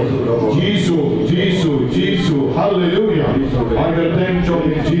more jisu hallelujah I can thank jong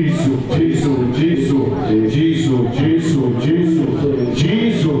ni jisu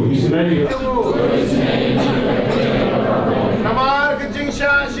his name Namar ke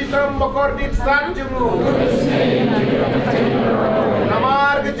jingsha sitam bakordit sat jemu.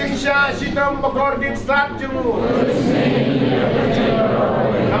 Namar ke jingsha sitam bakordit sat jemu.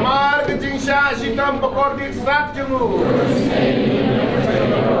 Namar ke jingsha sitam bakordit sat jemu.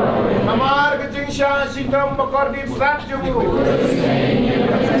 Namar ke jingsha sitam bakordit sat jemu.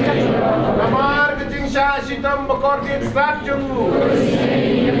 Namar ke jingsha sitam bakordit sat jemu.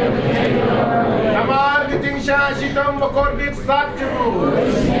 Namar ke jingsha sitam bakordit sat jemu.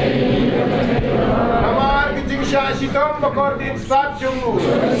 Namar ke jingsha sitam bakordit sat jemu.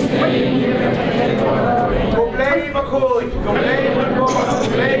 Komplei bakoi, komplei bakoi,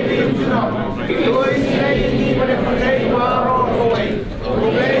 komplei bimjuna. Doi sei ni pada komplei maro koi.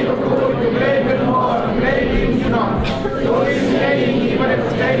 Komplei bakoi, komplei bermor, komplei bimjuna. Doi sei ni pada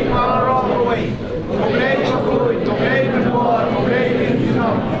komplei maro koi. Komplei bakoi, komplei bermor, komplei bimjuna.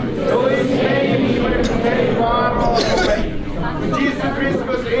 Doi sei ni pada komplei maro koi. Jesus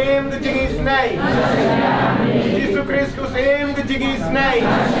Christus em de jingis nei. Jesus Christus em de jingis nei.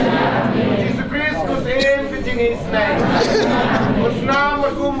 Jesus Christus em de jingis nei. Ons naam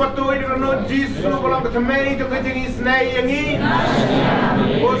wat kom wat toe de no Jesus belang te mei de jingis nei yangi.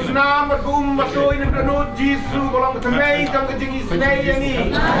 Ons naam wat kom wat toe de no Jesus belang te mei de jingis nei yangi.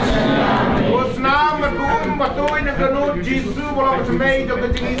 Ons naam wat kom wat toe de no Jesus belang te mei de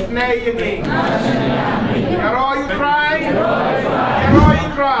jingis nei yangi. Are you try? Herói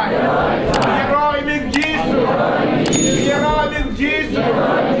cry. Herói big Jesus. Herói big Jesus.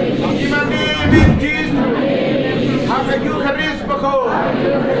 Imani big Jesus. Haka Eucharisma ko.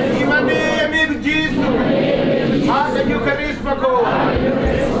 Imani big Jesus. Haka Eucharisma ko.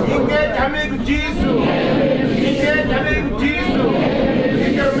 Inget amigo Jesus. Inget amigo Jesus.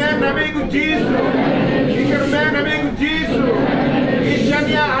 Ikermen amigo Jesus. Ikermen amigo Jesus.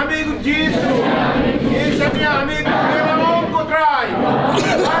 Ishania amigo Jesus. Ishania amigo try.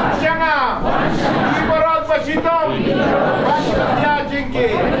 Wanshanga. Ibarat basitom. Wanshanga jingke.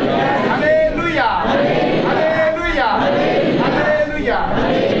 Hallelujah. Hallelujah. Hallelujah.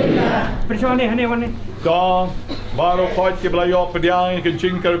 Persoon ni wane. Da baro khot ke blayo pediang ke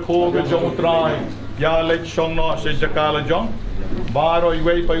jinker ko ke jong trai ya lek shong no se jakala jong baro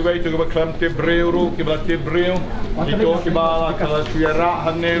iwei to ke klam te breu ke bla te breu ito ke ba kala tuera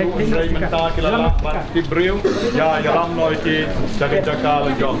hanne ru sei menta ke la te breu ya ram no ke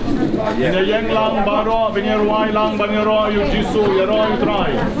jakala jong ina yang lang baro venir wai lang banero you jisu ya ro you try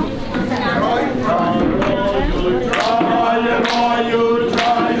you try when you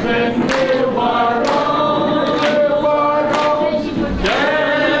are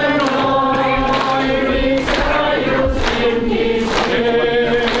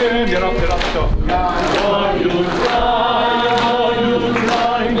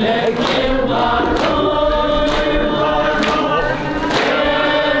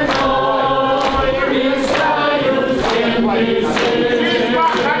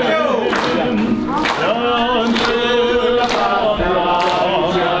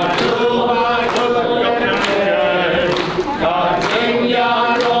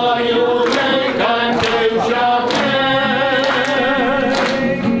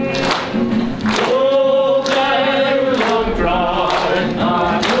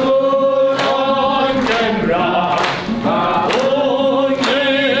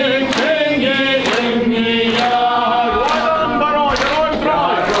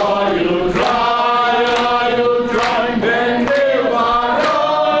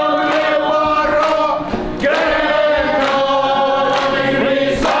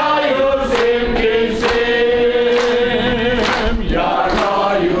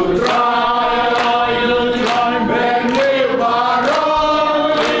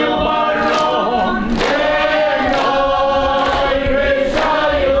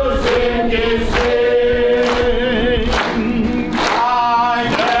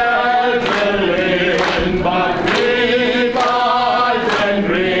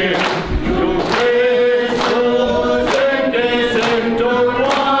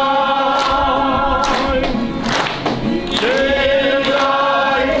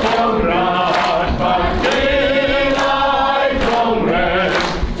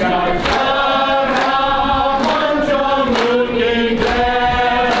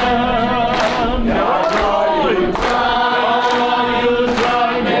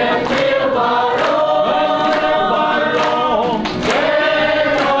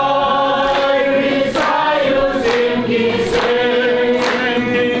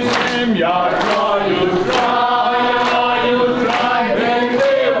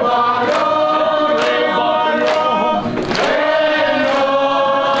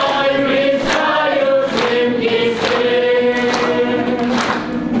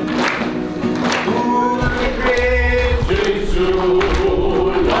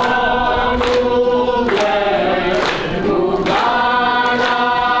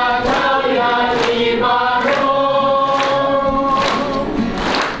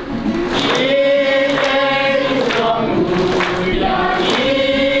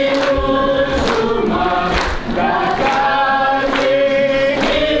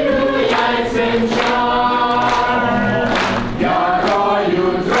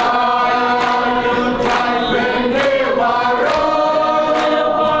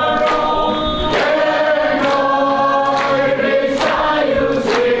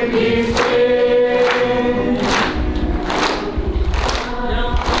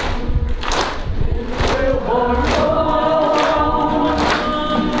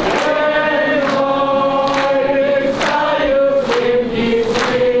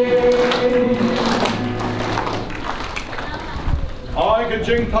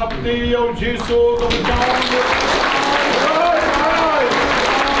kiti o Jesu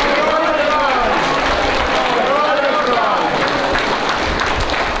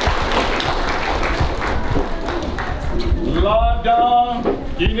Lada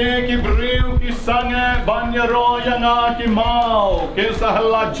kini ki beriu ki sange banyero yang aki mau kisah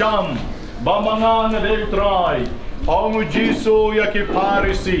lajam bamangan deutrai Ong Jesu ya ki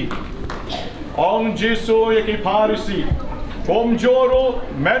parisi Ong Jesu ya ki parisi Kom joro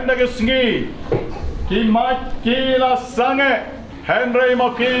mendaga sngi ki mat ki la sange Henry mo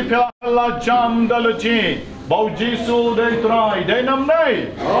ki pela jam dalaji Bau Jesu deutrai de nam nei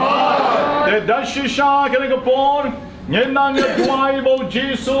de dashisha kene kapor Nyenang ya duai bau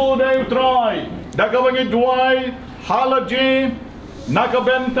Jesu deutrai dakabangi duai halaji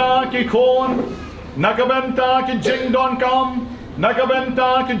nakabenta ki kon nakabenta ki jing don kam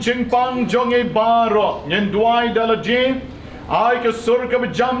nakabenta ki jing pang jongi baro nyen duai dalaji ai ke sur ke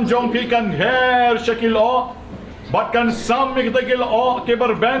jam jong pi kan her shakilo bat kan sam mi ketakil o ke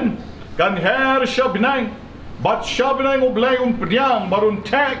barben kan her shabnang bat shabnang ublay priang barun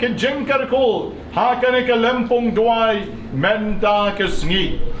te ke jing karkul ha kan ke lempung duai menta ke sngi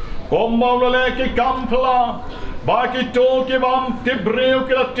kom maulale ke kampla Baki to ke bam tibreu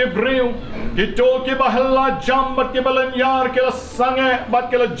ke la tibreu ki to ke bahla jam bat ke balanyar ke la sange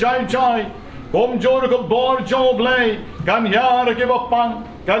bat ke la jai jai kom jor ko bor jo blay kan yar ke bapang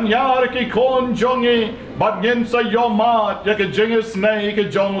kan yar ke kon jongi bat gen sa yo mat ya ke jengis nei ke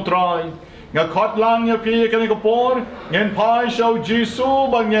jong trai nga khot lang ya pi ke ko por ngen pai show Jesu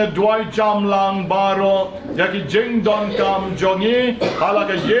bang ya duai jam lang baro ya ki jing don kam jongi hala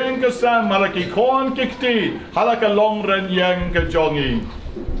ka yeng ke sam hala ki kon kikti hala ka long ren yang ke jongi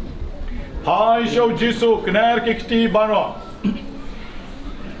pai show Jesu kner kikti baro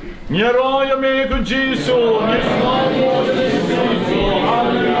Nyero ya me ku Jesu nyesmo Jesu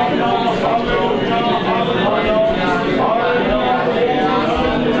hallelujah hallelujah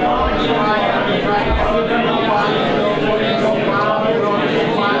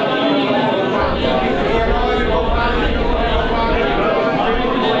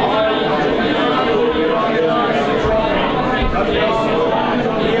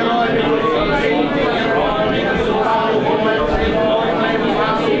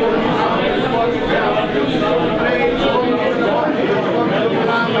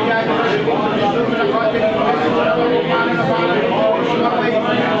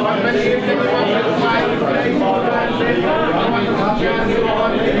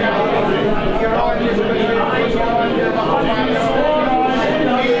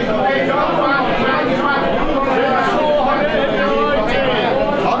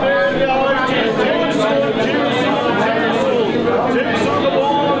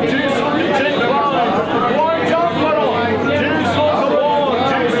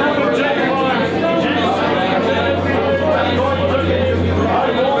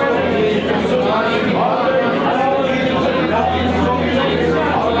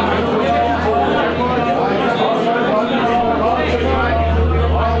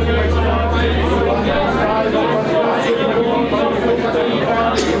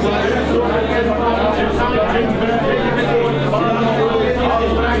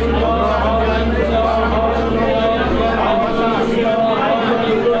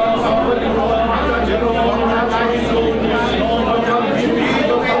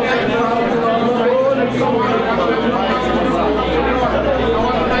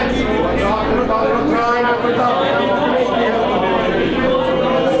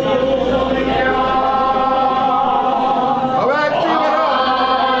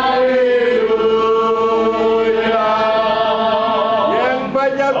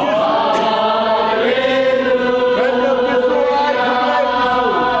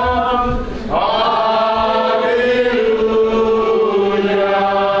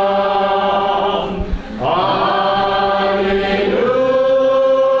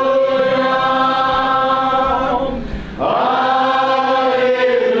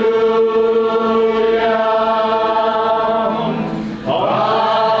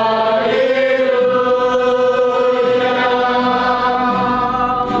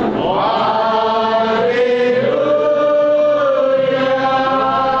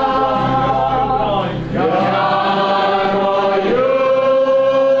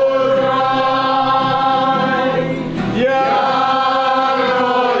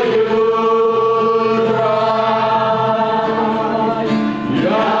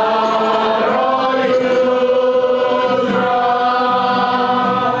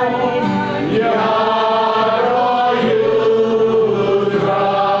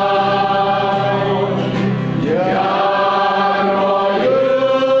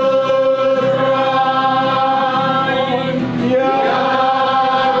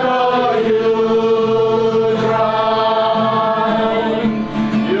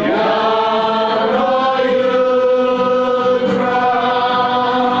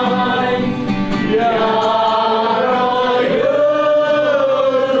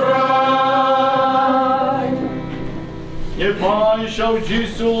pai shau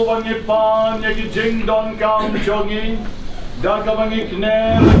Jisu bangi pan yaki jing don kam jongi. Daga bangi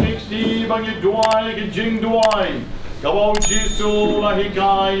kner yaki ti bangi duai yaki jing duai. Kawau Jisu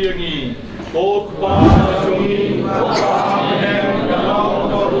lahikai yaki. Ok pa jongi. Ok pa hem kalau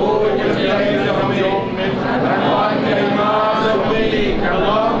koru yaki jing jongi. Kawan kema jongi.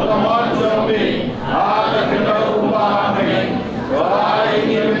 Kalau kawan jongi. Ada kena ubah lagi. Wah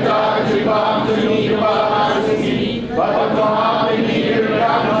ini kita cipam jongi cipam jongi. Bapak Tuhan ini kita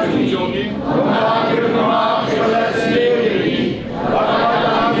jongi. Rumah kita kita sendiri. Bapak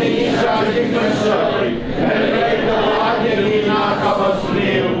Tuhan ini jadi masyarakat. Mereka lagi di nak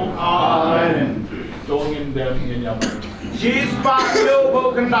sendiri. Amen. Tungin dem ini apa? She's back you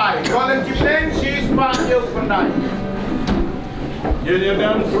bukan dai. Kalau cipten she's back you bukan dai. Jadi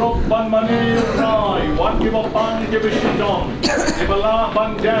dem drop ban mani rai. Wan kiba pan kiba shitong. Kiba la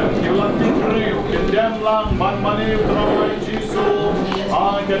ban dem. Kiba la tikriu. Kiba dem lang ban mani rai. Jisu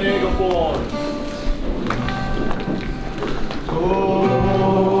agane gapor.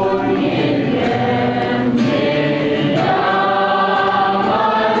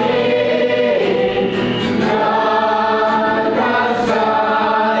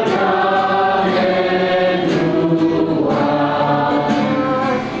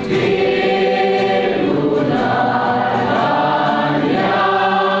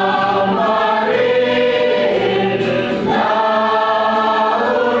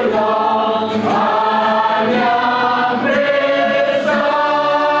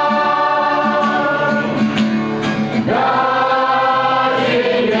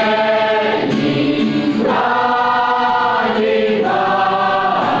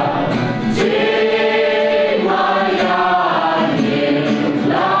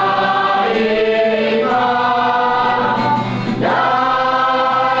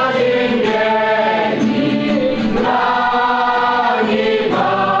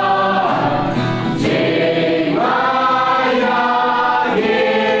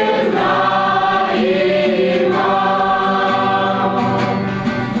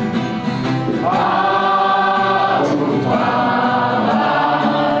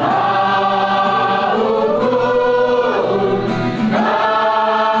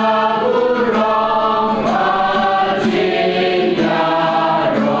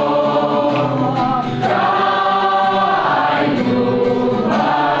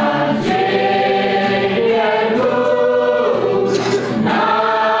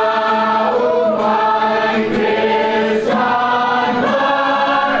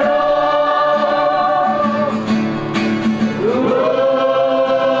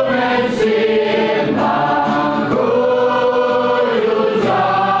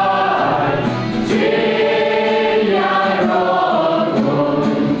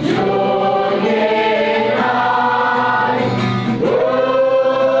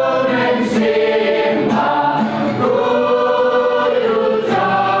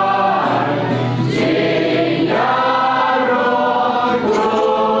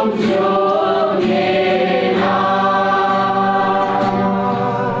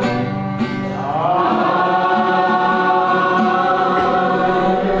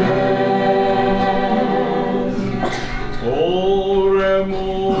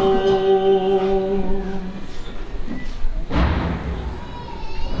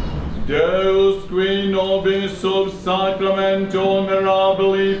 Deus qui nobis sub sacramento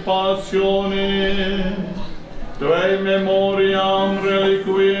mirabili passionis, Tue memoriam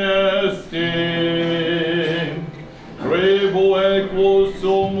reliqui esti, Trebu equus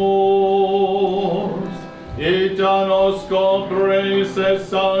sumus, ita nos copres et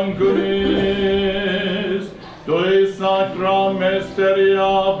sanguinis, Tui sacra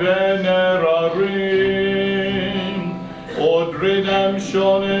mysteria venerarim, od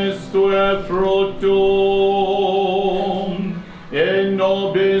redemptionis Tue fructum, in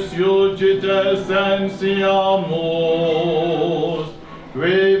nobis iugites sensiamus,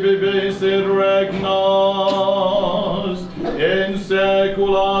 qui vivis et regnas in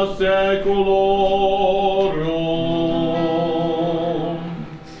saecula saeculorum.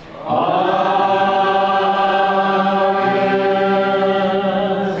 Amen.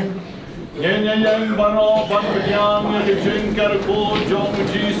 Yen bano bankyang yajinker ko jong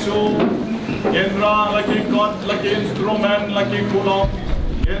Jisu, Yenra laki kot, laki instrument, laki kulok.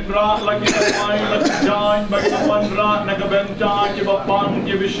 Yenra laki kamay, laki jain, bagi panra, nakabenta, kibapang,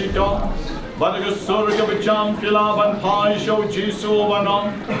 kibishito. Badaga surga bicham kilaban pai show Jisu banam.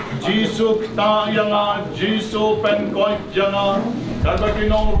 Jisu kta yanga, Jisu pen koik yanga.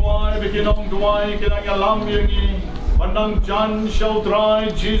 Kalbakinong ruai, bikinong duai, kinangalam yangi. Pandang jan show try,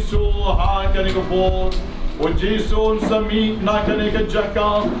 Jisu ha kanikapur. Uji sun sami nakane ke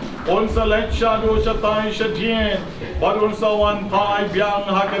jaka, unsa lecha do shatai shatien, but unsa wan pai biang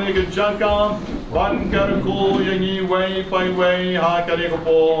hakane ke jaka, ban kerko yangi way pai way hakane ke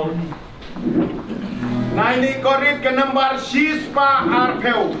por. Naini korit ke number shispa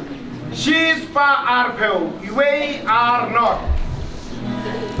arpeu. Shispa arpeu. We are not.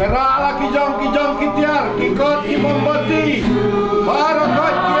 Terala kijong kitiar, kikotimomboti.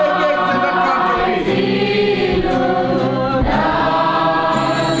 Barakot kiegek sedekah jogi.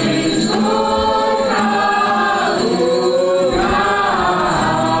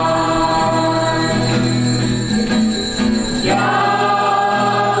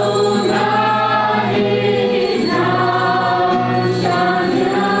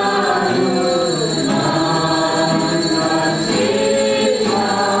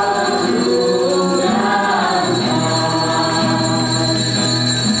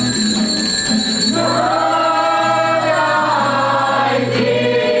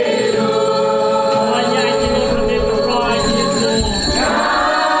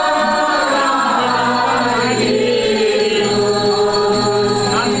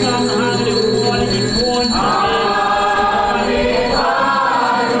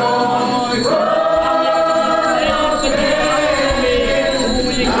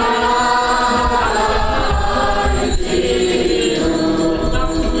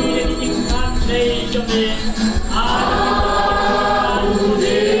 Amen.